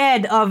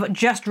 instead of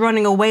just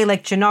running away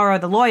like Gennaro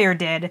the lawyer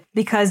did,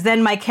 because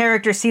then my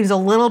character seems a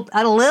little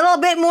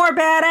bit more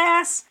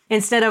badass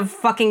instead of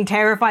fucking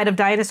terrified of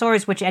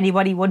dinosaurs, which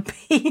anybody would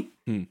be.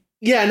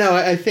 Yeah, no,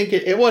 I think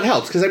it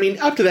helps. Because, I mean,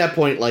 up to that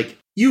point, like,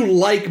 you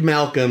like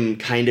Malcom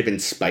kind of in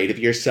spite of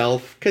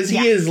yourself. Because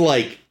he is,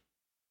 like,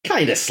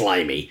 kind of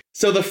slimy.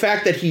 So the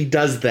fact that he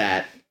does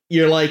that,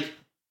 you're like,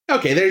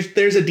 okay,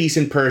 there's a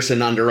decent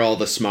person under all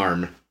the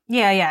smarm.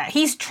 Yeah.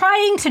 He's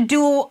trying to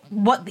do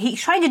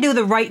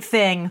the right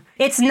thing.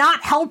 It's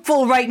not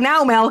helpful right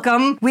now,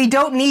 Malcom. We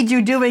don't need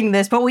you doing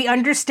this, but we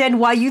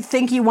understand why you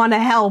think you want to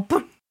help.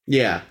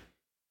 Yeah.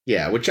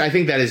 Yeah, which I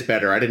think that is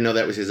better. I didn't know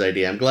that was his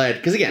idea. I'm glad.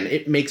 Because, again,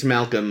 it makes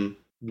Malcom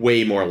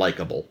way more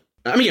likable.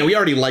 I mean, we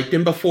already liked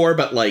him before,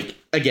 but, like,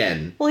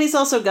 again. Well, he's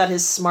also got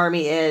his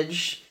smarmy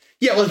edge.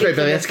 Yeah, well, that's right.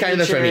 But that's kind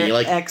of what I mean. You're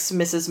like,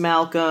 ex-Mrs.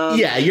 Malcom.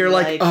 Yeah, you're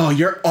like, oh,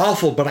 you're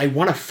awful, but I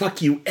want to fuck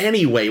you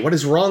anyway. What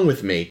is wrong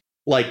with me?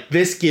 Like,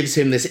 this gives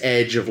him this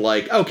edge of,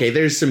 like, okay,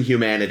 there's some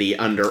humanity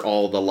under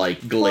all the,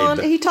 like, glib. Well,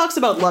 he talks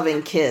about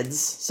loving kids,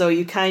 so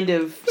you kind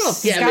of...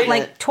 He's got,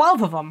 like,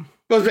 12 of them.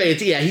 Well,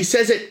 he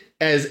says it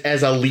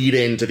as a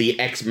lead-in to the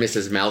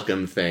ex-Mrs.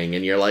 Malcom thing,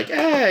 and you're like,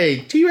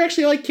 hey, do you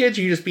actually like kids,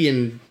 or are you just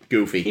being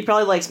goofy? He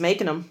probably likes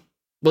making them.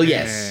 Well,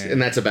 yes,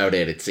 and that's about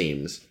it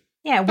seems.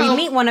 Yeah, we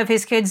meet one of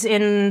his kids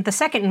in the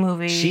second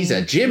movie. She's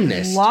a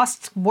gymnast.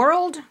 Lost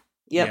World?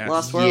 Yep, yes.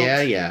 Lost World.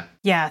 Yeah.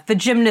 Yeah, the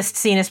gymnast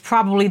scene is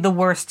probably the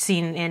worst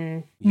scene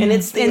in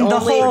the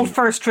whole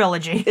first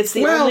trilogy. It's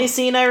the only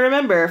scene I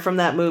remember from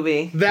that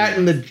movie. That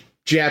and the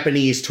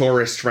Japanese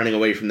tourists running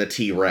away from the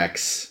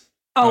T-Rex.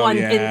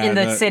 In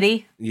the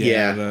city?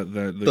 Yeah.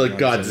 The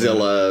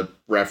Godzilla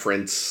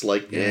reference.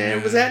 Like,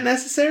 was that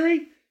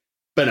necessary?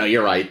 But no,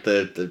 you're right.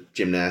 The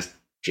gymnast?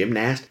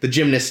 The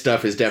gymnast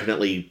stuff is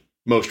definitely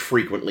most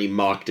frequently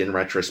mocked in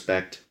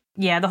retrospect.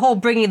 Yeah, the whole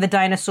bringing the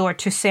dinosaur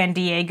to San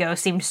Diego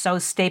seems so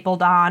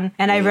stapled on.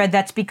 And I read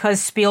that's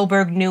because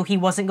Spielberg knew he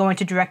wasn't going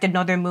to direct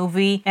another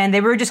movie. And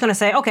they were just going to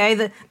say,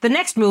 okay, the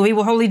next movie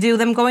will only do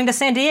them going to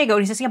San Diego.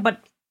 And he says, yeah,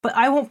 but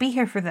I won't be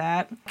here for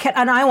that.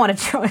 And I want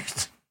to do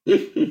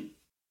it.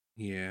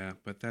 Yeah,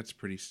 but that's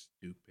pretty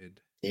stupid.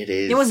 It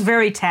is. It was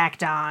very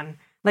tacked on.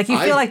 Like, you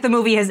feel like the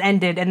movie has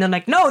ended, and then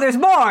like, no, there's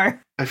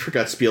more! I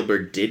forgot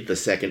Spielberg did the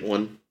second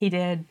one. He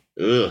did.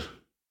 Ugh.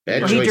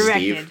 Bad choice, he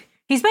directed. Steve.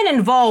 He's been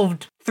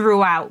involved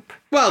throughout.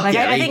 Well, like,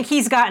 I think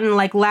he's gotten,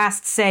 like,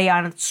 last say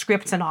on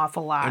scripts an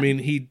awful lot. I mean,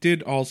 he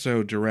did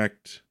also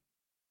direct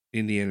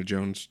Indiana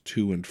Jones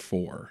 2 and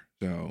 4,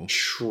 so...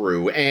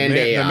 True, and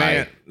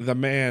AI. The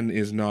man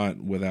is not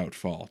without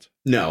fault.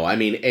 No, I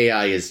mean,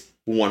 AI is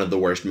one of the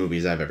worst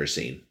movies I've ever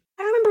seen.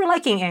 I remember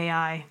liking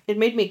AI. It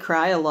made me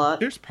cry a lot.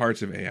 There's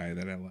parts of AI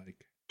that I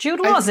like. Jude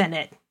Law's in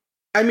it.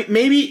 I mean,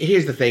 maybe,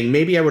 here's the thing,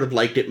 maybe I would have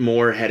liked it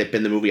more had it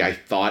been the movie I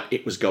thought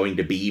it was going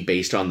to be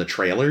based on the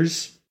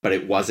trailers, but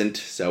it wasn't,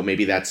 so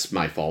maybe that's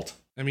my fault.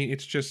 I mean,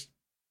 it's just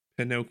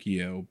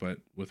Pinocchio, but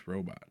with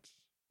robots.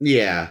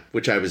 Yeah,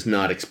 which I was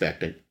not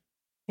expecting.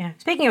 Yeah.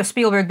 Speaking of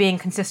Spielberg being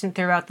consistent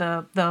throughout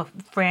the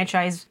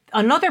franchise,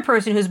 another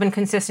person who's been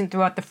consistent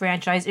throughout the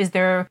franchise is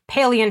their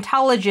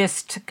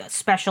paleontologist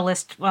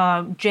specialist,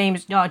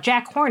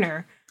 Jack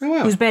Horner,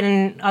 who's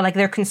been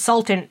their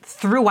consultant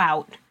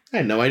throughout. I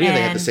had no idea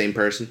they had the same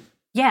person.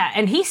 Yeah,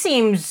 and he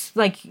seems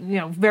like,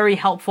 very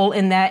helpful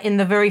in that in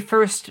the very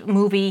first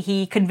movie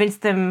he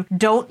convinced them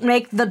don't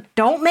make the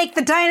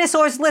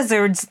dinosaurs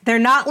lizards. They're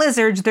not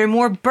lizards, they're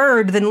more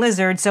bird than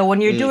lizards. So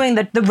when you're doing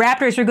the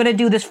raptors are going to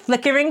do this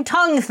flickering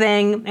tongue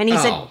thing, and he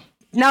said,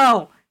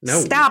 "No,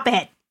 stop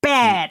it.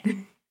 Bad."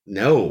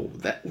 No.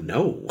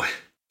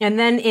 And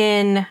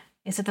then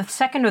is it the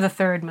second or the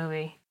third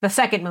movie? The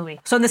second movie.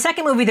 So in the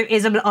second movie, there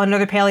is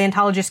another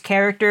paleontologist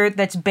character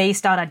that's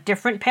based on a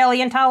different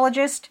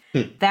paleontologist.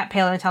 That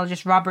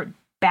paleontologist, Robert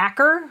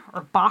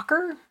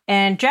Bacher,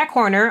 and Jack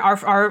Horner,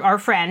 our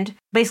friend,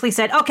 basically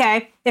said,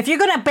 okay, if you're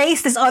gonna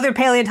base this other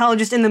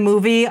paleontologist in the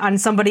movie on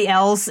somebody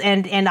else,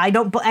 and I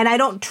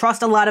don't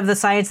trust a lot of the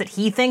science that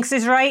he thinks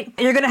is right,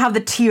 you're gonna have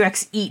the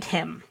T-Rex eat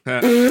him.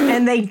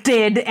 And they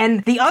did,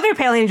 and the other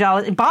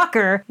paleontologist,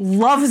 Bacher,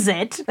 loves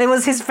it. It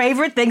was his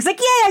favorite thing. He's like,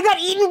 yeah, I got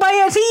eaten by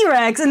a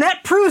T-Rex, and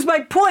that proves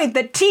my point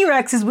that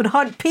T-Rexes would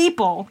hunt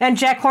people. And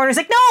Jack Horner's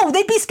like, no,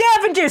 they'd be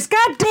scavengers,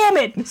 god damn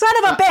it, son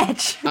of a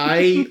bitch.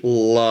 I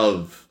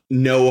love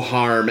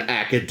no-harm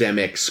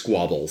academic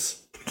squabbles.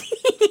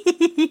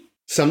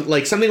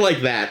 Something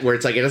like that, where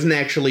it's like, it doesn't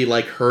actually,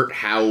 like, hurt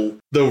how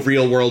the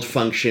real world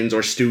functions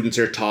or students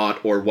are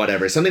taught or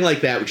whatever. Something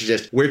like that, which is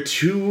just, we're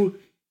two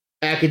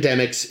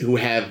academics who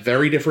have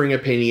very differing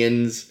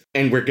opinions,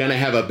 and we're gonna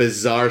have a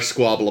bizarre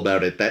squabble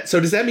about it. So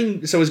does that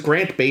mean, so is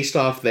Grant based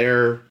off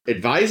their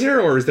advisor,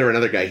 or is there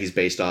another guy he's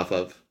based off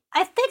of?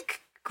 I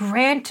think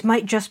Grant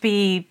might just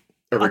be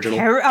original,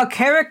 a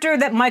character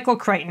that Michael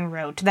Crichton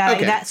wrote.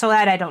 That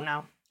I don't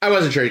know. I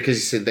wasn't sure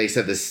because they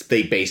said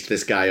they based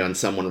this guy on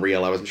someone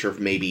real. I wasn't sure if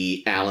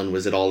maybe Alan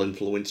was at all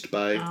influenced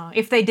by.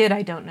 If they did,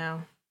 I don't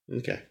know.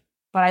 Okay.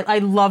 But I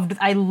loved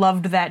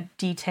that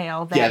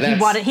detail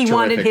that he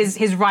wanted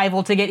his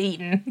rival to get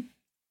eaten.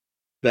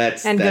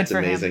 That's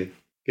amazing. Him.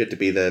 Good to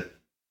be the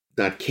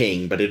not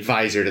king, but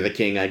advisor to the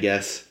king, I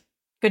guess.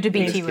 Good to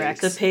be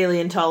T-Rex. The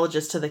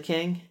paleontologist to the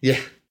king. Yeah.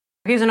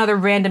 Here's another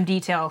random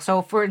detail.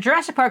 So for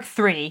Jurassic Park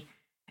 3,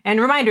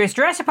 and reminders,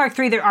 Jurassic Park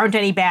 3, there aren't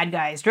any bad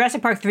guys.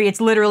 Jurassic Park 3, it's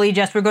literally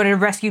just, we're going to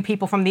rescue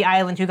people from the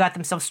island who got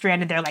themselves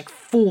stranded there like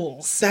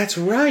fools. That's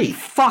right.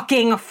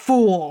 Fucking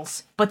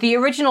fools. But the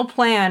original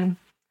plan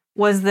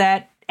was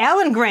that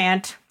Alan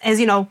Grant has,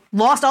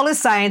 lost all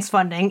his science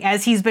funding,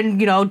 as he's been,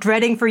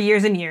 dreading for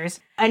years and years.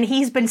 And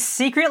he's been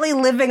secretly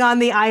living on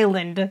the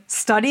island,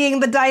 studying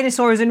the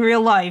dinosaurs in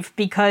real life,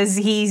 because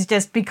he's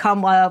just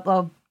become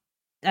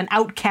an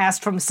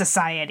outcast from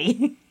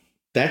society.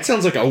 That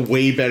sounds like a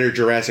way better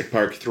Jurassic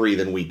Park 3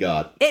 than we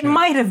got. It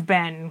might have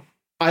been.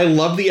 I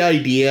love the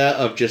idea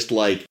of just,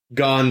 like,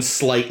 gone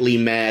slightly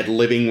mad,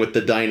 living with the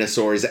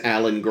dinosaurs,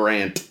 Alan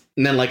Grant.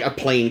 And then, like, a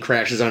plane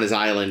crashes on his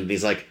island, and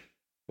he's like,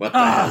 what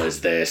the hell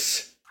is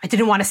this? I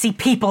didn't want to see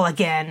people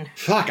again.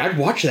 Fuck, I'd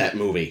watch that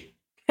movie.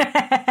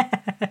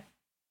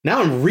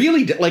 Now I'm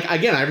really...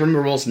 again, I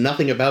remember almost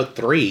nothing about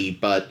 3,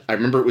 but I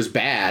remember it was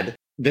bad.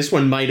 This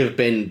one might have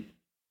been...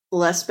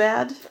 less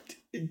bad?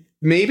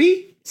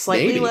 Maybe?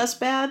 Slightly less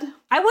bad?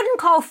 I wouldn't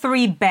call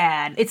 3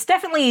 bad. It's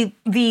definitely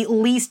the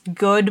least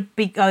good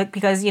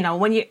because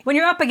when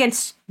you're up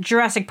against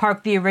Jurassic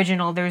Park the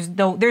original, there's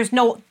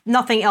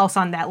nothing else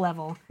on that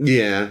level.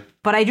 Yeah.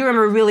 But I do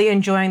remember really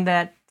enjoying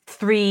that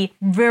 3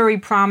 very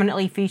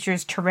prominently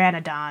features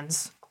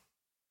pteranodons.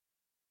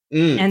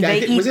 And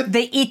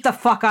they eat the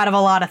fuck out of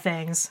a lot of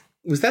things.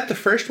 Was that the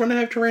first one to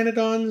have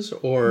pteranodons,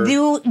 or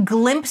you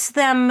glimpse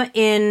them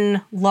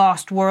in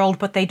Lost World,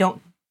 but they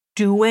don't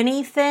do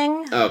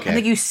anything? Okay. I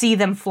think you see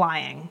them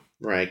flying.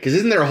 Right, because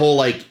isn't there a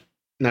whole,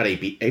 not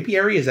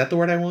apiary, is that the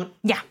word I want?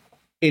 Yeah.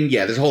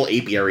 There's a whole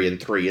apiary in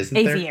 3, isn't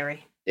there?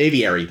 Aviary.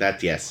 Aviary,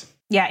 yes.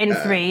 Yeah, in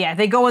 3,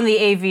 they go in the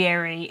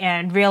aviary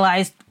and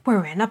realize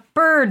we're in a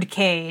bird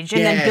cage,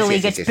 and then Billy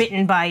gets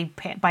bitten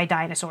by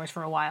dinosaurs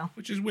for a while.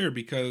 Which is weird,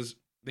 because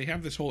they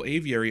have this whole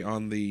aviary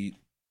on the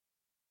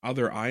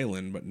other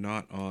island, but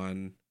not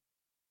on,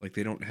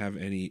 they don't have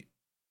any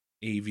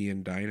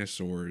avian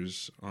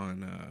dinosaurs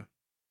on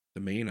the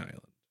main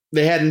island.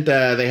 They hadn't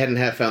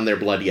found their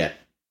blood yet.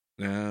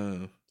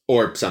 No.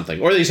 Or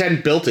something. Or they just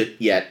hadn't built it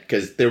yet,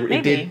 because it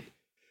did.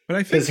 But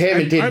I think... because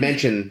Hammond did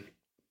mention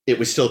it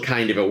was still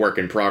kind of a work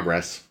in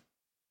progress.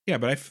 Yeah,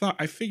 but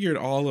I figured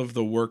all of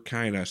the work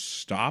kind of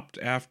stopped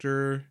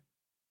after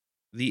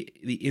the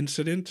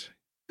incident.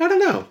 I don't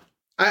know.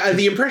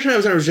 The impression I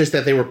was under was just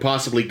that they were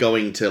possibly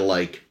going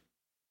to,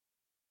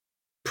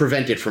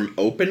 prevent it from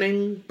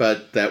opening,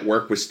 but that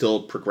work was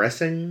still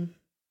progressing.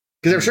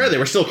 Because I'm sure they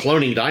were still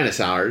cloning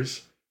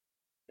dinosaurs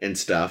and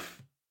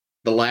stuff.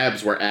 The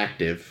labs were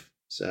active,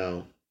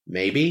 so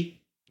maybe.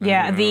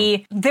 Yeah,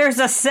 there's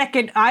a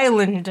second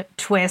island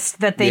twist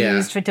that they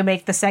used to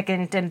make the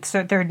second and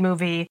third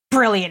movie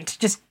brilliant.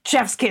 Just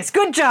chef's kiss.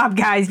 Good job,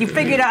 guys. You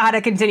figured out how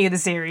to continue the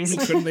series.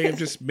 Couldn't they have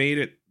just made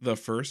it the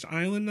first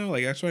island, though?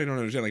 That's what I don't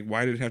understand.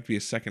 Why did it have to be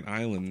a second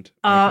island?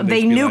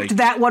 They nuked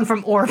that one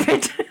from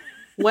orbit.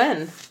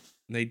 When?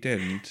 They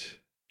didn't.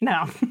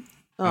 No.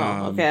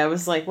 Oh, okay. I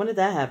was like, when did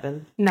that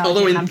happen? No,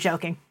 I'm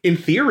joking. In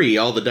theory,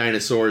 all the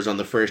dinosaurs on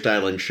the first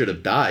island should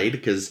have died,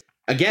 because...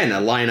 again, a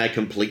line I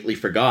completely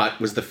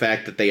forgot was the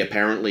fact that they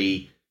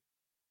apparently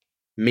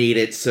made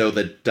it so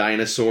the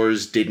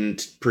dinosaurs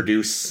didn't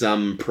produce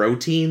some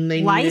protein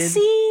they needed.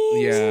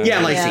 Lysine?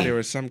 Yeah, lysine. There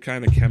was some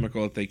kind of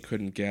chemical that they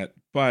couldn't get,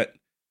 but...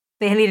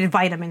 they needed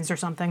vitamins or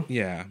something.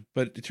 Yeah,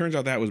 but it turns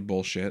out that was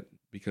bullshit,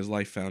 because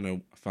life found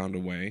a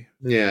way.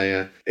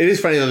 Yeah. It is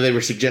funny that they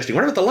were suggesting,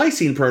 what about the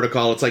lysine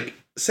protocol? It's like,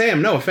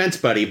 Sam, no offense,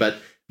 buddy, but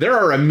there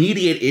are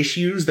immediate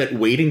issues that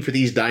waiting for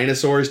these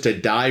dinosaurs to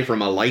die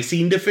from a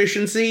lysine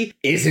deficiency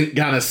isn't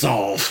gonna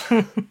solve.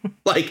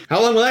 Like,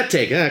 how long will that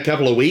take? A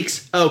couple of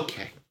weeks?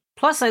 Okay.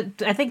 Plus, I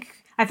think,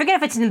 I forget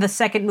if it's in the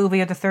second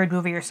movie or the third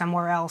movie or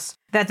somewhere else,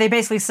 that they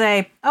basically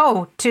say,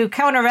 oh, to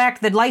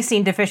counteract the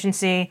lysine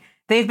deficiency,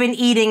 they've been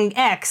eating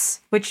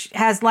X, which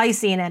has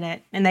lysine in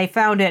it, and they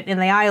found it in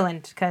the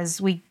island,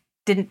 because we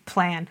didn't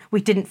plan.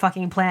 We didn't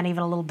fucking plan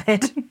even a little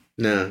bit.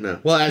 No.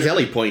 Well, as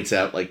Ellie points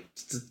out, like,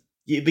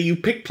 you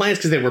picked plants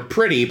because they were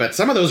pretty, but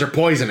some of those are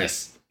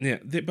poisonous. Yeah,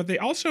 but they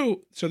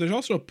also... So there's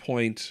also a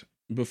point,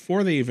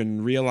 before they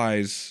even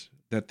realize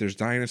that there's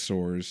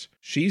dinosaurs,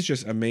 she's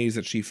just amazed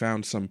that she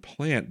found some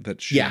plant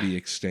that should be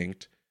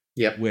extinct.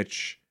 Yep.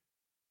 Which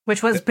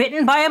was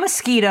bitten by a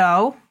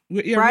mosquito.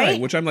 Yeah, right?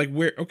 Which I'm like,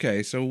 where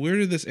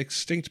did this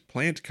extinct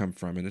plant come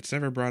from? And it's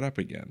never brought up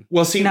again.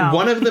 Well, see,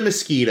 one of the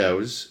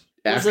mosquitoes,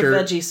 was a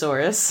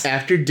Vegisaurus.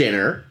 After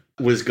dinner,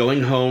 was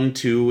going home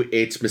to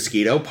its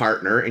mosquito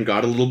partner and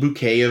got a little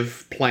bouquet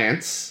of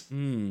plants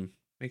to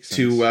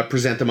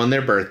present them on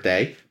their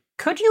birthday.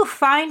 Could you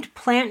find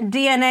plant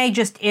DNA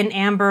just in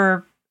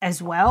amber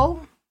as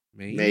well?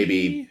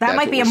 Maybe. That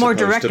might be a more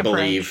direct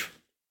approach.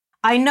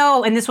 I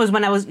know, and this was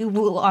when I was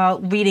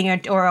reading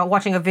it or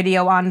watching a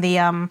video on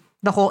the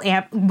whole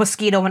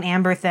mosquito and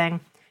amber thing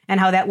and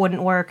how that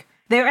wouldn't work.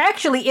 There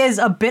actually is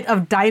a bit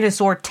of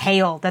dinosaur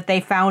tail that they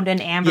found in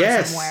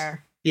amber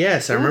somewhere.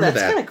 Yes, I remember that.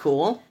 That's kind of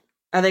cool.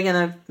 Are they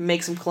going to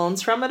make some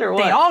clones from it or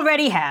what? They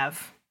already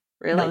have.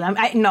 Really?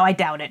 No, I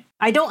doubt it.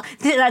 I don't.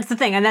 That's the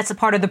thing, and that's a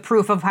part of the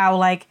proof of how,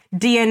 like,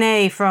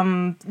 DNA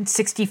from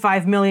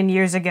 65 million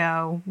years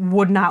ago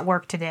would not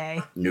work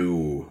today.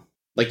 No.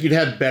 Like, you'd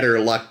have better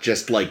luck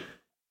just, like,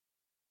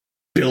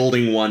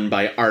 building one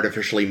by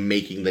artificially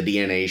making the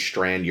DNA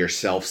strand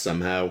yourself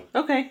somehow.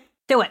 Okay.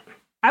 Do it.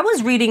 I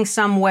was reading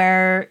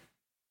somewhere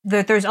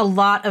that there's a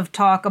lot of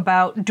talk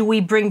about, do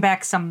we bring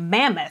back some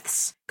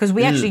mammoths? Because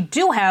we actually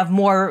do have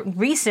more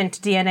recent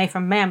DNA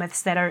from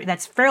mammoths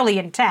that's fairly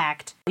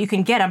intact. You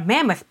can get a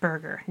mammoth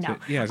burger. No.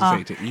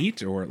 To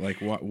eat or like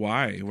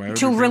why? Why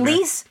to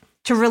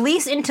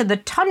release into the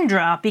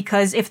tundra,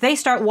 because if they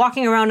start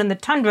walking around in the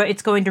tundra,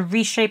 it's going to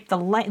reshape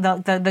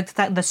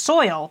the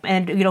soil,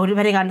 and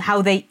depending on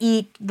how they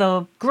eat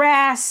the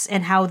grass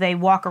and how they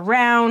walk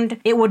around,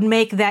 it would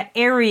make that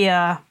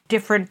area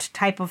different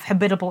type of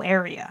habitable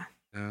area.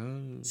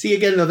 See,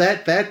 again, though,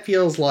 that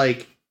feels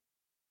like,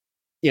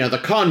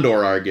 the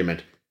condor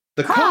argument.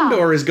 The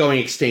condor is going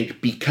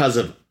extinct because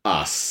of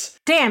us.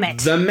 Damn it.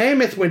 The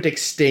mammoth went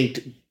extinct.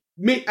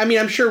 I mean,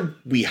 I'm sure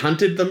we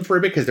hunted them for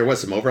a bit because there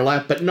was some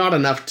overlap, but not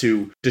enough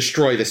to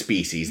destroy the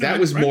species. I'm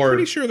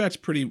pretty sure that's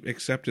pretty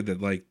accepted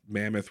that, like,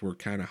 mammoth were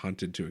kind of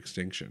hunted to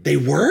extinction. They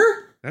were?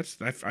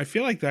 I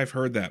feel like I've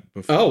heard that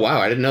before. Oh,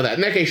 wow, I didn't know that.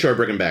 In that case, sure,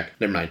 bring them back.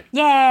 Never mind.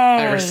 Yay!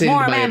 I rescind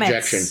more my mammoths.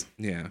 objection.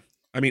 Yeah.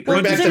 I mean,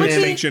 hunted to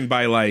extinction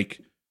by,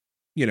 like,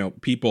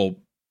 people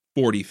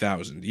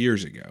 40,000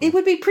 years ago. It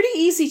would be pretty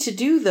easy to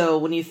do, though,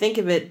 when you think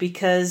of it,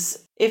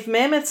 because if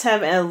mammoths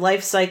have a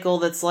life cycle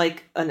that's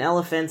like an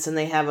elephant's and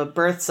they have a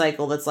birth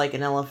cycle that's like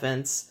an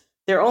elephant's,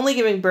 they're only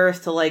giving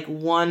birth to, like,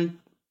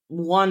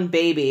 one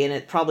baby, and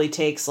it probably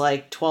takes,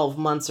 like, 12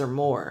 months or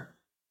more.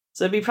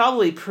 So it'd be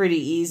probably pretty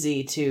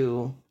easy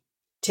to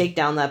take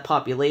down that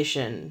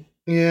population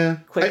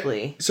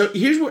quickly.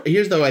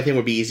 Here's though I think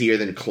would be easier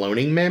than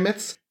cloning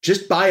mammoths.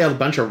 Just buy a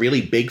bunch of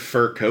really big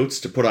fur coats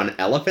to put on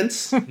elephants,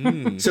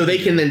 so they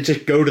can then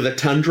just go to the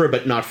tundra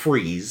but not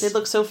freeze. They'd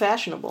look so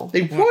fashionable.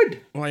 They would.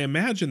 Well, I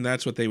imagine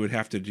that's what they would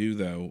have to do,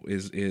 though,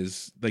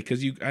 is like,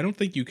 because I don't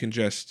think you can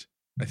just.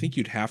 I think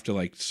you'd have to,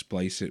 like,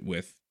 splice it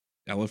with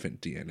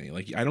elephant DNA.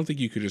 Like, I don't think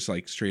you could just,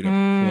 like, straight up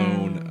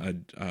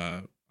clone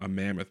a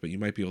mammoth, but you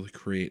might be able to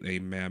create a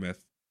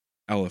mammoth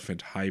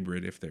elephant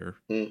hybrid if they're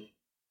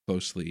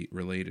closely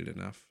related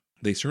enough.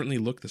 They certainly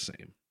look the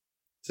same.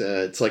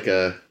 It's like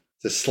a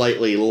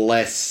slightly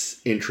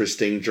less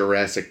interesting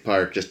Jurassic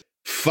Park. Just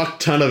fuck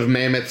ton of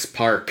mammoths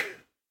park.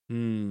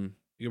 You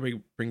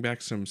bring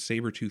back some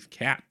saber-toothed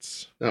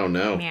cats. Oh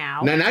no.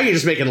 Meow. Now you're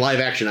just making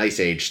live action Ice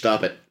Age.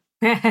 Stop it.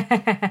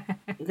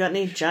 You got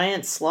any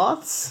giant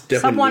sloths? Definitely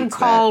Someone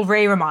call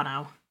Ray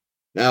Romano.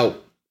 No.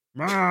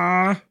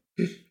 Ma.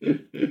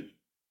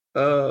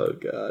 Oh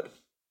god.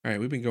 All right,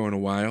 we've been going a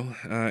while.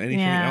 Anything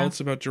else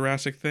about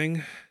Jurassic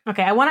thing?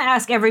 Okay, I want to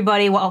ask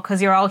everybody,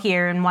 because you're all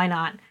here, and why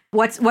not?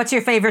 What's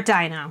your favorite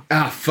dino?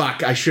 Ah,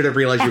 fuck. I should have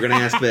realized you were going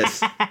to ask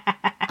this.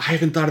 I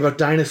haven't thought about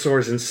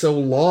dinosaurs in so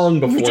long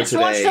before today. We just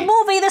watched a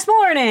movie this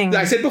morning.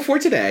 I said before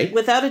today.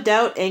 Without a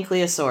doubt,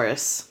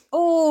 Ankylosaurus.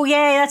 Oh,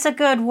 yay, that's a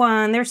good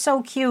one. They're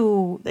so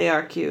cute. They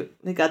are cute.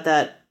 They got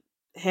that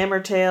hammer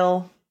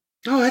tail.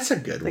 Oh, that's a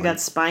good one. They got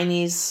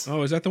spinies.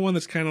 Oh, is that the one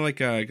that's kind of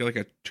like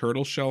a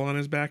turtle shell on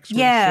his back?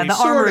 Yeah, the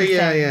armored thing.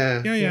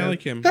 Yeah, I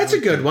like him. That's a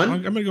good one.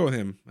 I'm going to go with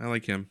him. I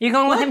like him. You're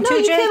going with him too,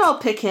 you Jake? can't all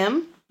pick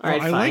him. All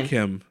right, I like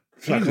him.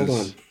 Fuck, hold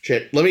on.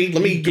 Shit. Let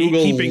me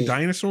Google keeping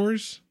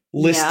dinosaurs.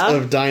 List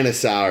of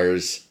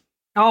dinosaurs.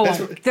 Oh,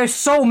 there's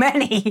so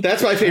many.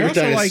 That's my favorite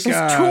dinosaur.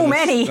 There's too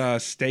many.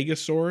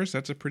 Stegosaurus.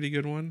 That's a pretty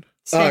good one.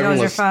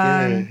 Stegos are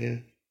fun. Yeah.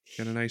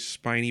 Got a nice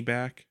spiny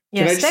back.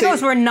 Yeah,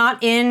 stegos were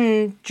not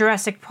in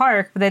Jurassic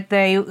Park, but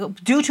they,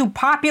 due to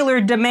popular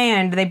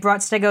demand, they brought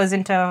stegos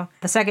into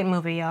the second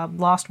movie,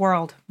 Lost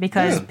World,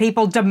 because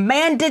people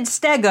demanded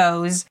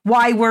stegos.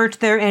 Why weren't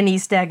there any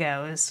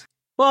stegos?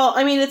 Well,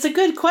 I mean, it's a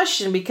good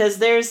question because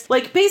there's,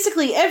 like,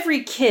 basically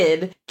every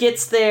kid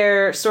gets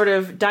their sort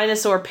of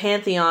dinosaur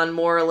pantheon,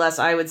 more or less,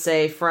 I would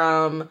say,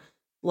 from,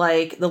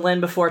 like, the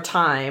Land Before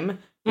Time,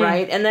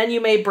 right? And then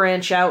you may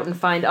branch out and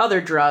find other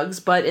drugs,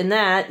 but in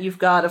that, you've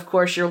got, of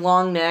course, your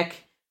long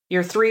neck,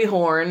 your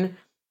three-horn,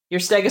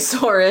 your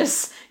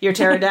stegosaurus, your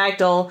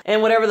pterodactyl,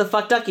 and whatever the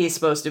fuck Ducky is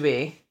supposed to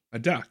be. A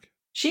duck.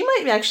 She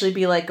might actually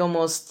be, like,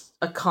 almost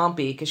a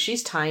compy, because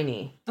she's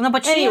tiny. No,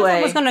 but she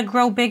was going to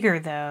grow bigger,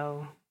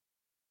 though.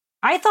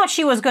 I thought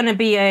she was going to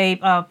be a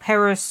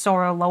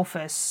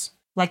Parasaurolophus,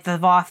 like the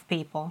Voth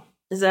people.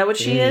 Is that what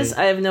she is?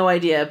 I have no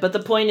idea. But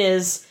the point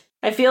is,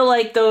 I feel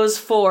like those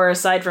four,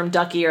 aside from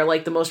Ducky, are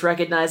like the most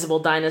recognizable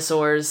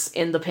dinosaurs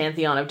in the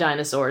pantheon of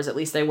dinosaurs. At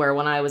least they were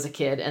when I was a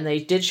kid. And they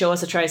did show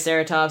us a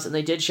Triceratops, and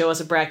they did show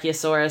us a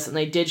Brachiosaurus, and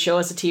they did show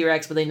us a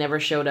T-Rex, but they never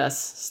showed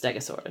us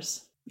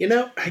Stegosaurus. You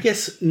know, I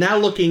guess now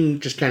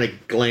looking, just kind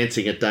of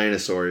glancing at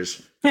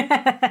dinosaurs...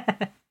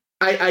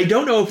 I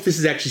don't know if this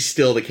is actually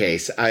still the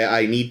case.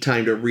 I need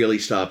time to really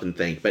stop and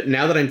think. But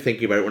now that I'm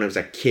thinking about it, when I was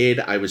a kid,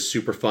 I was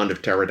super fond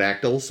of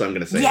pterodactyls, so I'm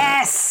going to say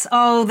yes! That.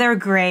 Oh, they're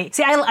great.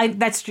 See,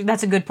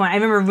 that's a good point. I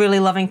remember really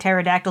loving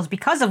pterodactyls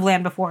because of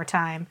Land Before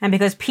Time, and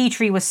because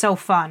Petrie was so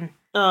fun.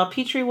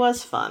 Petrie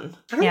was fun.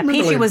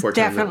 Petrie was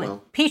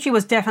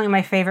definitely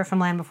my favorite from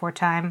Land Before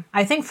Time.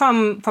 I think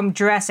from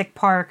Jurassic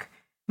Park,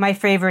 my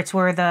favorites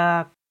were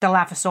the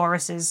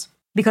Dilophosauruses.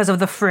 Because of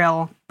the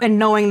frill, and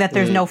knowing that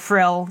there's no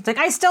frill. It's like,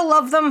 I still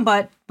love them,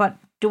 but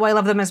do I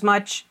love them as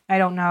much? I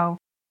don't know.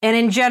 And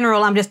in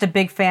general, I'm just a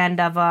big fan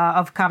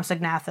of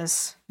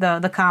Compsognathus,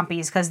 the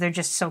compies, because they're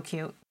just so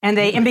cute. And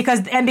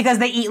because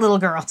they eat little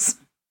girls.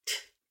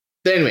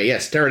 Anyway,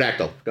 yes,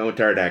 pterodactyl. Go with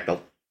pterodactyl.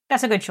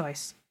 That's a good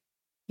choice.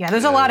 Yeah,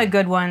 there's a lot of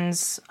good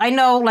ones. I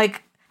know,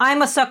 like,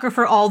 I'm a sucker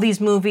for all these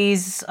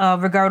movies,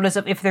 regardless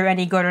of if they're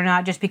any good or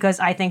not, just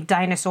because I think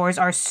dinosaurs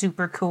are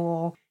super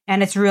cool.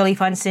 And it's really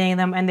fun seeing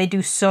them, and they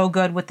do so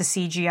good with the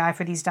CGI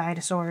for these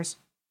dinosaurs.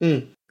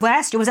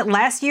 Was it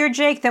last year,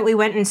 Jake, that we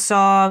went and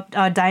saw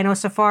Dino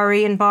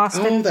Safari in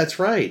Boston? Oh, that's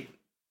right.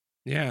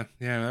 Yeah,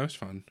 that was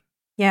fun.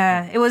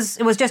 Yeah, it was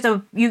just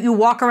you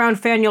walk around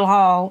Faneuil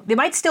Hall. They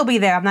might still be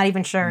there, I'm not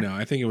even sure. No,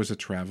 I think it was a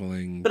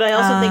traveling... But I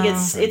also think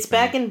it's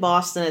back in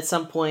Boston at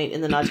some point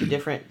in the not too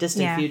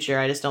distant future.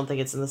 I just don't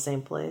think it's in the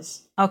same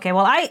place. Okay,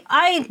 well,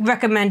 I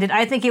recommend it.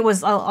 I think it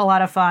was a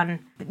lot of fun.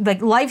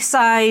 Like,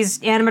 life-size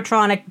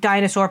animatronic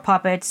dinosaur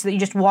puppets that you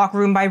just walk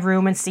room by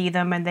room and see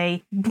them, and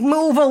they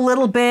move a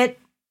little bit.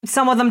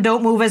 Some of them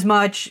don't move as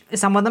much.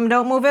 Some of them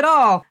don't move at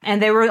all.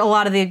 And there were a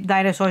lot of the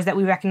dinosaurs that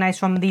we recognize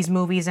from these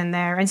movies in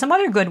there, and some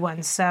other good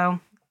ones. So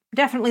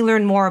definitely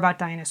learn more about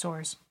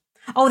dinosaurs.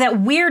 Oh,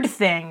 that weird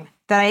thing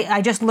that I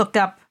just looked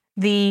up,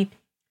 the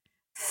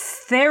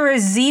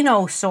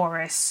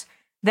Therizinosaurus.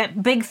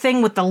 That big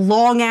thing with the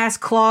long-ass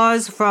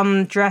claws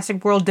from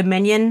Jurassic World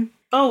Dominion.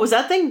 Oh, was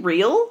that thing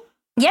real?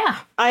 Yeah.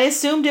 I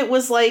assumed it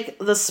was like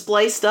the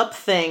spliced-up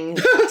thing,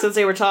 since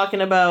they were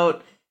talking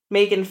about...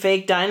 making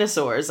fake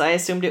dinosaurs. I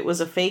assumed it was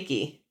a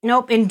fakie.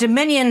 Nope. In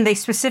Dominion, they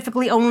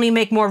specifically only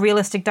make more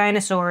realistic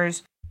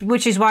dinosaurs,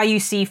 which is why you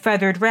see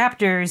feathered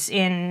raptors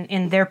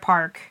in their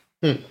park,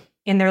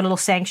 in their little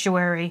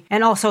sanctuary.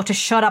 And also to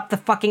shut up,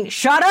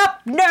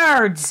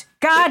 nerds!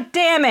 God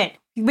damn it!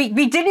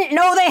 We didn't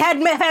know they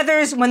had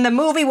feathers when the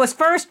movie was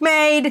first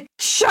made.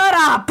 Shut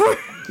up!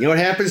 You know what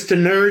happens to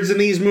nerds in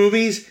these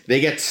movies? They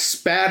get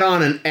spat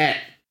on and et.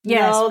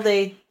 Yes. No,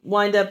 they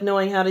wind up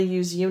knowing how to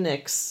use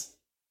Unix.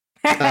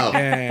 Oh.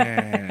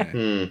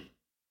 Yeah.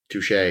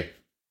 Touche. I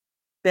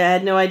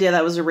had no idea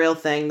that was a real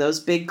thing.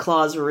 Those big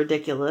claws were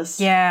ridiculous.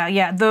 Yeah.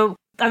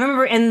 I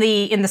remember in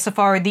the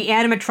safari, the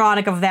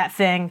animatronic of that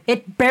thing,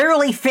 it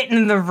barely fit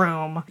in the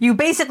room. You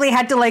basically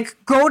had to like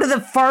go to the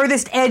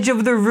farthest edge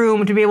of the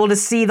room to be able to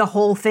see the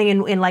whole thing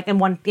in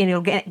one,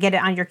 get it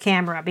on your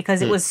camera,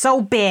 because it was so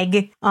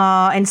big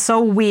and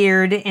so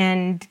weird,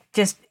 and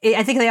just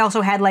I think they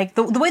also had like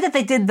the way that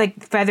they did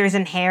like feathers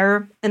and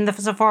hair in the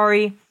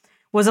safari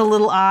was a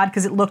little odd,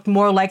 because it looked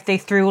more like they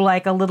threw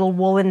like a little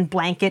woolen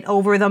blanket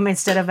over them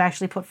instead of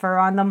actually put fur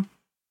on them.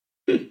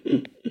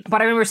 But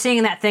I remember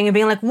seeing that thing and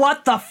being like,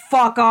 what the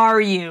fuck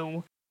are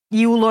you?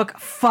 You look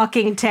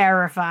fucking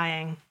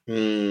terrifying.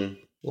 A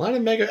lot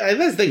of that's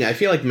the thing, I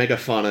feel like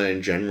megafauna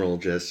in general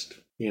just,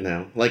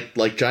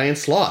 like giant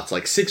sloths,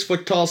 like 6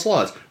 foot tall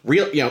sloths.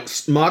 Real,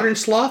 modern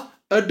sloth,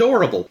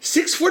 adorable.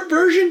 6 foot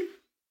version?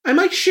 I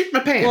might shit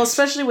my pants. Well,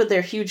 especially with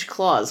their huge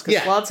claws,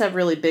 because sloths have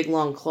really big,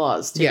 long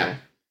claws, too. Yeah.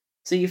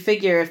 So you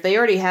figure if they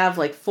already have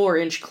like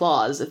 4-inch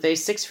claws, if they're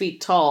 6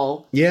 feet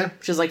tall,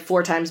 which is like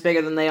 4 times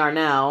bigger than they are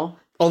now.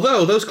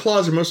 Although those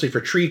claws are mostly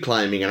for tree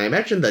climbing, and I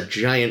imagine the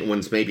giant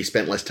ones maybe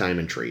spent less time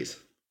in trees.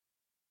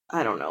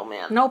 I don't know,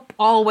 man. Nope,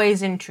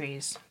 always in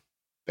trees.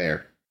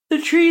 Fair.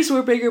 The trees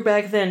were bigger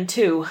back then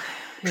too.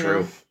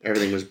 True.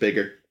 Everything was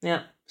bigger.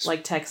 Yeah.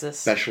 Like Texas.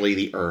 Especially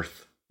the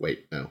Earth.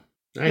 Wait, no.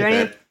 You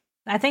ready?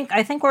 I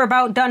think we're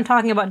about done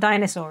talking about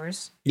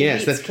dinosaurs.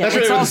 Yes, that's what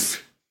it was.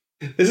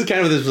 This is kind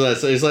of what this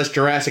was. There's less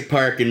Jurassic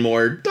Park and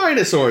more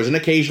dinosaurs, and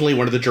occasionally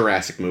one of the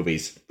Jurassic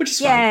movies, which is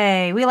fine.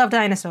 Yay, we love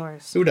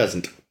dinosaurs. Who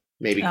doesn't?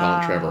 Maybe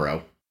Colin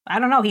Trevorrow. I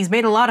don't know. He's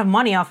made a lot of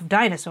money off of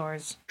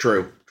dinosaurs.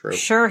 True.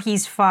 Sure,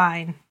 he's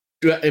fine.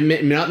 Not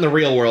in the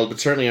real world,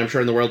 but certainly I'm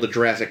sure in the world of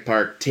Jurassic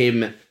Park,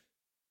 Tim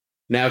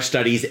now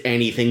studies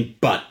anything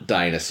but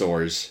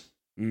dinosaurs.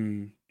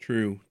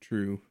 True.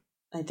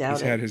 I doubt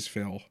He's it. had his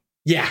fill.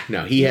 Yeah,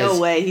 no, he has. No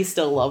way, he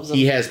still loves them.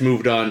 He has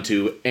moved on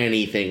to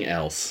anything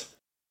else.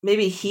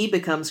 Maybe he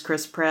becomes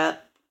Chris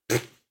Pratt.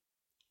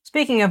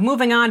 Speaking of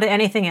moving on to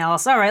anything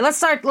else, all right, let's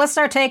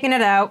start taking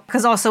it out,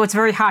 because also it's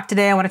very hot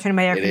today. I want to turn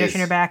my air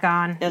conditioner back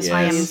on. Yes,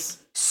 I am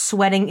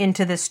sweating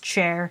into this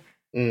chair.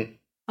 So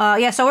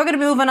we're going to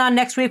be moving on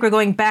next week. We're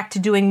going back to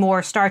doing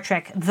more Star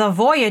Trek The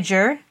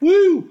Voyager.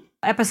 Woo!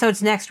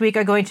 Episodes next week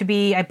are going to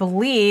be, I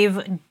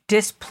believe,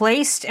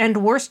 Displaced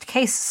and Worst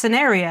Case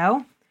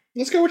Scenario.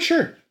 Let's go with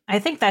sure. I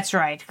think that's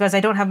right, because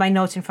I don't have my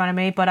notes in front of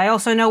me, but I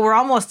also know we're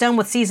almost done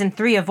with Season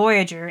 3 of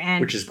Voyager.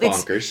 And which is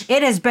bonkers.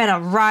 It has been a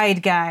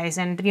ride, guys,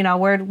 and,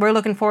 we're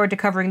looking forward to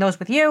covering those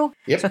with you.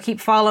 Yep. So keep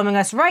following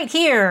us right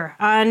here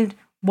on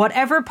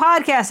whatever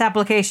podcast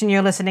application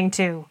you're listening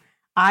to.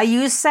 I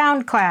use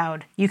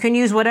SoundCloud. You can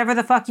use whatever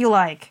the fuck you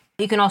like.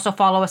 You can also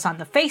follow us on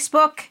the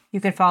Facebook.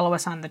 You can follow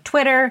us on the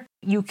Twitter.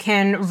 You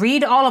can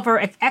read all of our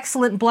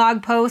excellent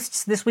blog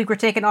posts. This week we're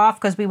taking off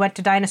because we went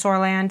to Dinosaur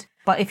Land.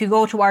 But if you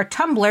go to our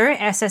Tumblr,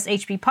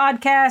 SSHB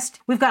Podcast,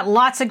 we've got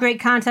lots of great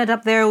content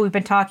up there. We've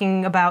been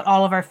talking about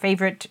all of our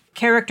favorite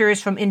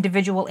characters from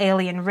individual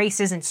alien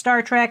races in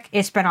Star Trek.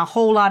 It's been a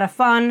whole lot of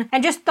fun.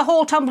 And just the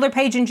whole Tumblr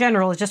page in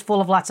general is just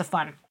full of lots of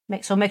fun.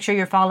 So make sure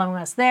you're following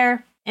us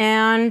there.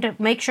 And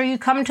make sure you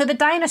come to the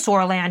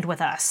Dinosaur Land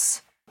with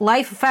us.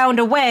 Life found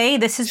a way.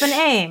 This has been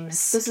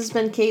Ames. This has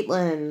been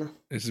Caitlin.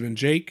 This has been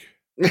Jake.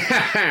 This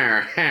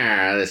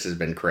has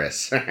been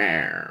Chris.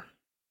 Are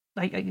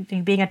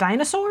you being a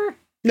dinosaur?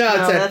 No,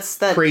 that's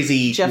that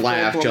crazy Jeff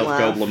laugh Goldblum Jeff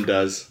laugh. Goldblum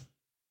does.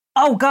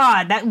 Oh,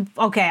 God.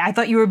 Okay, I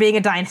thought you were being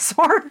a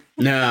dinosaur.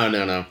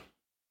 No.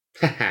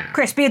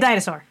 Chris, be a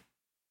dinosaur.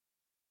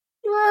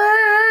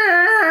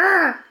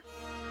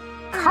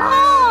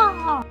 Carl!